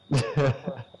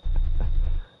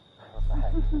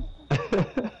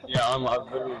 Yeah, I'm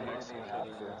literally next to each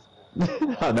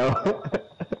other. I know.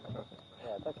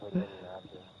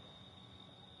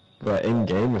 But in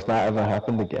game, if that ever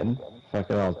happened again,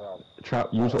 fucking hell,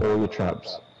 use all your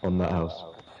traps on that house.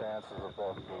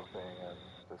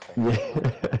 Yeah.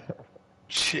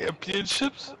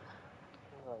 Championships?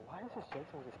 Why is this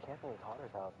Jason just camping his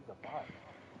Hunter's house? He's a bot.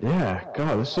 Yeah,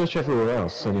 God, let's search everywhere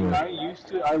else anyway.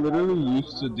 I literally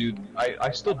used to do,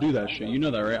 I still do that shit, you know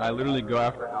that, right? I literally go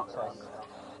after houses.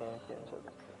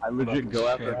 I legit go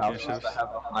after houses that have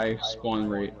a high spawn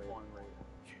rate.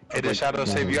 Hey, did Shadow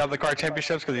save you out of the car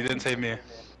championships? Because he didn't save me.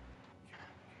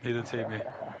 He didn't save me.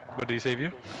 But did he save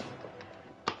you?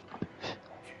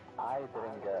 I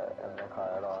didn't get in the car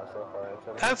at all so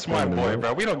far. That's my boy,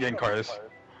 bro. We don't get in cars.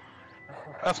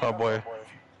 That's my boy.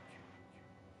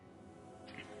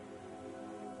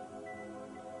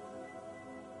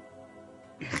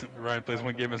 Ryan plays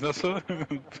one game as Nessa.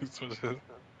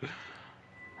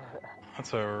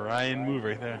 That's a Ryan move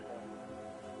right there.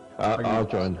 I'll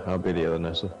join. I'll be the other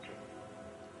Nessa.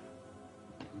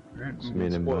 It's me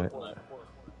and him, right?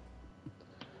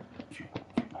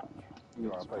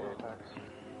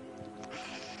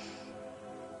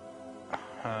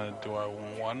 Do I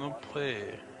want to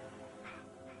play?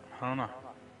 I don't know.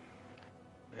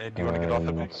 Hey, do you want to get off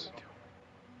the mix?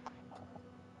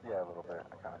 Yeah, a little bit.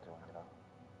 I kind of do want to get off.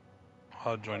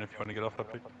 I'll join if you want to get off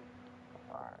Epic.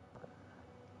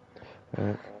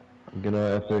 Alright. Good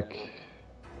night, Epic.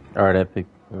 Alright, Epic.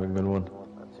 Have a good one.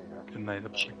 Good night,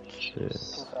 Epic.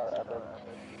 Cheers.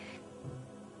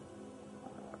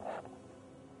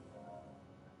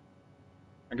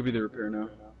 I could be the repair now.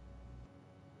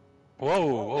 Whoa,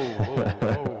 whoa, whoa,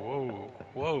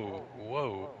 whoa, whoa,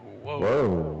 whoa, whoa, Whoa,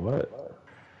 what?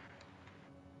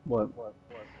 What?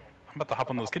 I'm about to hop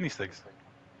on those kidney sticks.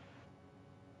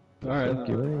 Alright. Thank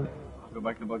you. Go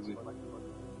back to Bugsy.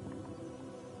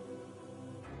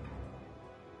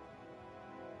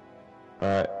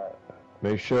 Alright.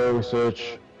 Make sure we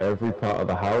search every part of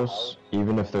the house,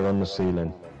 even if they're on the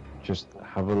ceiling. Just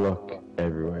have a look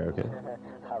everywhere, okay?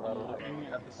 Looking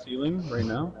at the ceiling right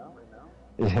now?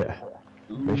 Yeah.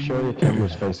 Make sure your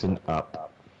camera's facing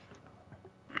up.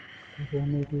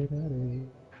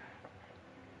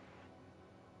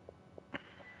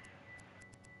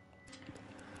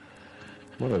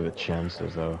 What are the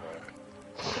chances, though?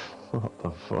 What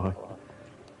the fuck?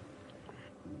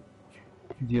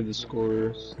 Do you have the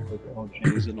scores, like all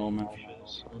J's and all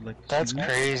matches? Or like That's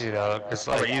crazy though, cause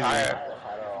like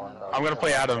I'm gonna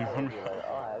play Adam.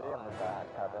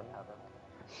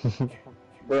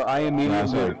 Bro, I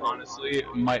immediately, honestly,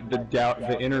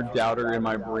 the inner doubter in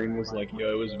my brain was like,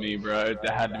 yo, it was me, bro.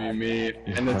 That had to be me.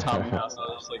 And the Tommy House, I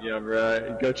was just like, yeah,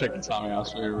 bro, go check the Tommy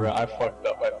House for me, bro. I fucked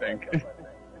up, I think.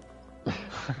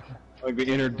 Like, the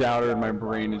inner doubter in my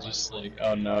brain is just like,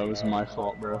 oh no, it was my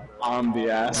fault, bro. I'm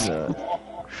the ass.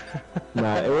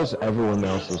 Nah, it was everyone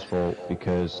else's fault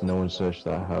because no one searched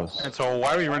that house. And so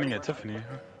why are we running at Tiffany?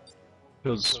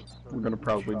 Because we're gonna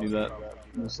probably do that.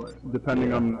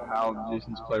 Depending on how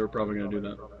Jason's play, we're probably gonna do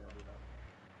that.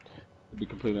 To be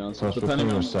completely honest. Plus,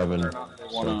 Depending on 7. whether or not they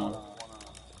wanna...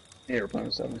 Yeah, we're playing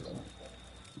with 7. So.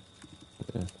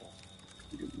 Yeah.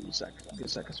 Give me a second. Give me a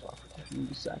second swap. Give me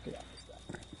a second.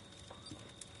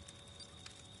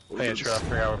 Hey, true, I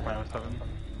forgot we're playing with 7.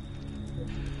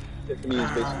 Tiffany is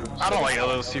basically... I don't like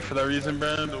LOC for that reason,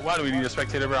 bro. Why do we need a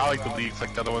spectator, bro? I like the leagues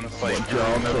like the other ones. Like,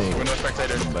 we're no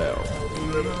spectator.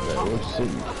 We'll see.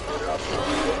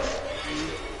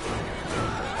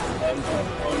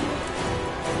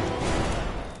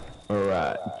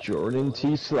 Alright, Jordan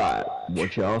T. Slide,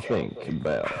 what y'all think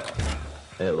about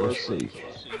LOC?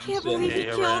 I can't believe you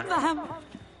killed them.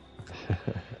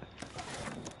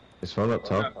 Is phone up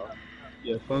top?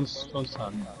 Yeah, phone's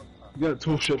time. You got a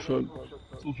toolshed phone.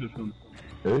 Toolshed phone.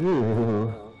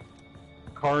 Ooh.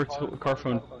 Car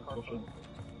phone. Toolshed.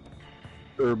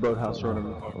 Or boathouse or whatever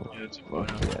the fuck. Yeah, it's a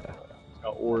boathouse. Yeah. It's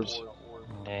got oars.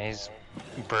 Yeah, he's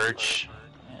birch.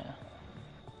 Yeah.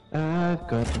 I've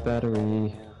got the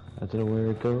battery. I don't know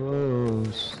where it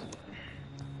goes.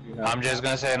 I'm just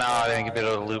gonna say now I didn't get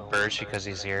able to loot Birch because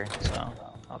he's here, so I'll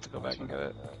have to go back and get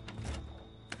it.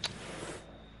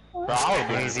 Bro, I would've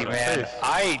been Easy, in man. face.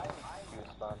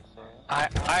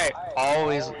 I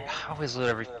always loot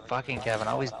every fucking cabin.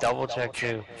 I always double check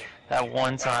too. That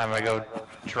one time I go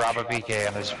drop a PK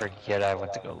and I just forget I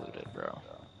went to go loot it, bro.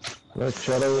 Look,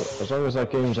 Shadow, as long as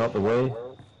that game's out the way,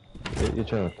 you're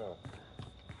chilling.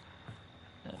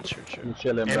 Yeah, true. You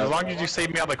chilling, And bro. as long as you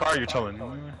save me out of the car, you're chilling.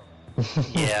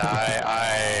 Yeah,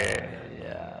 I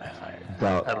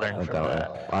learned from doubt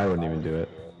that. it. I wouldn't even do it.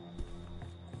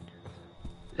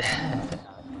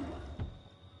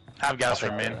 Have gas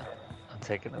for me. I'm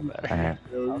taking it back. Alright.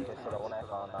 Okay, so the one I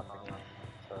found, I'm bringing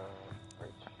to Birch.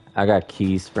 I got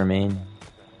keys for main.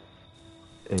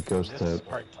 It goes This to is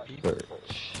part B.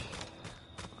 Birch.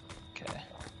 Okay.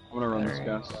 I'm gonna run this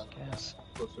gas. Gas.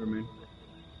 Closer to me.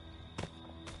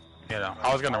 You know,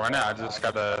 I was gonna run it. I just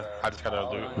gotta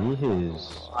loot. He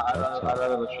is. I'd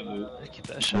rather let you do it. Keep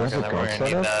that shotgun. We're gonna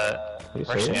need that. We're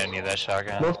actually gonna need that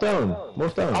shotgun. Morph down.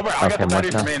 Morph down. Oh, I got the Okay,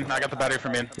 battery Martha. for main. I got the battery for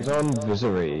main. He's on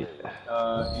Visery.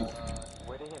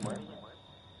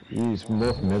 He's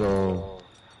morph middle,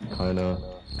 kinda.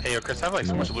 Hey, yo, Chris, I have like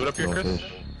so much loot up here, Chris.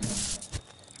 northish.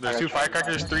 There's 2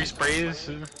 firecrackers, 3 sprays.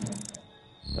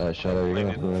 Shadow, you're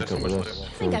gonna have to link There's up so with much us. loot.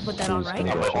 I think I put that on right.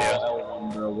 I'm with you.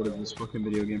 L1, bro. What is this fucking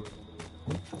video game?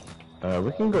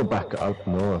 We can go back up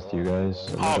north, you guys.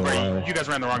 I'm Oh, not bro, gonna lie. you guys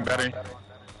ran the wrong battery.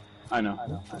 I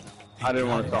know. I didn't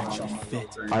want to talk.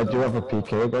 I do have a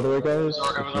PK, by the way, guys.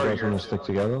 If you guys want to stick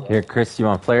together. Here, Chris, you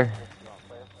want flare?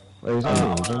 Oh, he's on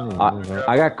me. He's on me.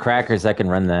 I got crackers. I can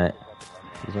run that.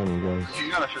 He's on you guys. You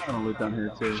got a shit ton of loot down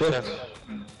here too. Shift.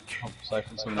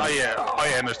 Siphon some Oh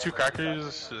yeah, and there's 2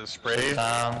 crackers, spray.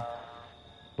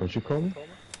 What'd you call me?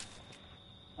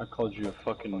 I called you a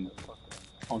fucking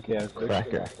funky ass bitch.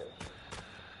 Cracker.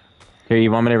 Here,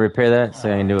 you want me to repair that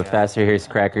so I can do it faster? Here's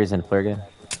crackers and flare gun.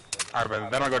 Alright, but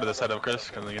then I'll go to the setup, Chris,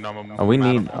 because you know I'm. Oh, we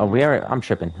need. Oh, we are. I'm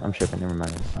tripping. Never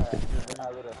mind. I'm good.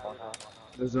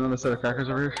 There's another set of crackers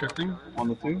over here shifting on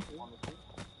the 2.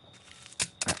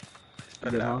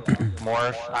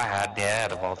 Morph. I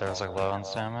had a vault there. I was like low on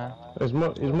stamina. He's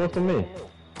more than me.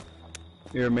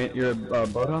 You're a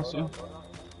boathouse, yeah?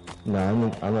 Nah,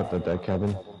 I'm at the deck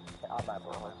cabin.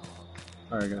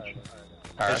 Alright, gotcha.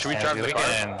 Hey, should we drive the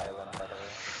car?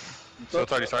 So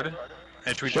it's already started?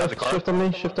 And should we drive the car? Shift on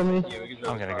me, shift on me.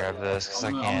 I'm gonna grab this because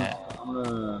I can't. I'm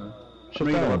gonna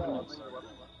Shift down.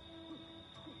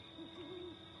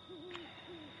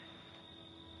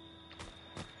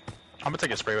 I'm gonna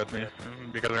take a spray with me,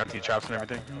 because we have T-traps and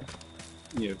everything.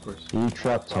 Yeah, of course. You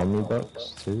trap Tommy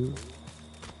Bucks too.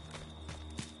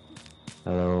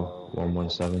 Hello,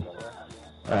 117.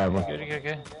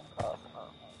 Good.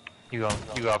 You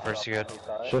go first, you good.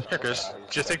 Shift. Here, Chris,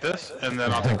 just take this, and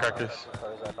then I'll take crackers.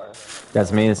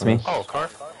 That's me. That's me. Oh, car?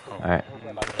 All right.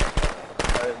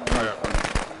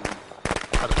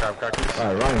 How to grab crackers?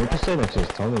 Alright, Ryan, we can stay next to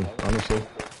Tommy, honestly.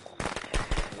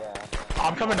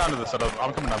 I'm coming down to the setup.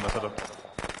 I'm I'm on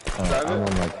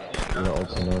like the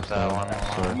ultra north That now,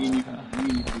 one. We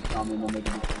need to be calm and then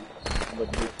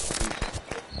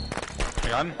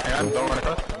Hang on, don't run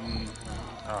across.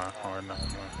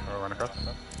 Run across.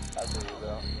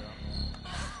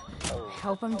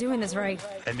 Hope I'm doing this right.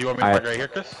 And do you want me to park right here,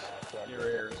 Chris?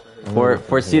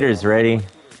 Four seaters ready.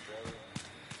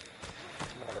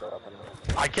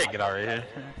 I can't get out right here.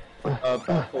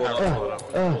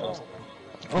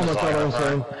 Oh my god, I'm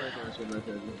sorry.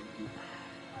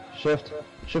 Shift.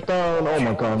 Shift down. Oh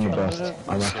my god, I'm the best.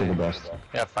 I'm actually the best.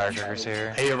 Yeah, firecrackers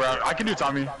here. Hey, bro, I can do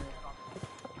Tommy.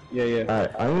 Yeah.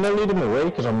 Alright, I'm gonna lead him away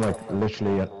because I'm like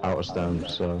literally out of stamp,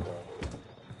 so.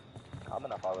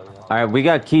 All right, we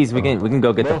got keys. We can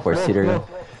go get the 4-seater.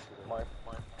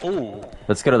 Ooh.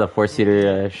 Let's go to the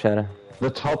 4-seater, Shadow. The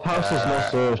top house is not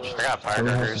searched. I got The house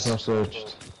is firecrackers. not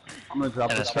searched. I'm gonna drop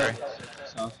And a this spray.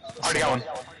 Already got one.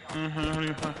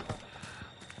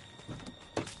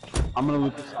 I'm gonna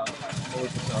loot this out.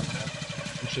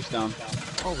 It's just down.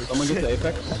 Someone get the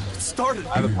Apex. Started.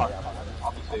 I have a pocket.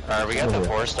 I'll just Apex. Alright, we got the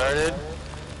 4 started.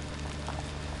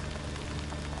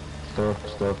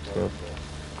 Stop.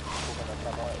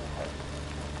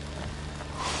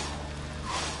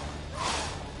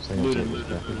 Looted.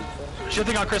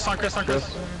 Shifting on Chris,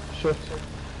 Shift.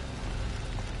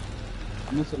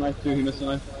 I missed a knife too. He missed a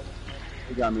knife.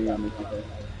 He got me. Okay.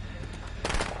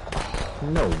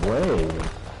 No way.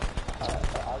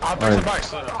 I'll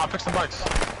fix some bikes.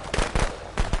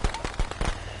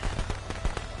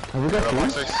 Have we got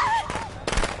Box keys? 6.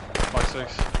 Box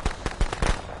 6.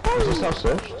 Is this house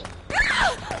searched?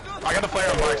 I I got the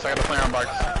flare on box.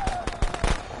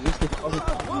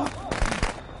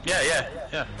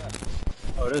 Yeah.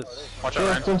 Oh, it is. Watch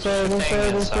out, Ryan.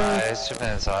 Shipping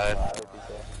inside.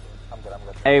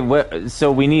 Hey, what?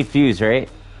 So we need fuse, right?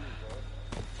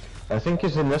 I think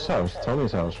it's in this house,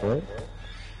 Tommy's house, right?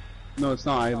 No, it's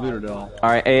not. I looted it all. All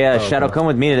right, hey, Shadow, come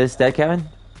with me to this dead cabin.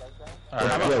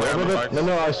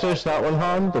 No, I searched that one,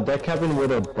 Han. The dead cabin where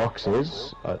the box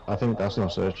is. I think that's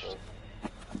not searched.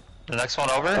 The next one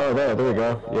over? Oh, there we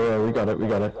go. Yeah, we got it.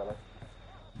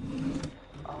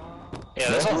 Yeah,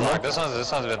 this one's locked. This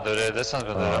one's been looted. This one's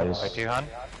been looted. Nice. Right to you, Han?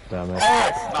 Damn it. No,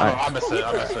 I missed it.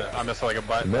 I missed it like a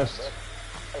butt. Missed.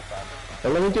 Hey,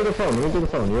 let me do the phone.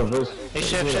 You have this. Hey,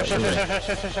 shift. Let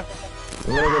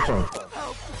me do the phone.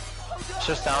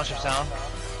 Shift down.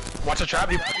 Watch the trap.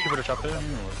 You put a trap there.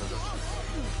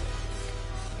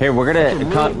 Here, we're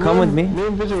gonna come with me. Me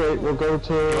and Viserate will go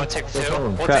to. You wanna take the 2?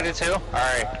 We'll take the 2?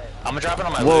 Alright. I'm gonna drop it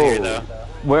on my Whoa. loot here, though.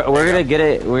 We're gonna get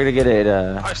it. We're gonna get it.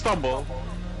 I stumble.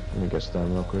 Let me get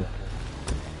Stan real quick.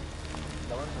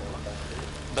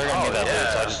 They're gonna need that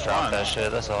loot, so I just dropped that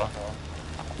shit. That's all.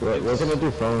 We're gonna do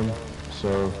phone,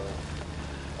 so.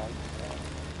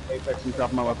 Apex, you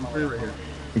dropping my weapon for you right here.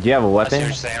 Do you have a I see what weapon?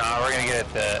 you're saying. We're gonna get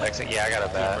it the exit. Yeah, I got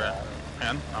a bat.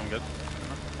 Man, I'm good.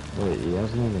 Wait, he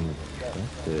hasn't even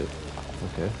left it.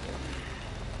 Okay.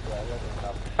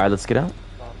 All right, let's get out.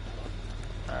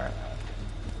 Alright.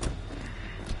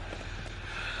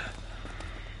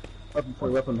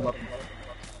 Weapon.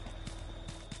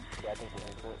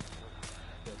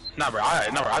 Nah, bro. I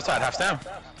still had half stam.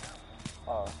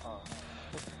 Ah,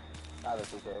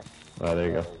 there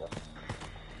you go.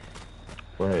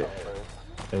 Wait.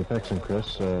 Apex and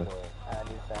Chris,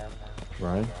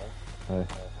 Ryan? Hi.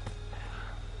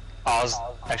 I was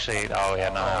actually. Oh, yeah,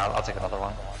 no, I'll take another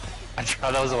one.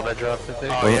 That was the one I dropped, I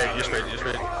think. Oh, yeah, you're straight.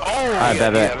 Oh, Alright, you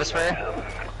bet. have a spray?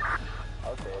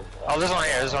 Oh, there's one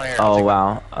here. Oh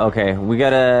wow. Okay, we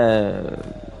gotta.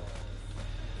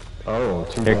 Oh,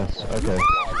 2 Here. deaths. Okay.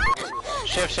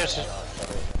 Shift.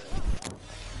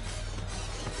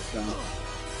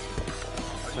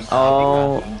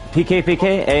 Oh,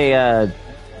 PK. Hey,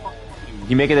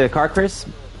 you make it to the car, Chris?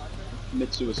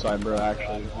 Mid suicide, bro.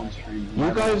 Actually, on stream.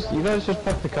 You guys just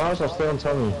pack the cars. I'll stay on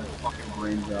Tommy. Fucking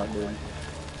brains out, dude.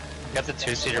 Got the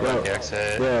 2-seater by the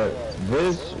exit. Yeah,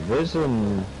 Viz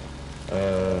and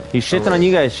He's shitting on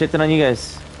you guys.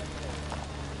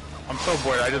 I'm so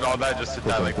bored. I did all that just to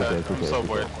die like that. I'm so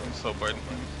bored.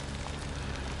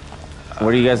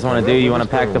 What do you guys want to do? You want to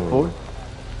pack the 4?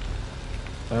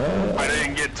 I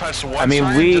didn't get touched once. I mean,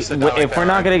 Ryan, just to die like if that, we're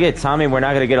not Ryan. gonna get Tommy, we're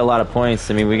not gonna get a lot of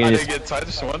points. I mean, we I can didn't just. get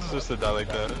touched once just to die like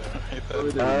that. I hate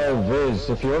that. Viz,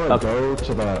 if you wanna go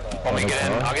to that. Want me to get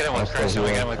in? I'll get in with Chris. You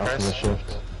wanna get in with after Chris? the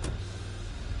shift.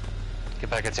 Get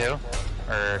back at 2? Or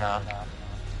no?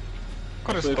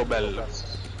 Questo bello.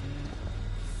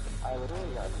 I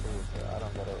literally got 2, so I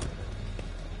don't get it.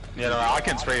 Yeah, no, I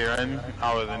can spray you, Ryan.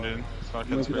 I was injured, so I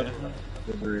can spray you.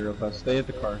 Real fast. Stay at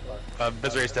the car.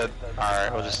 Bizarre's dead.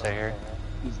 Alright, we'll just stay here.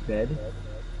 He's dead.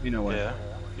 You know what? Yeah.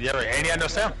 Yeah, right. And he had no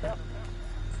stam.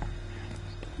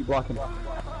 You block him.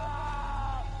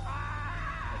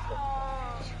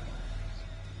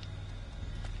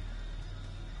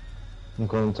 I'm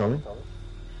calling Tommy.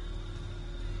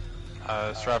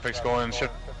 Traffic's going.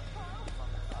 Shift.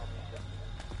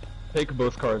 Take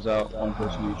both cars out. One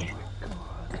person each.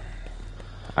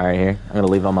 All right, here. I'm gonna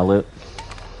leave all my loot.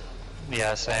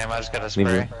 Yeah, same. I just got a Leave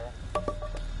spray.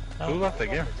 Who left the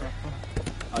game?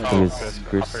 think Oh, it's good.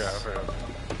 Chris. I forgot.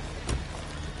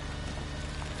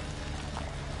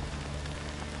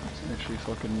 It's actually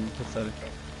fucking pathetic.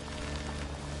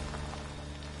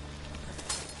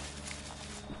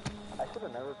 I should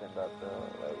have never been that though.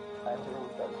 Like, I really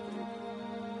got screwed.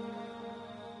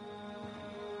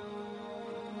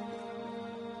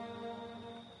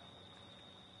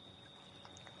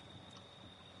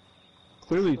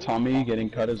 Clearly, Tommy getting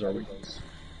cut is our weakness.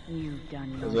 You've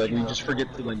done Because your like we job, just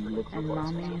forget to like look for and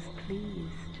bugs. mommy is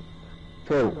pleased.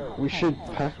 Bro, we should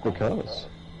pack the cars.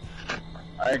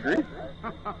 I agree.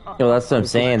 Yo, that's what I'm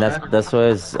saying. That's what I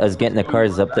was getting the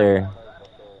cars up there.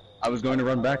 I was going to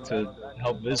run back to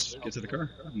help Viz get to the car,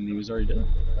 and he was already dead.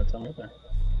 That's how I'm up there.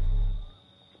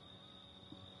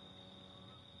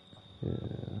 Yeah.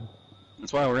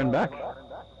 That's why we're in back.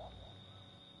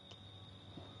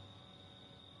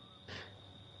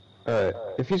 Alright,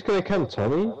 if he's gonna come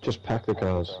Tommy, just pack the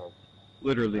cars.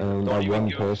 Literally. And Don't by even one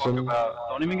give a fuck person. about.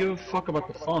 Don't even give a fuck about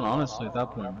the phone. Honestly, at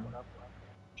that point, man.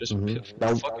 Just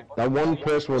fucking. That one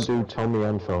person will do Tommy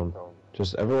and phone.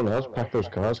 Just everyone else pack those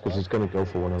cars because he's gonna go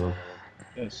for one of them.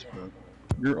 Yes, bro.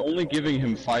 You're only giving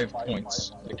him 5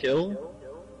 points to kill,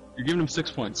 You're giving him 6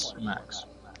 points max.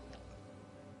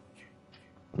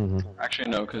 Actually,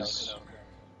 no, because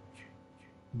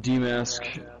D-mask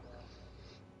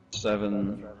 7,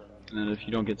 and then if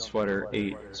you don't get sweater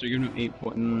 8. So you're giving him 8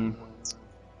 points.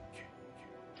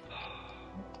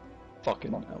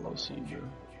 Fucking LOC, bro.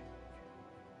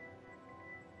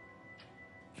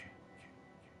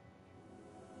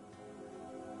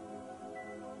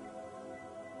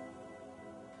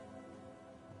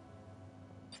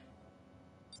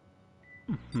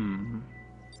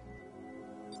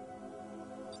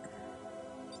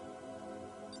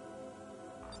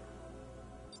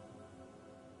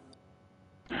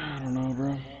 I don't know,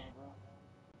 bro.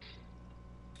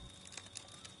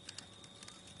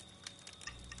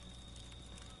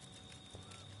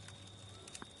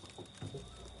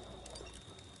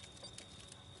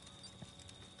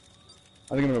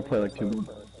 I think I'm gonna play like 2 more.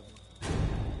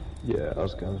 Yeah, I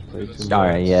was gonna play 2 more.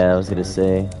 Alright, yeah, I was gonna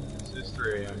say. It's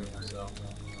 3 AM, so.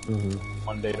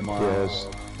 One day Yeah, tomorrow.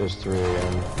 it's 3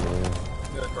 AM. Yeah.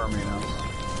 Get a car me now.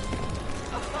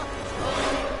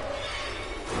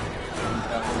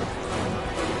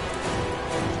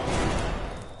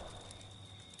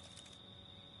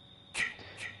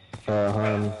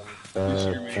 Han,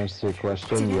 answer your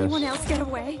question, Did yes. anyone else get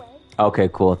away? Okay,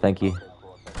 cool, thank you.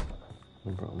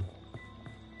 No problem.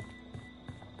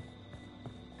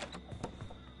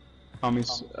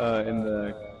 Tommy's in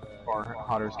the bar,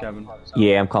 Hotter's cabin.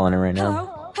 Yeah, I'm calling it right now.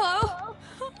 Hello? Hello?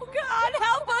 Oh God,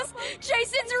 help us!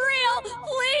 Jason's real!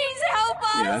 Please help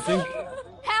us! Yeah, I think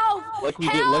Help! like we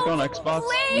help! did, like on Xbox,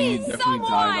 we Please, definitely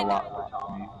died a someone! lot for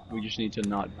Tommy. We just need to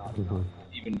not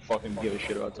even fucking give a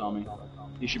shit about Tommy.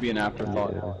 He should be an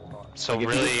afterthought. So Like,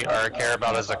 really, our care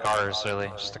about is the cars, really,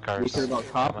 just the cars. We care about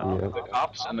the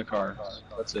cops and the cars.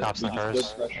 That's it. Cops and We cars.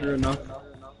 just build pressure enough.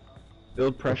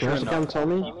 Build pressure If you enough. want to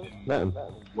Tommy, let him.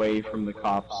 Away from the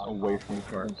cops, away from the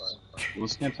cars. You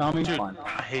want to scam Tommy? Dude, Fine.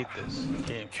 I hate this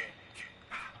game.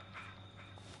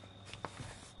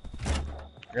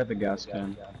 I got the gas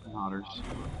can in Hotters.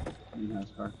 In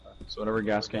NASCAR. So whatever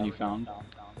gas can you found,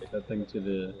 take that thing to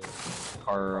the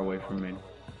car away from me.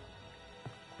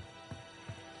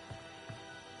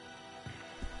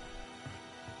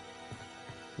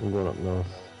 I'm going up north.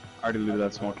 I already looted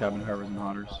that small cabin, whoever's in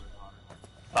Hotters.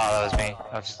 Oh, that was me.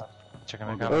 I was just checking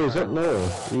my car. Oh, he's up no.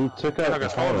 He took out Look, the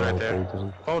his phone's car, right so there. he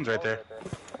doesn't. Phone's right there.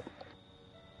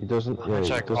 He doesn't. I'm Yeah, gonna he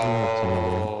check doesn't have time.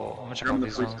 all. I'm gonna check all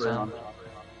these ones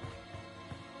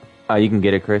out. You can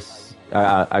get it, Chris.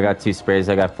 I got 2 sprays,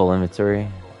 I got full inventory.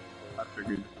 I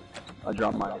figured. I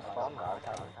dropped mine.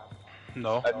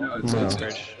 No. No, it's No. it's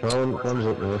Phone's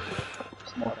up north.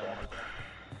 small.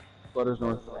 Flutter's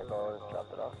north.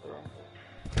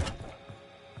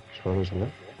 Spotter's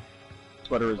north.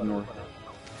 Sweater is north.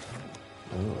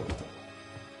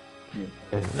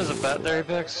 There's a bat there,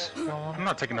 Apex. I'm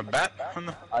not taking a bat.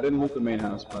 I didn't loot the main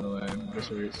house, by the way.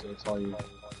 So it's all you.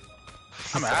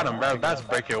 I'm Adam, bro. Bats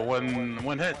break it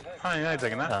one hit. I ain't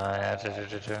taking that.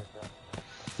 Yeah, true.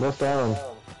 North down.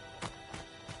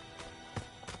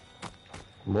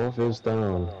 North is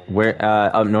down. Where,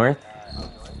 up north?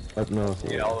 Up north.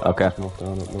 Yeah, Okay. North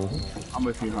down, up north. I'm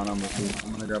with you, hon. I'm with you.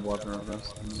 I'm gonna grab weapon real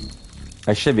fast.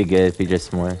 I should be good if you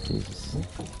just more. Jesus.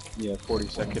 Yeah, 40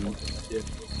 seconds. Yeah.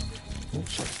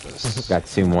 Check this. Got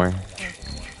 2 more.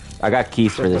 I got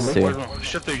keys for this too.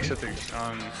 Shift things.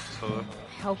 So,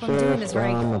 Help him do him is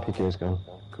right. My PK's gone.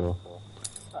 Cool.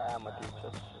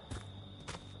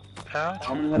 patch?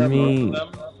 I'm gonna Me.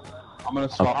 I'm gonna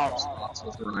swap spots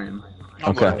with Ryan.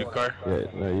 I'm going Okay. to new car. Yeah,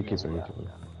 no, you keep it.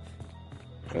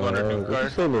 I'm going to new car.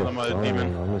 Just leave me I'm a alone,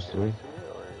 demon. honestly.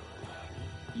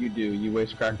 You do. You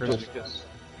waste crackers because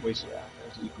waste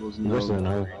equals no. Listen,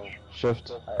 I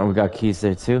shift. And we got keys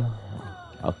there too.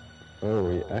 Oh,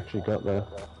 we actually got there.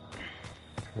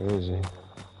 Where is he?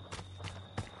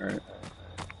 Alright.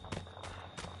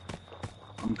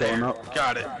 I'm going up.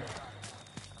 Got it.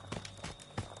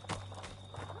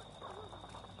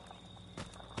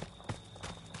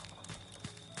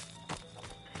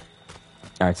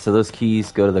 Alright, so those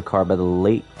keys go to the car by the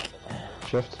lake.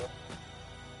 Shift.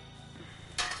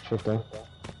 Shift down.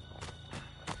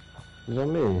 He's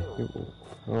on me.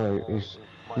 Alright, he's...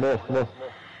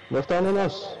 North down on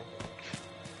us.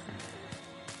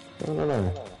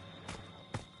 No.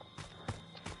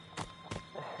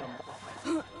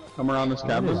 Come around this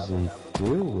cabin. What is he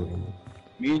doing?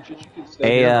 Me and Chichi can stay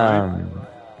Hey, here, Ryan.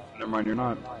 Never mind, you're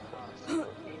not.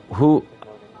 Who?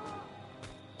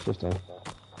 Shift down.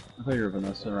 I thought you were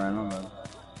Vanessa, Ryan. My bad.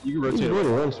 You can He rotate.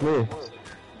 really wants me.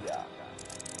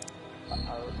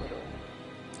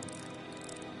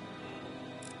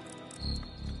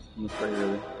 I'm gonna spray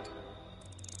really.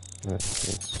 Right,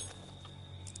 thanks.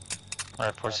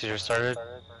 Alright, procedure started.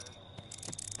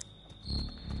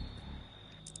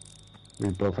 We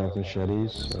both have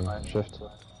machetes, so shift.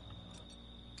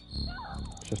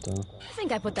 Shift down. I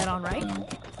think I put that on right.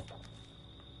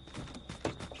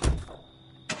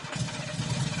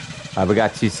 We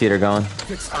got 2-seater going. I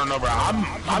don't know, bro. I'm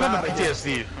having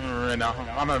PTSD right now.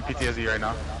 I'm having PTSD right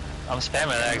now. I'm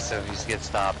spamming X if you get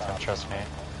stopped, and trust me.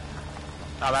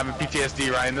 I'm having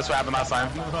PTSD, Ryan. This is what happened last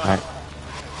time. Alright.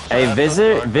 Hey,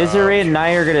 Visorate and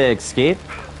I are gonna escape.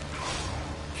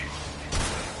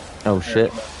 Oh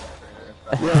shit.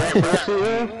 Yeah,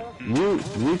 actually, you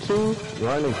two,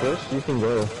 Ryan and Chris, you can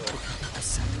go.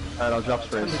 Alright, I'll drop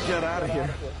sprays. Get out of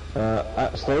here.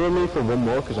 Stay with me for one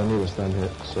more, because I need a stand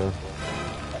hit, so.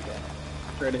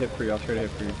 Trade a hit for you, I'll trade a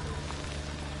hit for you.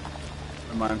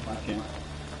 Never mind, I can't.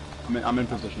 I'm in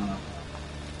position now.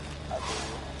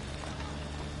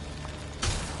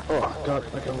 Oh, God,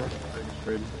 I got one.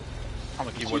 I'm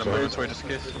gonna keep one in my inventory just in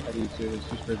case. There's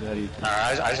 2 sprays ahead of you.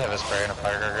 Alright, I just have a spray and a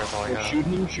firecracker, that's all I got. Shoot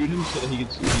him so that he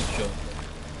gets chill.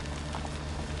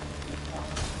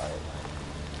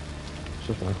 It's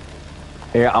just fine.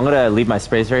 Here, I'm gonna leave my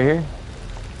sprays right here.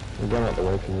 I'm going out the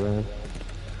way from Ryan.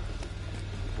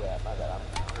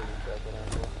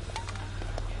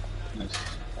 Nice.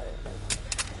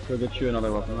 Go get you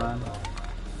another weapon, Ryan. Do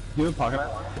you have a pocket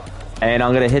knife? And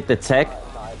I'm gonna hit the tech.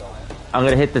 I'm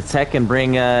gonna hit the tech and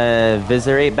bring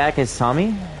Visorate back as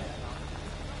Tommy.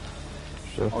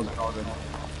 Sure. All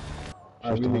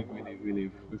good. We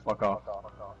leave. We fuck off.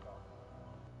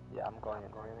 Yeah, I'm going to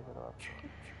get up.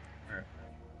 Alright.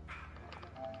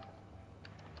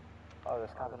 Oh,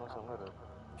 this cabin was unlooted.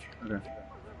 Okay.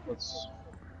 Let's...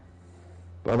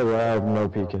 By the way, I have no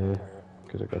PK,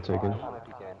 because it got taken. I found a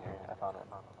PK in here. I found it.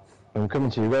 I'm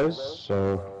coming to you guys,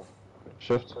 so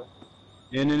shift.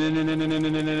 In. Oh,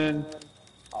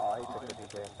 he took the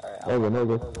PK. Alright, Oh, no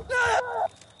good.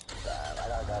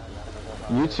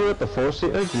 You two at the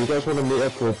 4-seater, do you guys want to meet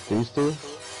up with these two?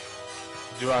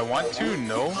 Do I want to?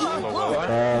 No.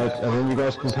 And then you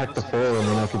guys can pack the 4, and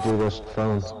then I could do this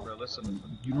phone. Bro, listen,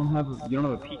 you don't have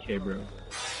a PK, bro.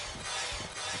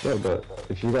 Yeah, but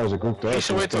if you guys are grouped up, You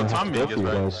should wait till Tommy gets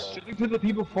back. Should we put the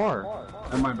people far?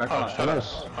 Am I back? Oh, shut up.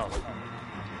 Nice.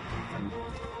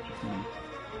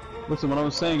 Listen, what I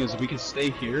was saying is we could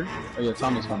stay here. Oh yeah,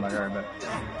 Tommy's coming back. Alright, bet.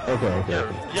 Okay.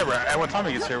 Yeah, bro. And when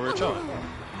Tommy gets here, we're chilling.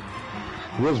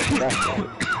 He was back.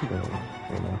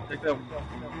 Take that.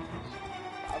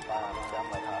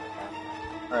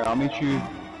 Alright, I'll meet you.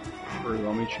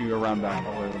 I'll meet you around back.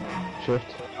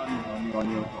 Shift.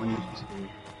 On you specifically.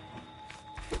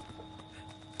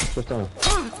 Shift down.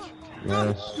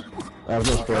 Nice. I have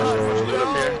no spray. Loot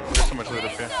up here. There's so much loot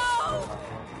up here.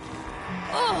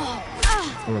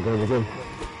 Oh my god, we're good.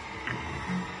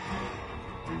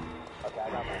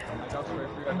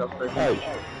 Hey,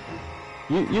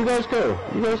 you guys go.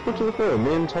 You guys go to the floor.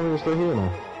 Me and Tommy are still here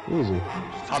now. Easy.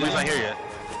 Tommy's not here yet.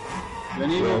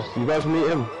 Yes, you guys meet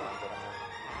him.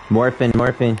 Morphin.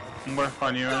 We're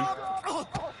on you, man.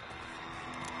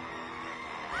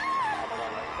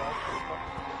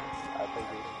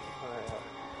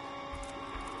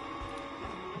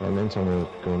 Me and Tommy are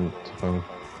going to phone.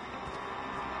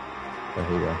 Oh,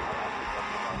 here you go.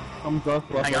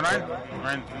 Hang on,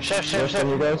 Ryan. Shift on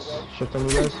you guys. Shift on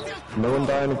you guys. No one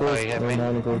die in the group. No one die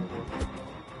in the group.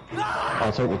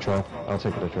 I'll take the trap. I'll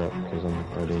take the trap because I'm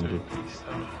already injured.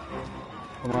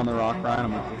 Come on the rock, Ryan.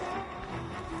 I'm with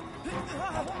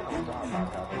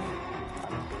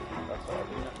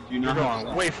you. You're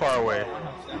going way far away.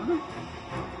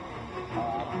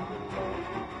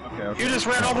 Okay. You just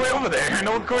ran all the way over there.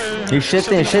 No one could. You're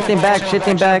shifting back. Here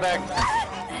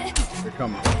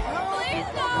come.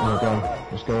 Oh my god.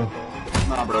 Let's go.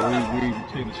 Nah, bro. We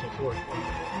take this shit forward.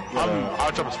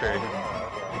 I'll jump a spray.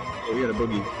 Yeah, we got a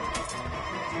boogie.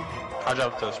 I'll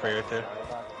jump to the spray right there.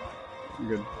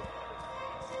 You're good.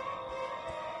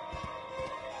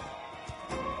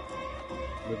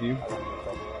 With you.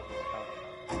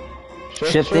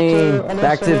 Shifting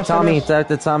back to Tommy. Back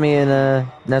to Tommy and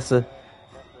Nessa.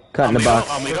 Cutting the box.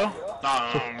 Almedo?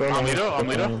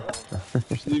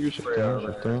 Just leave your spray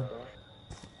out.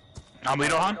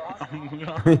 Almedo, Han?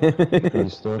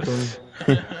 He's stopping.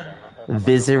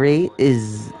 Visorate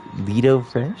is Lido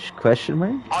fresh? Question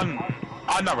mark? I'm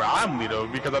Lido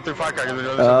because I threw firecrackers at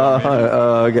the other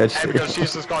Oh, I got and you. because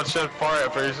she's just gone shift far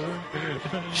at first.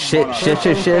 Shift.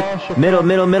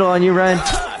 Middle on you, Ryan.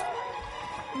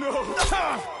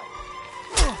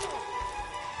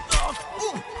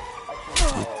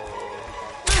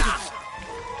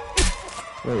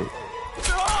 Wait.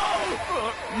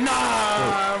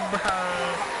 Nah, bro.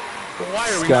 Why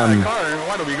are we Scum. not a car?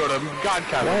 Why do we go to God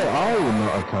cabin? Why are you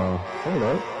not a car? Hold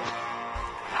up.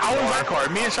 How was that car?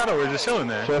 Me and Shadow were just chilling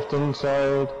there. Shift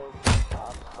inside.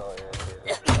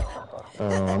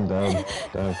 Oh, I'm down.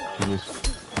 Down. Jeez.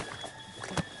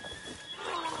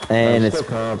 And it's still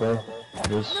car, bro.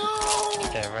 Just...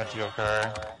 Yeah, rent your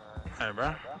car. Hey,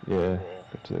 bro. Yeah,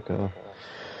 go to the car.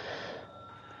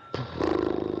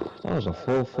 That was a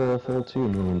 4-4-4-2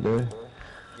 movement there.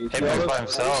 Apex by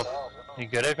himself. You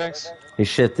good, Apex? he's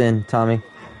shifting, Tommy.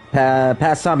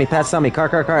 Pass Tommy,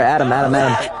 car. Adam.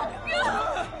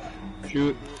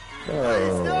 Shoot.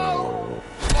 Oh.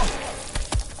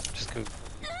 Just go.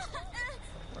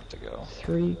 Where to go?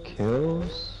 3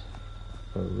 kills?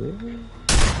 Oh, really?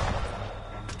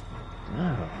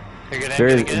 No.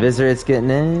 Visitor's getting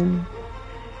in.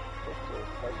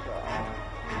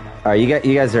 Alright,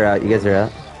 you guys are out.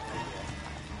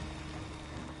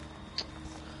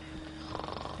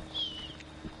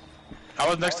 I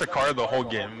was next to car the whole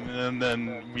game, and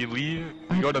then we leave,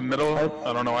 we go to middle,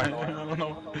 I don't know why, I don't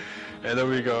know, and then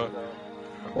we go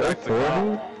back to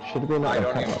car. Should have been I like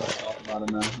don't a even want to talk about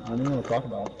it, man. I don't even want to talk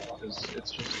about it, because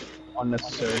it's just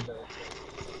unnecessary.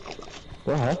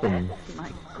 What happened?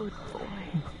 My good boy.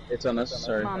 It's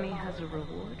unnecessary. Mommy has a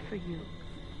reward for you.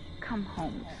 Come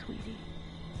home, sweetie.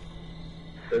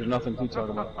 There's nothing to talk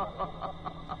about.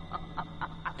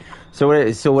 So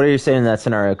what are you saying in that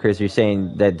scenario, Chris? You're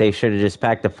saying that they should have just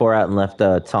packed the 4 out and left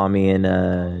Tommy and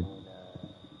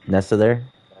Nessa there?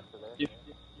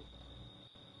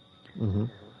 Mm-hmm.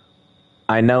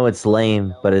 I know it's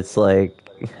lame, but it's like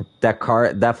that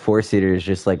 4-seater is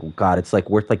just like, God, it's like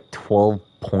worth like 12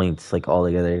 points like all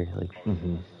together. Like,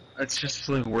 It's just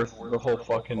like worth the whole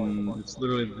fucking. It's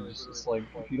literally just. It's like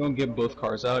if you don't get both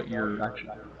cars out, you're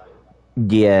actually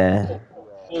yeah.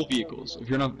 full vehicles. If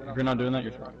you're not doing that,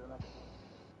 you're throwing.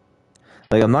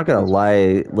 Like, I'm not gonna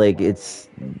lie, like it's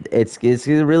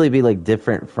gonna really be like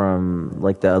different from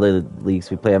like the other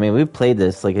leagues we play. I mean, we've played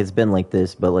this, like it's been like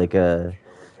this, but like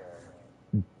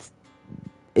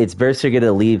it's Berserker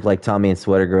gonna leave like Tommy and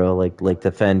Sweater Girl, like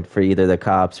defend for either the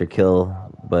cops or kill.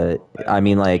 But I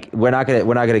mean, like we're not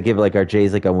gonna give like our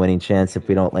Jays like a winning chance if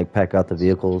we don't like pack out the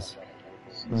vehicles.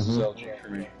 This is LG for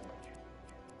me.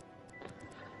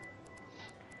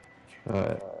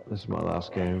 Alright, this is my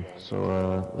last game.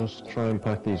 So let's try and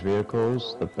pack these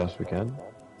vehicles the best we can.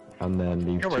 And then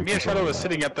leave Yeah, me and Shadow was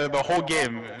sitting at the whole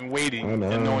game waiting,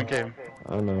 and no one came.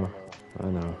 I know.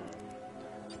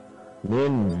 Me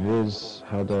and Viz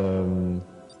had the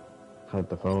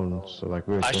phone, so like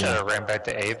we were I should have ran back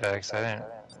to Apex. I didn't.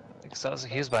 Because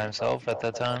he was by himself at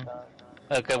that time.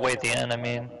 Okay, wait, the end, I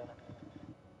mean.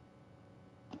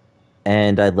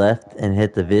 And I left and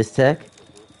hit the Viztech.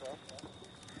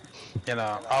 You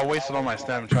know, I wasted all my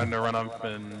stamina trying to run up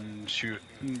and shoot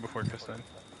before Kristen.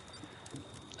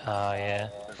 Oh, yeah.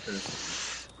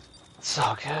 It's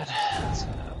all good.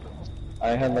 I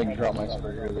had like dropped my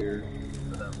spray earlier.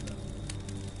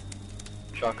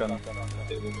 Shotgun.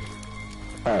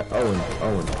 Alright,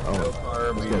 Owen.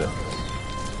 Let's get it.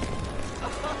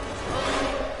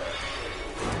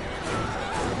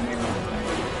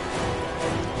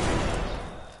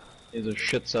 Is a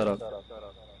shit setup.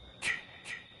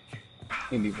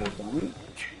 I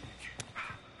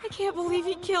can't believe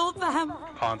he killed them.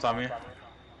 On Tommy.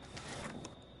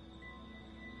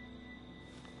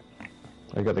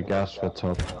 I got the gas for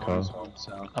top car.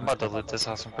 I'm about to loot this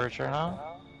house in Perch right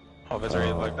now. Oh, that's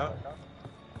already like that?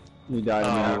 He died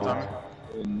Tommy.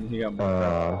 and he got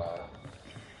bumped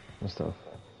What stuff?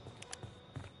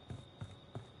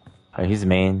 He's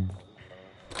main.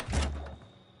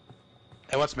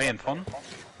 Hey, what's main? Fun?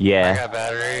 Yeah. I got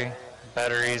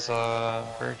batteries,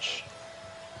 Perch.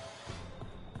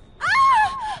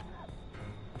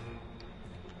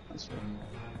 That's fine.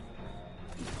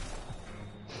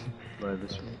 Right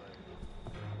this way.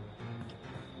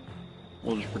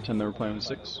 We'll just pretend they were playing with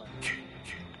 6.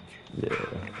 Yeah.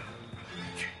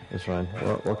 It's fine.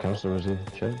 What counselor was he?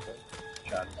 Chad?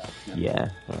 Yeah.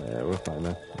 Alright, we're fine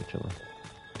man. We're chilling.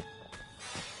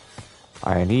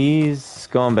 Alright, he's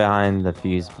going behind the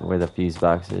fuse, where the fuse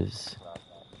box is.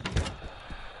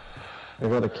 I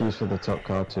got the keys for the top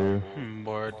car too.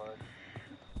 Bored.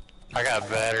 I got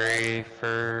battery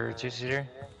for 2-seater.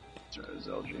 It's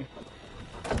LG.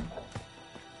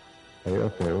 Are you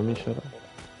okay with me, Shadow?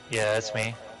 Yeah, that's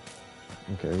me.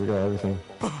 Okay, we got everything.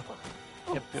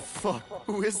 Yep. Fuck,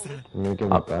 who is that? I'm gonna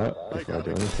give it back before I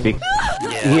do anything.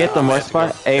 He hit the more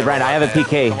spot. Hey, Ryan, I have a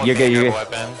PK. You're good.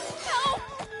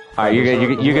 Alright,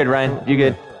 you're good, Ryan. You're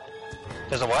good.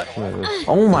 There's a what?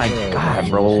 Oh my god,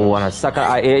 bro. When I suck,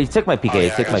 he took my PK. He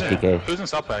took my PK. Who's in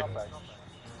South Pack?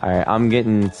 Alright, I'm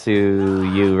getting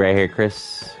to you right here,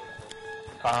 Chris.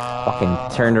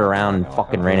 Fucking turned around and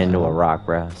fucking ran into a rock,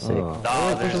 bro. Sick.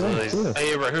 No, there's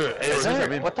Hey, bro, who? Hey, is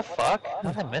there? What the fuck?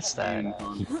 How did I miss that?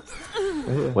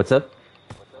 What's up?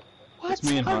 What?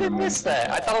 How did I miss that?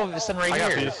 I thought it was in right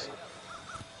here.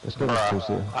 Let's go to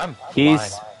Tuesday. I'm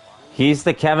He's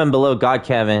the Kevin below God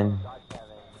Kevin.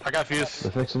 I got fuse.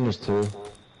 They're fixing this too.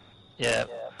 Yeah.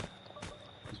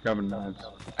 He's grabbing knives.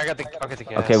 I'll get the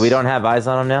gas. Okay, we don't have eyes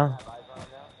on him now?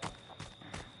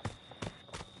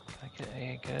 I get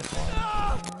a good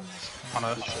one. On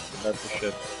us. That's the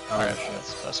ship. Alright,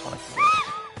 that's the best one I can get.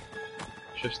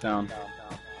 Shift's down.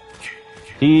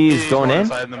 He's going in?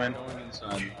 Inside them in.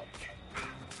 Inside.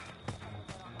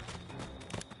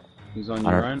 He's on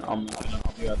your right. I'm you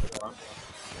at the front.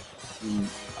 I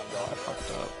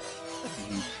fucked up.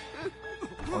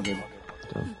 All good.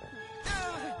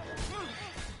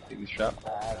 Take the shot.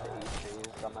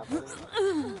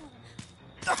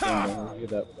 Get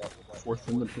that fourth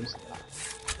in the pistol.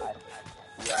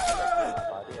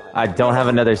 I don't have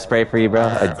another spray for you, bro.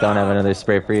 I don't have another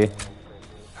spray for you.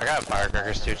 I got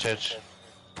firecrackers too, Chich.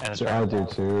 And it's I do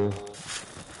too.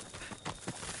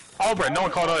 Oh, bro, no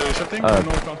one called out. It was something. No one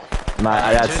called.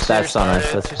 That's on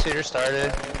us. Two-seater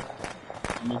started.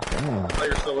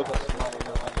 You're still with us.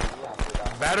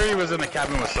 Battery was in the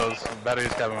cabin with Soz.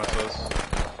 Battery's cabin with Soz.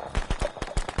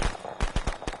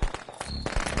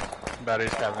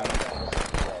 Battery's cabin.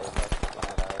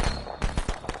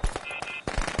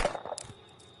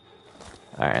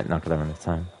 Alright, not gonna run the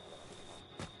time.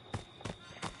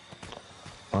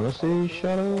 Honestly,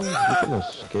 Shadow, you can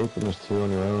escape in this two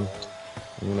on your own.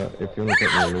 If you wanna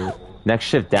get me loot. Next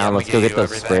shift down, let's go get those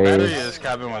sprays. Battery is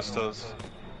cabin with Soz.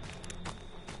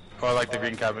 Or like the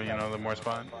green cabin, you know, the more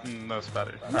spot. That's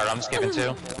battery. Alright, I'm skipping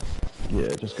too. Yeah,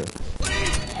 just go.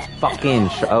 Fucking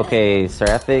okay,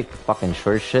 Seraphic, fucking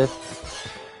short shift.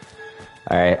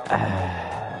 Alright.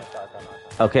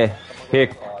 Okay, here,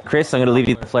 Chris, I'm gonna leave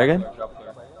you the flare gun.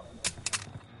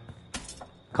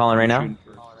 Calling right now.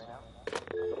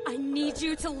 I need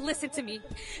you to listen to me.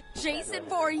 Jason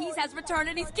Voorhees has returned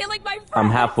and he's killing my friends. I'm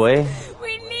halfway.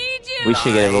 We need you. We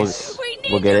should get it.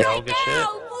 We'll get it. Right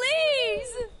now,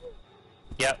 please.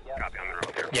 Yep.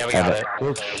 Yeah, we got it.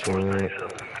 Good shit.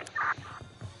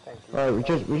 Alright, we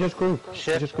just group.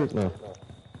 Shit. We just group now.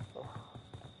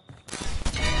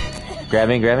 Grab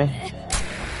me.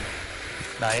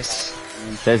 Nice.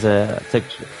 There's a...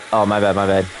 Oh, my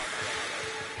bad.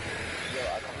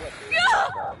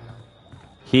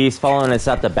 He's following us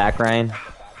out the back, Ryan.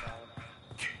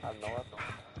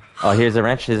 Oh, here's a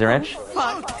wrench.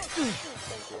 Fuck.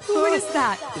 Who is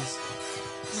that?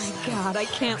 My God, I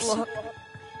can't look.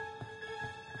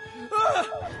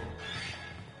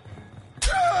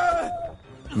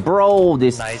 Bro,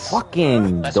 this Nice.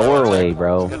 fucking doorway,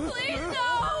 bro. Please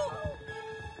no.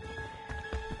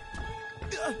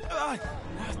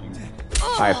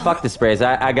 Alright, fuck the sprays.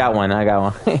 I got one. I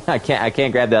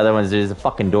can't grab the other ones. There's a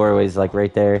fucking doorways like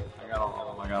right there. I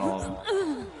got all of them.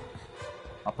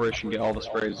 Operation get all the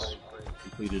sprays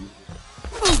completed.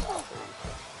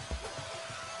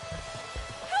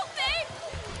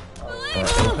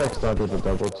 Apex started with a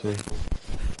double too.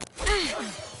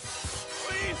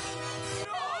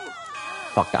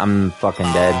 Fuck, I'm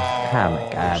fucking dead. Oh my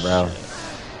god, bro.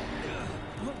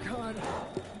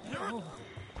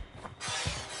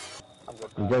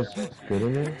 You guys good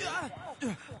in here?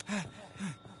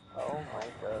 Oh my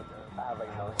god. I have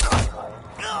like no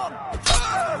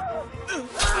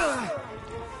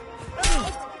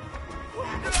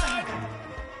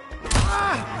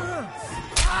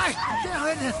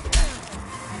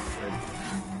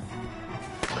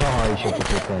Oh, you should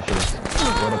take pressure.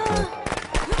 What a prick.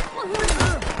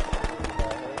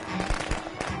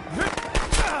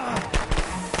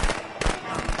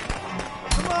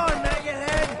 Come on,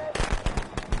 maggothead!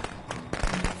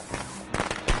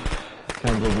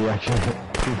 Can't believe you actually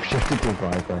shifted to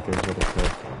firecrackers. What a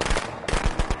prick.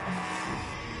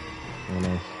 Oh,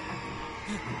 nice.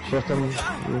 Shift them.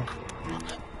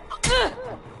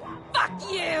 Fuck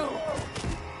you!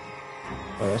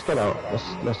 Alright, let's get out.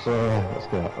 Let's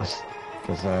get out.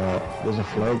 Cause there's a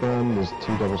flare gun. There's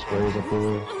 2 double sprays up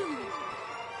here.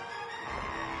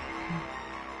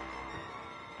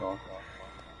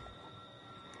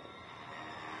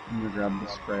 I'm gonna grab the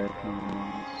spray.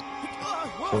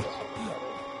 Shift.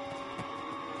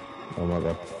 Oh my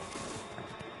god.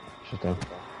 Shift down.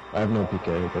 I have no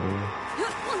PK, but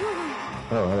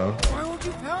oh, hello. Why won't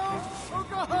you pound? Oh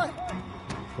god!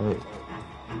 Wait.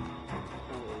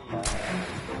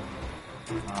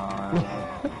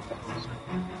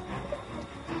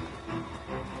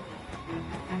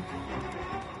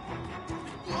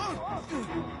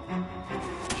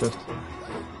 Shift.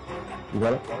 You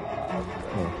got it? Oh.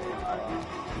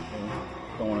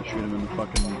 Don't want to shoot him in the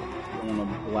fucking... Don't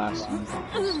want to blast him.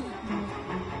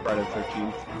 Friday the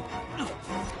 13th.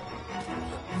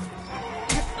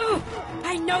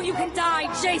 I know you can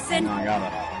die, Jason! No, I got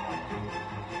it.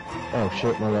 Oh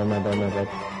shit, my bad.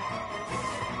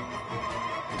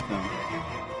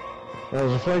 No.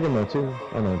 There's a flag in there too.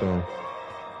 Oh no, don't.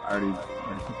 I already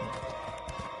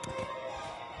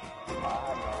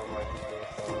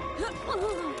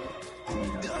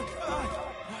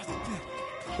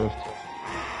Shift.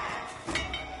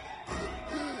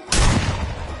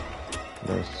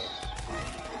 Nice.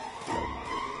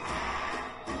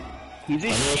 Easy.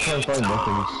 I'm gonna try and find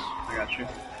weapons. I got you.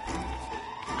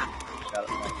 Got it.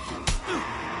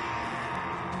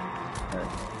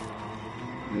 Alright.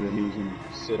 And then he's gonna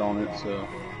sit on it, so...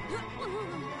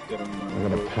 Get him... I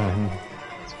got a pen.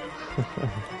 Let's go.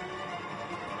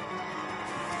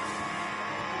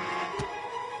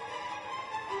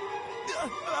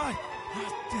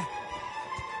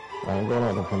 I'm going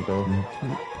out the front door.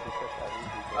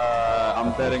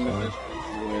 I'm betting that this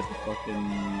with the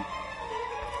fucking...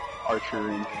 archer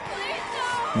range.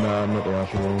 No, I'm not the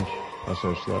archer range. I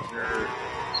searched that.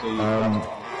 So you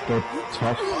the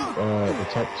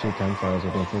top two campfires I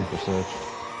don't think were searched.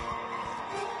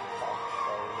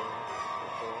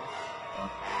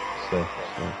 So.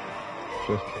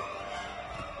 Shift.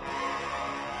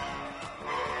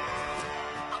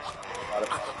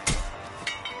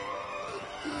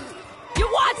 You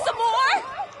want some more?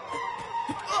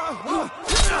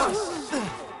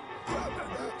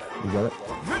 You got it?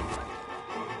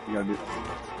 You gotta do...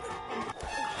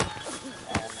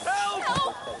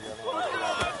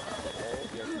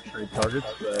 Trade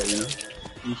targets, but you know,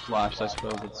 you flashed, I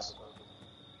suppose it's...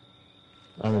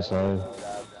 I'm inside.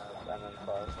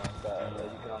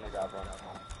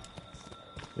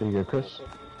 There you go, Chris.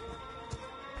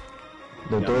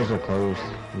 The doors are closed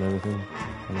and everything.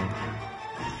 I'm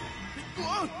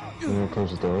gonna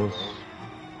close the doors.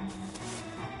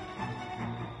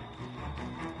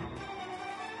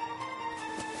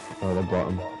 Oh, the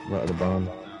bottom, right at the bottom.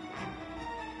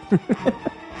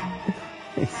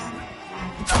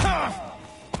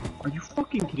 Are you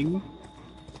fucking kidding me?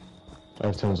 I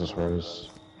have tons of swears,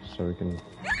 so we can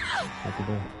take it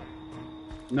there.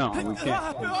 No, we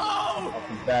can't.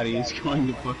 Fucking Fatty is going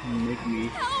to fucking make me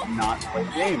not play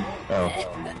the game. Oh.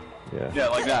 Yeah. Yeah,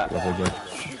 like that. Lovely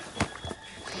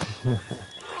good.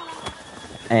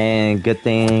 And good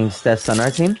thing Steph's on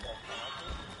our team.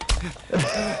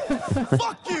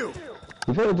 Fuck you!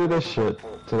 You better do this shit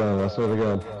to them, I swear to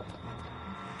God.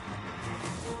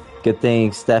 Good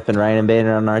thing Steph and Ryan and Baden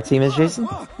are on our team as Jason.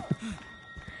 Oh,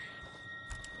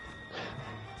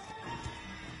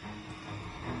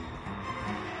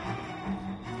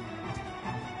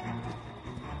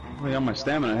 yeah, my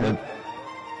stamina hit.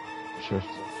 Shift.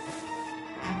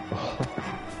 Get the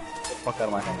fuck out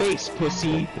of my face,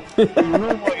 pussy. You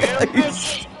know who I am,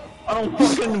 bitch? I don't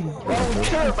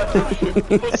care about that shit,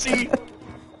 pussy.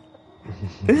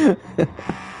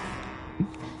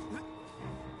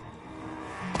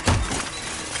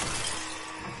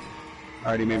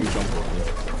 Alrighty, maybe jump.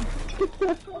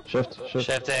 Shift.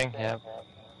 Shifting, yep.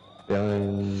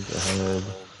 Behind, ahead.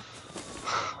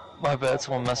 My bad,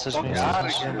 someone messaged me, so I'm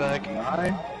pushing back.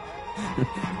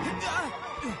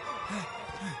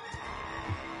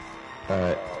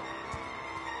 Alright.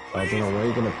 I don't know what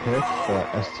you're gonna pick, but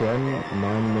STN,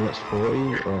 9 minutes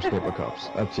 40, or escape the cops.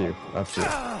 Up to you.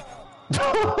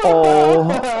 Oh.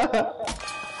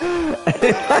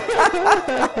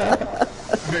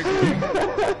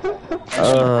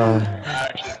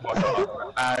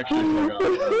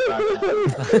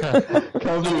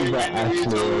 Can't believe that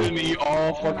actually. Me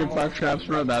all fucking 5 traps,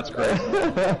 bro. That's great.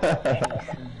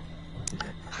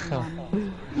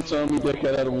 You telling me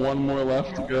dickhead had one more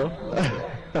left to go?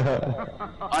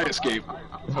 I escaped.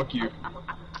 Fuck you.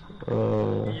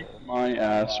 Eat my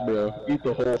ass, bro. Eat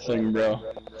the whole thing, bro.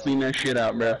 Clean that shit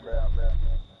out, bro.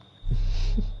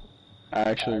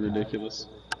 Actually ridiculous.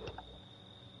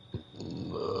 I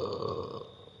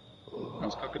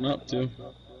was cooking up too.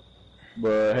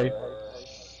 But hey,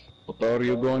 what are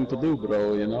you going to do,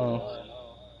 bro? You know,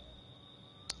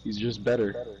 he's just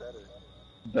better.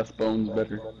 Deathbone's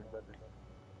better.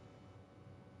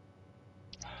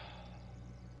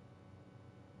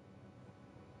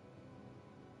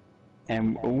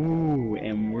 And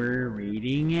and we're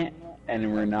reading it,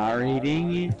 and we're not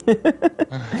reading it.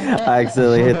 I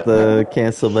accidentally hit the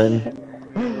cancel button.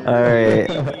 Alright.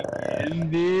 What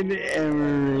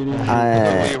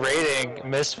are we rating?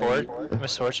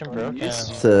 Misfortune broke?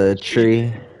 It's a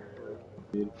tree.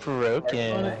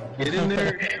 Broken. Get in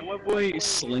there, get my boy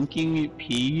Slinking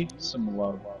P some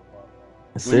love.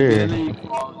 Yes, When you get sir. in there, you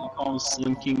call him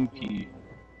Slinking P.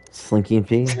 Slinky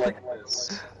P. It's like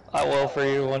this. I will for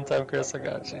you one time, Chris. I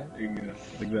got you. There you go,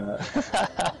 like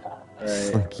that. Alright,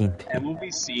 Slinking P. and we'll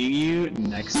be seeing you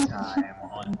next time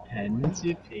on Pen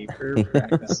to Paper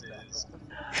Practices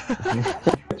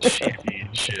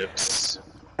Championships.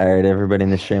 Alright, everybody in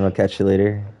the stream, I'll catch you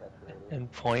later.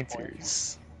 And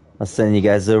pointers. I'll send you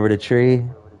guys over to Tree.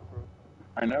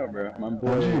 I know, bro. My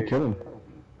How did you boy. kill him?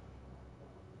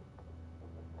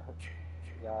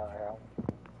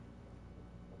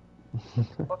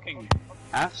 Fucking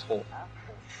asshole.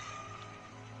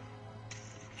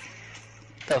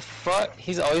 The fuck?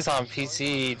 He's always on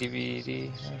PC,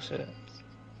 DVD. Oh shit.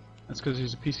 That's because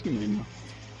he's a PC man.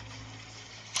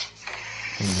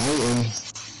 I'm waiting.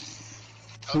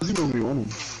 How's he gonna be winning?